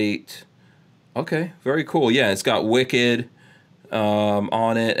on the weight. Okay, very cool. Yeah, it's got Wicked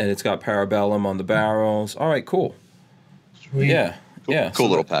on it, and it's got Parabellum on the barrels. All right, cool. Sweet. Yeah. Yeah, cool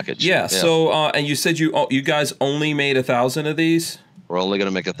little package. Yeah. So, and you said you guys only made 1,000 of these? We're only going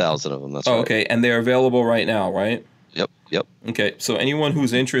to make 1,000 of them. That's right. Okay, and they're available right now, right? Yep. Okay, so anyone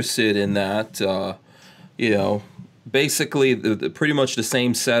who's interested in that, Basically, pretty much the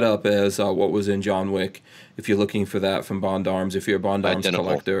same setup as what was in John Wick. If you're looking for that from Bond Arms, if you're a Bond Arms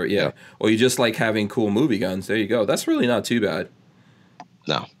collector, yeah. Or you just like having cool movie guns, there you go. That's really not too bad.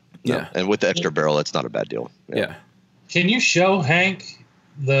 No. Yeah. And with the extra barrel, it's not a bad deal. Yeah. Can you show Hank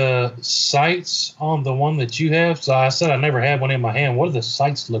the sights on the one that you have? So I said I never had one in my hand. What do the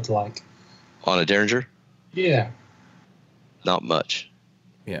sights look like? On a Derringer? Yeah. Not much.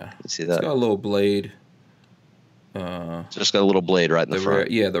 Yeah. You see that? It's got a little blade. Just got a little blade right in the front.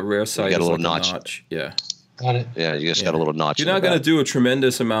 The rear sight got is a little like notch. A notch. Yeah. Got it. Yeah, you just got a little notch. You're not going to do a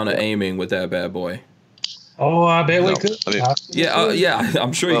tremendous amount of aiming with that bad boy. Oh, I bet we could. I mean,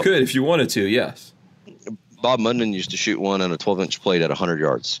 I'm sure you could if you wanted to, yes. Bob Munden used to shoot one on a 12-inch plate at 100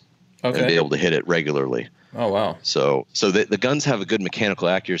 yards and be able to hit it regularly. Oh, wow. So the guns have a good mechanical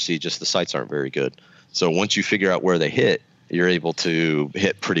accuracy, just the sights aren't very good. So once you figure out where they hit, you're able to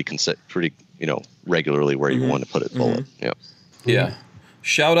hit pretty regularly where you want to put it bullet. Yep. Yeah.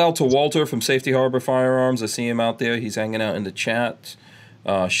 Shout out to Walter from Safety Harbor Firearms. I see him out there. He's hanging out in the chat.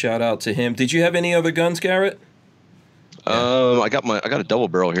 Shout out to him. Did you have any other guns, Garrett? I got a double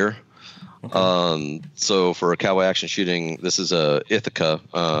barrel here. Okay. So for a cowboy action shooting, this is a Ithaca.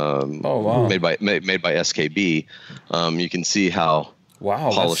 Made by SKB. You can see how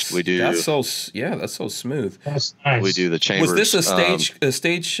polished we do. That's so smooth. That's nice. We do the chambers. Was this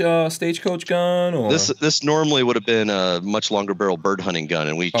a stagecoach gun? Or? This normally would have been a much longer barrel bird hunting gun,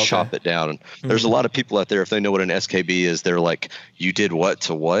 and we chop it down. There's a lot of people out there, if they know what an SKB is, they're like, "You did what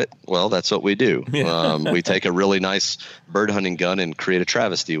to what?" Well, that's what we do. Yeah. We take a really nice bird hunting gun and create a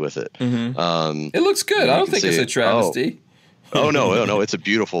travesty with it. It looks good. I don't think it's a travesty. Oh no! It's a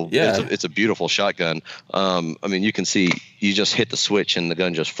beautiful, it's a beautiful shotgun. I mean, you can see you just hit the switch and the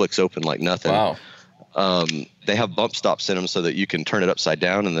gun just flicks open like nothing. Wow. They have bump stops in them so that you can turn it upside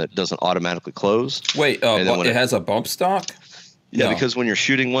down and it doesn't automatically close. Wait, it has a bump stock? Yeah, because when you're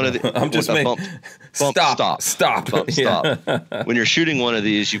shooting one of the, I'm just making stop. When you're shooting one of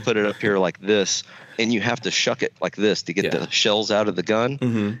these, you put it up here like this, and you have to shuck it like this to get the shells out of the gun.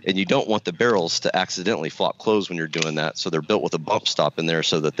 And you don't want the barrels to accidentally flop close when you're doing that. So they're built with a bump stop in there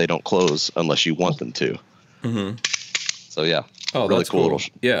so that they don't close unless you want them to. So yeah. Oh, really that's cool.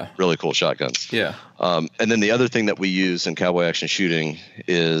 Really cool shotguns. Yeah. And then the other thing that we use in cowboy action shooting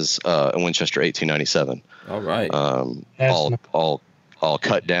is a Winchester 1897. All right. All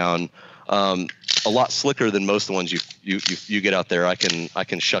cut down. A lot slicker than most of the ones you get out there. I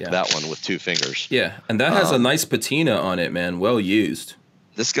can shuck that one with 2 fingers. Yeah, and that has a nice patina on it, man. Well used.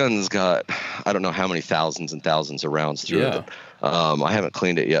 This gun's got I don't know how many thousands and thousands of rounds through it. I haven't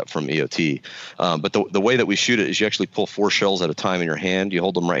cleaned it yet from EOT. But the way that we shoot it is you actually pull 4 shells at a time in your hand. You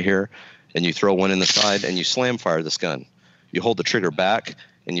hold them right here, and you throw one in the side, and you slam fire this gun. You hold the trigger back,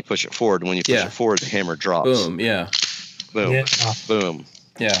 and you push it forward. And when you push it forward, the hammer drops. Boom, yeah. Boom, boom.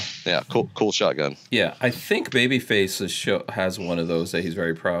 Yeah. Cool shotgun. Yeah, I think Babyface has one of those that he's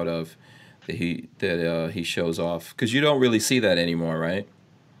very proud of, that he shows off. Because you don't really see that anymore, right?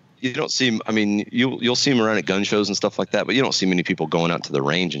 You don't see. I mean, you'll see them around at gun shows and stuff like that, but you don't see many people going out to the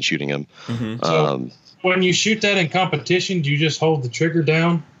range and shooting them. So when you shoot that in competition, do you just hold the trigger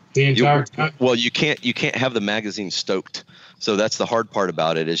down the entire time? Well, you can't have the magazine stoked. So that's the hard part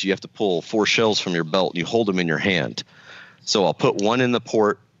about it is you have to pull 4 shells from your belt. You hold them in your hand. So I'll put one in the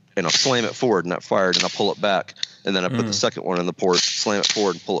port and I'll slam it forward and that fired and I'll pull it back. And then I put the second one in the port, slam it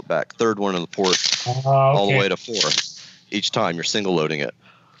forward and pull it back. Third one in the port, all the way to 4. Each time you're single loading it.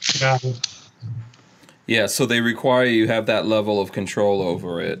 Got it. Yeah, so they require you have that level of control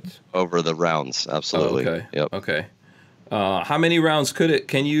over it. Over the rounds, absolutely. Oh, okay. Yep. Okay. How many rounds could it?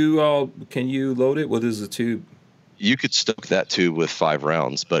 Can you load it? What is the tube? You could stoke that tube with 5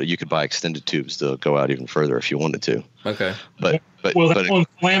 rounds, but you could buy extended tubes to go out even further if you wanted to. Okay. But that one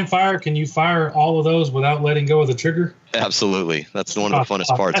slam fire, can you fire all of those without letting go of the trigger? Absolutely. That's one of the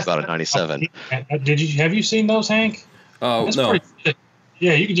funnest parts about a 97. Have you seen those, Hank? Oh, no.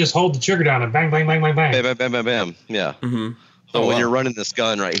 Yeah, you can just hold the trigger down and bang, bang, bang, bang, bang. Bam, bam, bam, bam, bam. Yeah. So when you're running this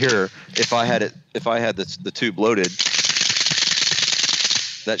gun right here, if I had the tube loaded,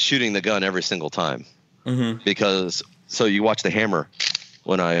 that's shooting the gun every single time. Because so you watch the hammer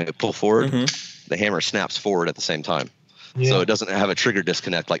when I pull forward, the hammer snaps forward at the same time. So it doesn't have a trigger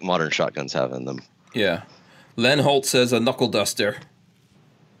disconnect like modern shotguns have in them. Yeah. Len Holt says a knuckle duster.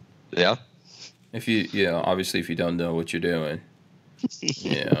 Yeah. Obviously if you don't know what you're doing,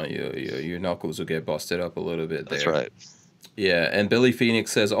 your knuckles will get busted up a little bit there. That's right. Yeah, and Billy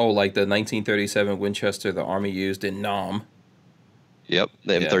Phoenix says, like the 1937 Winchester the Army used in Nam. Yep,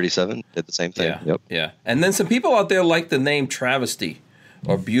 the M37 did the same thing. Yeah, and then some people out there like the name Travesty.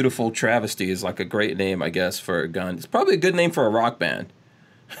 or Beautiful Travesty is like a great name, I guess, for a gun. It's probably a good name for a rock band.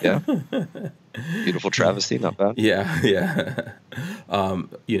 Yeah. Beautiful Travesty, not bad. Yeah.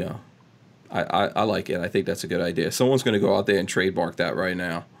 You know, I like it. I think that's a good idea. Someone's going to go out there and trademark that right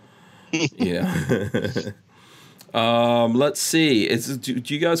now. Yeah. Let's see. Do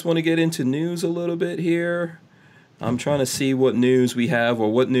you guys want to get into news a little bit here? I'm trying to see what news we have,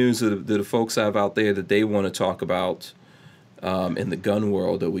 or what news that the folks have out there that they want to talk about in the gun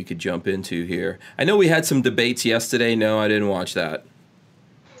world that we could jump into here. I know we had some debates yesterday. No, I didn't watch that.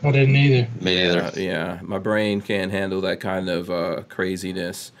 I didn't either. Me either. Yeah, my brain can't handle that kind of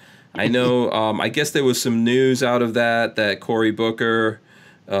craziness. I know. I guess there was some news out of that Cory Booker.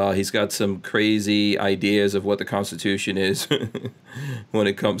 He's got some crazy ideas of what the Constitution is when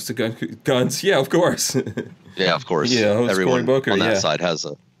it comes to guns. Yeah, of course. Yeah, of course. Yeah, everyone Cory Booker, on that side has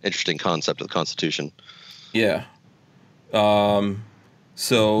an interesting concept of the Constitution. Yeah.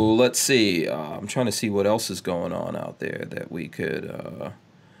 So let's see. I'm trying to see what else is going on out there that we could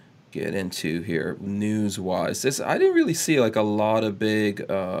get into here news-wise. I didn't really see like a lot of big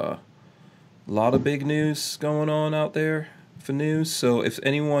news going on out there for news. So if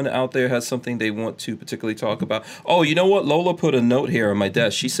anyone out there has something they want to particularly talk about. Oh, you know what? Lola put a note here on my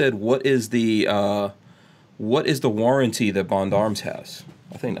desk. She said, "What is the warranty that Bond Arms has?"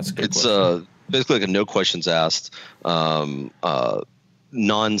 I think that's a good question. It's basically like a no questions asked,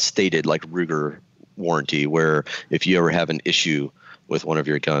 non-stated like Ruger warranty, where if you ever have an issue with one of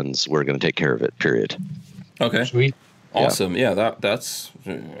your guns, we're going to take care of it, period. Okay. Sweet. Awesome. Yeah, that's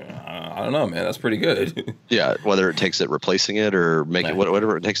I don't know, man. That's pretty good. Yeah, whether it takes it replacing it or make it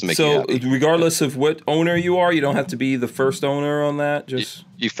whatever it takes to make it happy. So regardless of what owner you are, you don't have to be the first owner on that. Just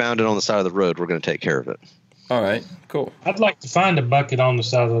you found it on the side of the road, we're going to take care of it. All right, cool. I'd like to find a bucket on the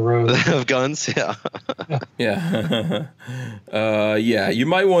side of the road. Of guns, yeah. Yeah. Yeah, you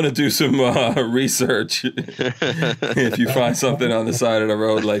might want to do some research if you find something on the side of the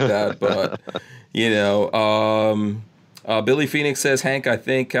road like that. But, you know, Billy Phoenix says, Hank, I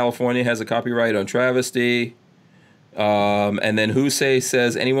think California has a copyright on travesty. And then Husey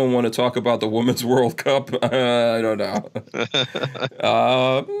says, anyone want to talk about the Women's World Cup? I don't know.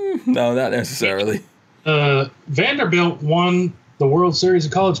 No, not necessarily. Vanderbilt won the World Series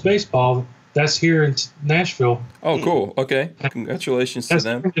of College Baseball. That's here in Nashville. Oh, cool. Okay. Congratulations to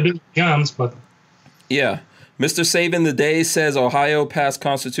them. To do with guns, but yeah. Mr. Saving the Day says Ohio passed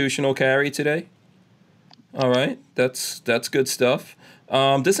constitutional carry today. All right. That's good stuff.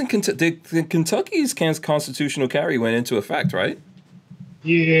 Kentucky's constitutional carry went into effect, right?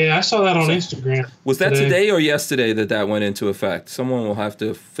 Yeah, I saw that on Instagram. Was that today or yesterday that went into effect? Someone will have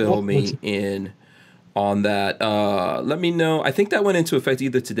to fill me in on that. Let me know. I think that went into effect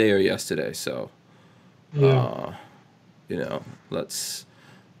either today or yesterday. So, yeah. You know, let's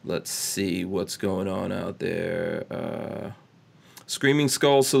see what's going on out there. Screaming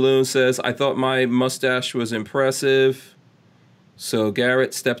Skull Saloon says, I thought my mustache was impressive. So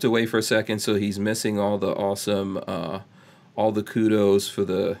Garrett stepped away for a second, so he's missing all the awesome, all the kudos for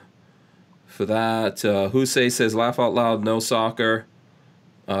that. Husey says, laugh out loud, no soccer.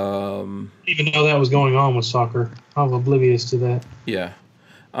 Even though that was going on with soccer, I'm oblivious to that. Yeah.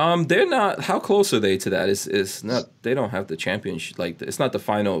 They're not. How close are they to that? It's not. They don't have the championship. Like, it's not the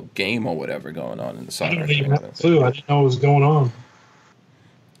final game or whatever going on in the soccer. I don't even have a clue. I didn't know what was going on.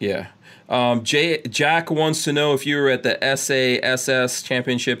 Yeah. Jack wants to know if you were at the SASS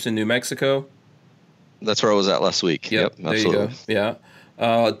championships in New Mexico. That's where I was at last week. Yep, absolutely. There you go.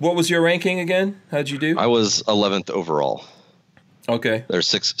 Yeah. What was your ranking again? How'd you do? I was 11th overall. Okay. There's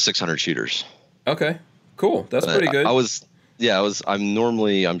 600 shooters. Okay. Cool. That's pretty good. I'm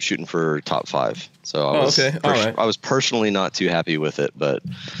shooting for top 5. So I was okay. All right. I was personally not too happy with it, but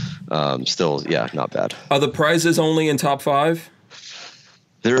still, yeah, not bad. Are the prizes only in top 5?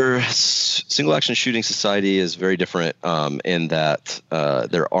 Their Single Action Shooting Society is very different in that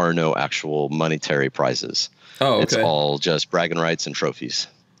there are no actual monetary prizes. Oh, okay. It's all just bragging rights and trophies.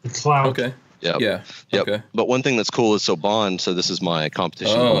 Clout. Okay. Yep. Yeah. Yep. Okay. But one thing that's cool is Bond. So this is my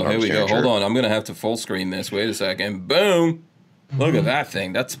competition. Oh, here we go. Hold on. I'm going to have to full screen this. Wait a second. Boom. Look at that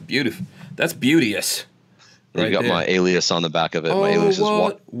thing. That's beautiful. That's beauteous. Right, you got my alias on the back of it. My alias is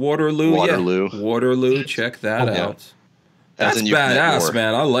Waterloo. Waterloo. Yeah. Waterloo. Check that out. That's badass,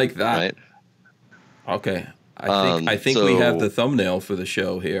 man. I like that. Right? Okay. I think we have the thumbnail for the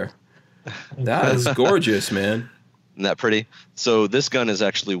show here. That is gorgeous, man. Isn't that pretty? So this gun has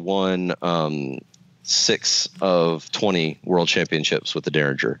actually won 6 of 20 world championships with the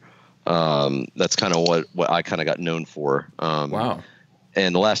Derringer. That's kind of what I kind of got known for. Wow.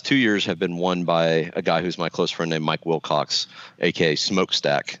 And the last 2 years have been won by a guy who's my close friend named Mike Wilcox, aka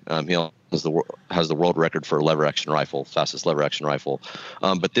Smokestack. He has the world record for lever action rifle, fastest lever action rifle.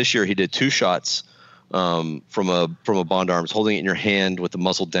 But this year he did 2 shots from a Bond Arms, holding it in your hand with the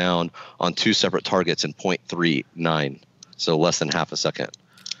muzzle down on 2 separate targets in 0.39, so less than half a second.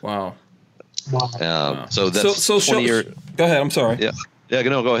 Wow. Wow. So that's 20 years. Go ahead. I'm sorry. Yeah. Yeah,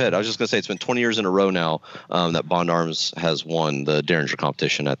 no, go ahead. I was just going to say it's been 20 years in a row now that Bond Arms has won the Derringer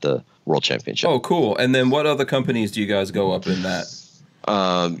competition at the World Championship. Oh, cool. And then what other companies do you guys go up in that?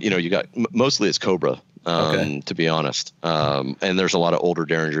 You got mostly it's Cobra, to be honest. And there's a lot of older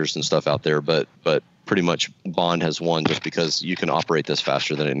Derringers and stuff out there, but pretty much Bond has won just because you can operate this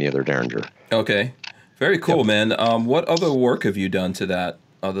faster than any other Derringer. Okay. Very cool, man. What other work have you done to that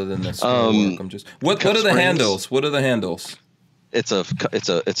other than this work? What are the handles? What are the handles? It's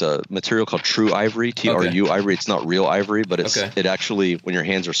a material called True Ivory, TRU Ivory. It's not real ivory, but it actually, when your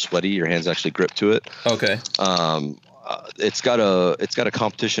hands are sweaty, your hands actually grip to it. Okay. It's got a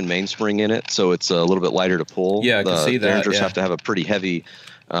competition mainspring in it, so it's a little bit lighter to pull. Yeah, I can see that. Derringers have to have a pretty heavy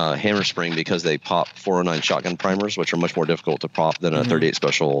hammer spring because they pop 409 shotgun primers, which are much more difficult to pop than a 38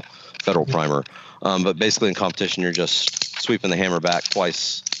 Special Federal primer. But basically in competition, you're just sweeping the hammer back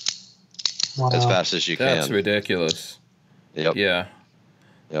twice as fast as you can. That's ridiculous. Yep. Yeah.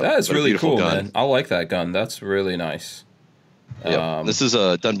 That is really cool, man. I like that gun. That's really nice. Yep. This is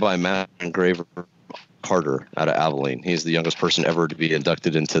done by Matt Engraver Carter out of Abilene. He's the youngest person ever to be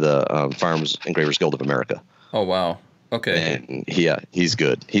inducted into the Firearms Engravers Guild of America. Oh, wow. Okay. And he's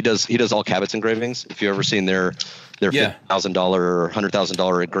good. He does all Cabot's engravings. If you've ever seen their $50,000 or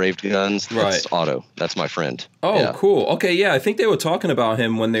 $100,000 engraved guns, that's Otto. That's my friend. Oh, cool. Okay, yeah, I think they were talking about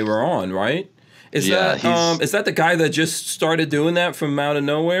him when they were on, right? Is that the guy that just started doing that from out of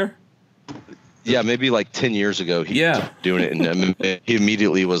nowhere? Yeah, maybe like 10 years ago he started doing it, and he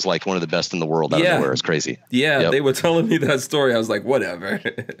immediately was like one of the best in the world out of nowhere. It's crazy. Yeah, they were telling me that story. I was like, whatever.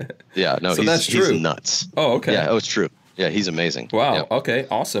 Yeah, no, so that's true. He's nuts. Oh, okay. Yeah, it's true. Yeah, he's amazing. Wow. Yep. Okay.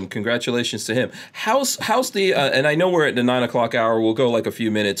 Awesome. Congratulations to him. How's the and I know we're at the 9 o'clock hour. We'll go like a few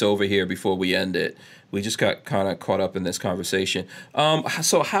minutes over here before we end it. We just got kind of caught up in this conversation.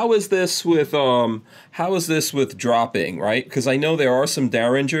 So how is this with dropping, right? Because I know there are some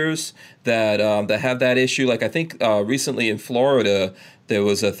Derringers that have that issue. Like I think recently in Florida there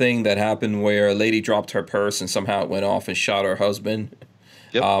was a thing that happened where a lady dropped her purse and somehow it went off and shot her husband.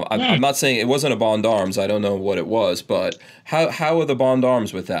 Yep. I'm not saying it wasn't a Bond Arms. I don't know what it was, but how are the Bond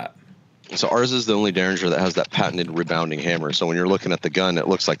Arms with that? So ours is the only Derringer that has that patented rebounding hammer. So when you're looking at the gun, it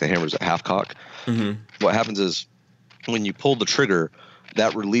looks like the hammer's at half cock. Mm-hmm. What happens is when you pull the trigger,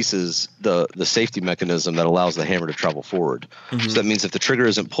 that releases the safety mechanism that allows the hammer to travel forward. Mm-hmm. So that means if the trigger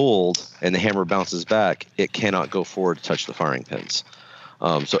isn't pulled and the hammer bounces back, it cannot go forward to touch the firing pins.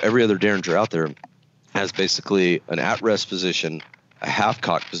 So every other Derringer out there has basically an at-rest position, a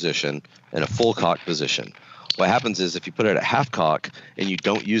half-cock position, and a full-cock position. What happens is if you put it at half cock and you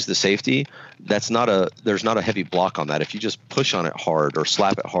don't use the safety, there's not a heavy block on that. If you just push on it hard or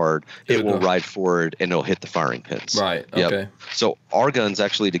slap it hard, it will ride forward and it'll hit the firing pins. Right. Okay. Yep. So our guns,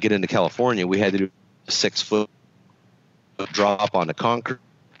 actually, to get into California, we had to do a 6-foot drop onto concrete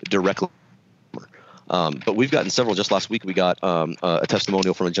directly. But we've gotten several. Just last week, we got a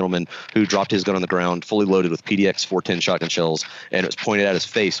testimonial from a gentleman who dropped his gun on the ground, fully loaded with PDX 410 shotgun shells, and it was pointed at his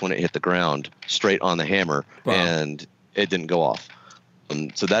face when it hit the ground, straight on the hammer, and it didn't go off.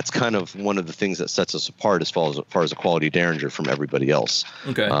 So that's kind of one of the things that sets us apart as far as a quality Derringer from everybody else.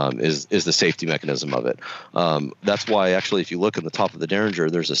 Okay. Is the safety mechanism of it. That's why, actually, if you look at the top of the Derringer,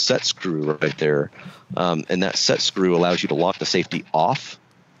 there's a set screw right there, and that set screw allows you to lock the safety off.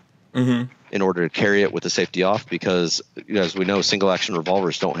 Mm-hmm. In order to carry it with the safety off, because as we know, single action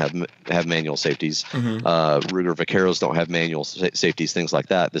revolvers don't have manual safeties. Mm-hmm. Ruger Vaqueros don't have manual safeties, things like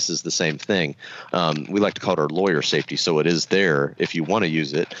that. This is the same thing. We like to call it our lawyer safety, so it is there if you want to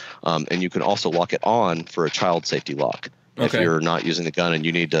use it, and you can also lock it on for a child safety lock. Okay. If you're not using the gun and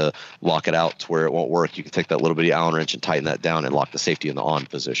you need to lock it out to where it won't work, you can take that little bitty Allen wrench and tighten that down and lock the safety in the on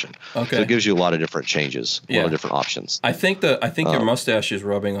position. Okay. So it gives you a lot of different changes, a lot of different options. I think your mustache is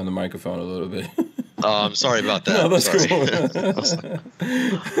rubbing on the microphone a little bit. I'm sorry about that. No, that's cool.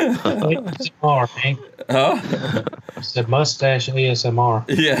 ASMR, man. Huh? I said mustache ASMR.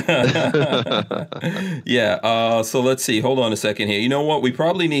 Yeah. Yeah. So let's see. Hold on a second here. You know what? We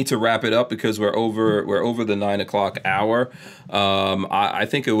probably need to wrap it up because we're over the 9 o'clock hour. I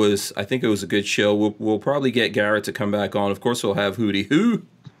think it was a good show. We'll probably get Garrett to come back on. Of course, we'll have Hootie Hoo.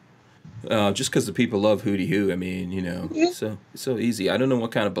 Just because the people love Hootie Hoo, I mean, so easy. I don't know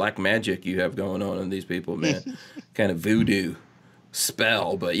what kind of black magic you have going on in these people, man. Kind of voodoo.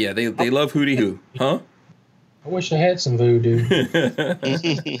 spell, but yeah, they love Hootie Hoo, huh? I wish I had some voodoo.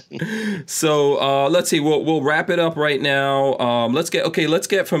 So let's see. We'll wrap it up right now. Let's get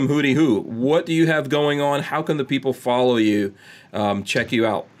from Hootie Hoo. What do you have going on? How can the people follow you? Check you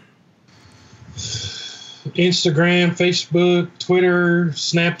out. Instagram, Facebook, Twitter,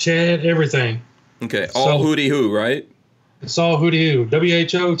 Snapchat, everything. Okay, all so, Hootie Hoo, right? It's all Hootie Hoo.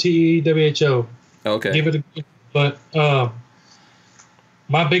 WHOTEWHO. Okay. Give it a but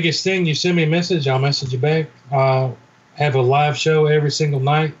my biggest thing, you send me a message, I'll message you back. Have a live show every single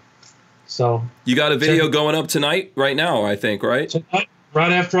night. So you got a video going up tonight, right now, I think, right? Tonight,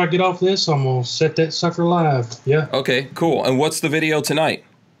 right after I get off this, I'm gonna set that sucker live. Yeah. Okay, cool. And what's the video tonight?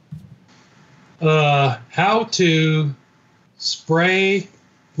 How to spray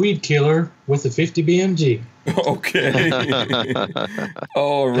weed killer with a 50 BMG. Okay.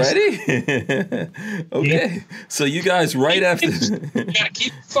 Already? Okay. Yeah. So you guys, right after... You gotta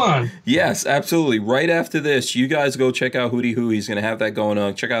keep it fun. Yes, absolutely. Right after this, you guys go check out Hootie Hoo. He's going to have that going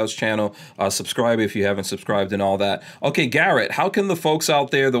on. Check out his channel. Subscribe if you haven't subscribed and all that. Okay, Garrett, how can the folks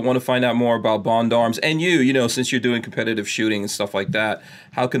out there that want to find out more about Bond Arms, and you, since you're doing competitive shooting and stuff like that,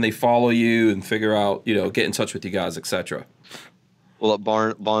 how can they follow you and figure out, get in touch with you guys, etc.? Well, at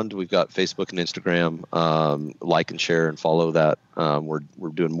Bond, we've got Facebook and Instagram. Like and share and follow that. We're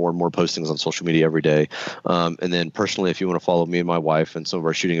doing more and more postings on social media every day. And then personally, if you want to follow me and my wife and some of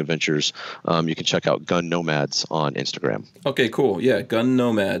our shooting adventures, you can check out Gun Nomads on Instagram. Okay, cool. Yeah, Gun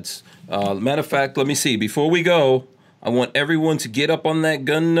Nomads. Matter of fact, let me see. Before we go, I want everyone to get up on that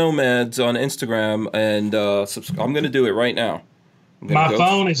Gun Nomads on Instagram, and I'm going to do it right now. My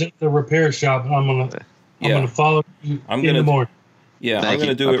phone is at the repair shop. I'm gonna follow you in the morning. Yeah, I'm going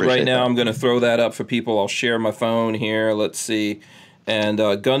to do it right now. I'm going to throw that up for people. I'll share my phone here. Let's see. And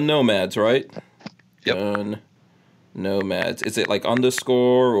Gun Nomads, right? Yep. Gun Nomads. Is it like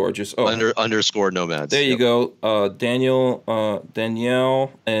underscore or just... Underscore Nomads. There you go. Danielle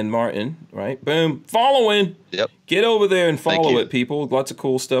and Martin, right? Boom. Following. Yep. Get over there and follow it, people. Lots of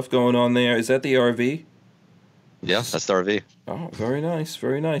cool stuff going on there. Is that the RV? Yeah, that's the RV. Oh, very nice.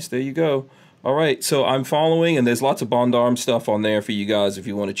 Very nice. There you go. All right, so I'm following, and there's lots of Bond Arms stuff on there for you guys if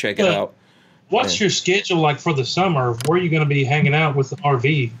you want to check it out. What's your schedule like for the summer? Where are you going to be hanging out with the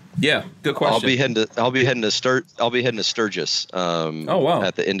RV? Yeah, good question. I'll be heading to Sturgis. Oh wow!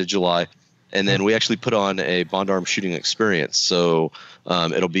 At the end of July, and then we actually put on a Bond Arms shooting experience. So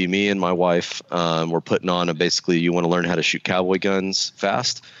it'll be me and my wife. We're putting on basically you want to learn how to shoot cowboy guns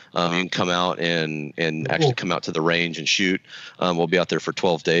fast. You can come out and actually come out to the range and shoot. We'll be out there for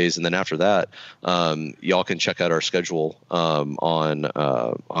 12 days. And then after that, y'all can check out our schedule on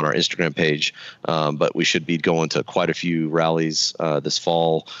our Instagram page. But we should be going to quite a few rallies this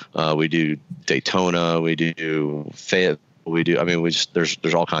fall. We do Daytona. We do Fayetteville.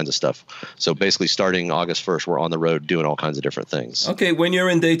 There's all kinds of stuff. So basically starting August 1st, we're on the road doing all kinds of different things. Okay. When you're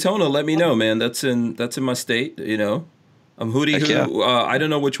in Daytona, let me know, man. That's in my state, I'm Hootie Hoo. Yeah. I don't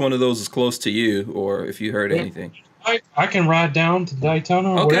know which one of those is close to you, or if you heard anything. I can ride down to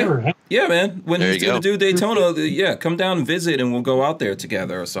Daytona or whatever. Yeah, man. When he's going to do Daytona, come down and visit, and we'll go out there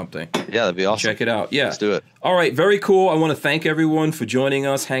together or something. Yeah, that'd be awesome. Check it out. Yeah. Let's do it. All right, very cool. I want to thank everyone for joining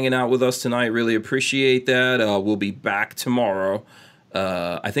us, hanging out with us tonight. Really appreciate that. We'll be back tomorrow.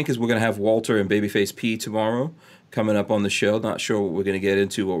 I think we're going to have Walter and Babyface P tomorrow coming up on the show. Not sure what we're going to get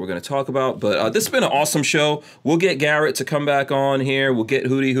into, what we're going to talk about, but this has been an awesome show. We'll get Garrett to come back on here. We'll get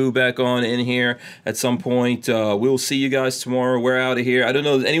Hootie Hoo back on in here at some point. We'll see you guys tomorrow. We're out of here. I don't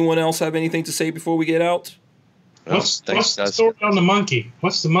know. Does anyone else have anything to say before we get out? What's the story on the monkey?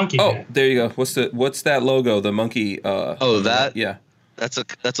 What's the monkey? Oh, there you go. What's that logo? The monkey. That? Yeah. That's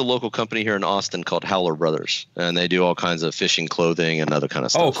a local company here in Austin called Howler Brothers, and they do all kinds of fishing clothing and other kind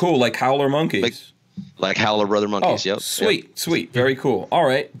of stuff. Oh, cool! Like Howler monkeys. Like Howler Brother Monkeys, yep. Sweet. Very cool. All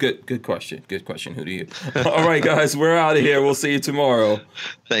right, good question. Who do you? All right, guys, we're out of here. We'll see you tomorrow.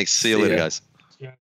 Thanks. See you later, guys.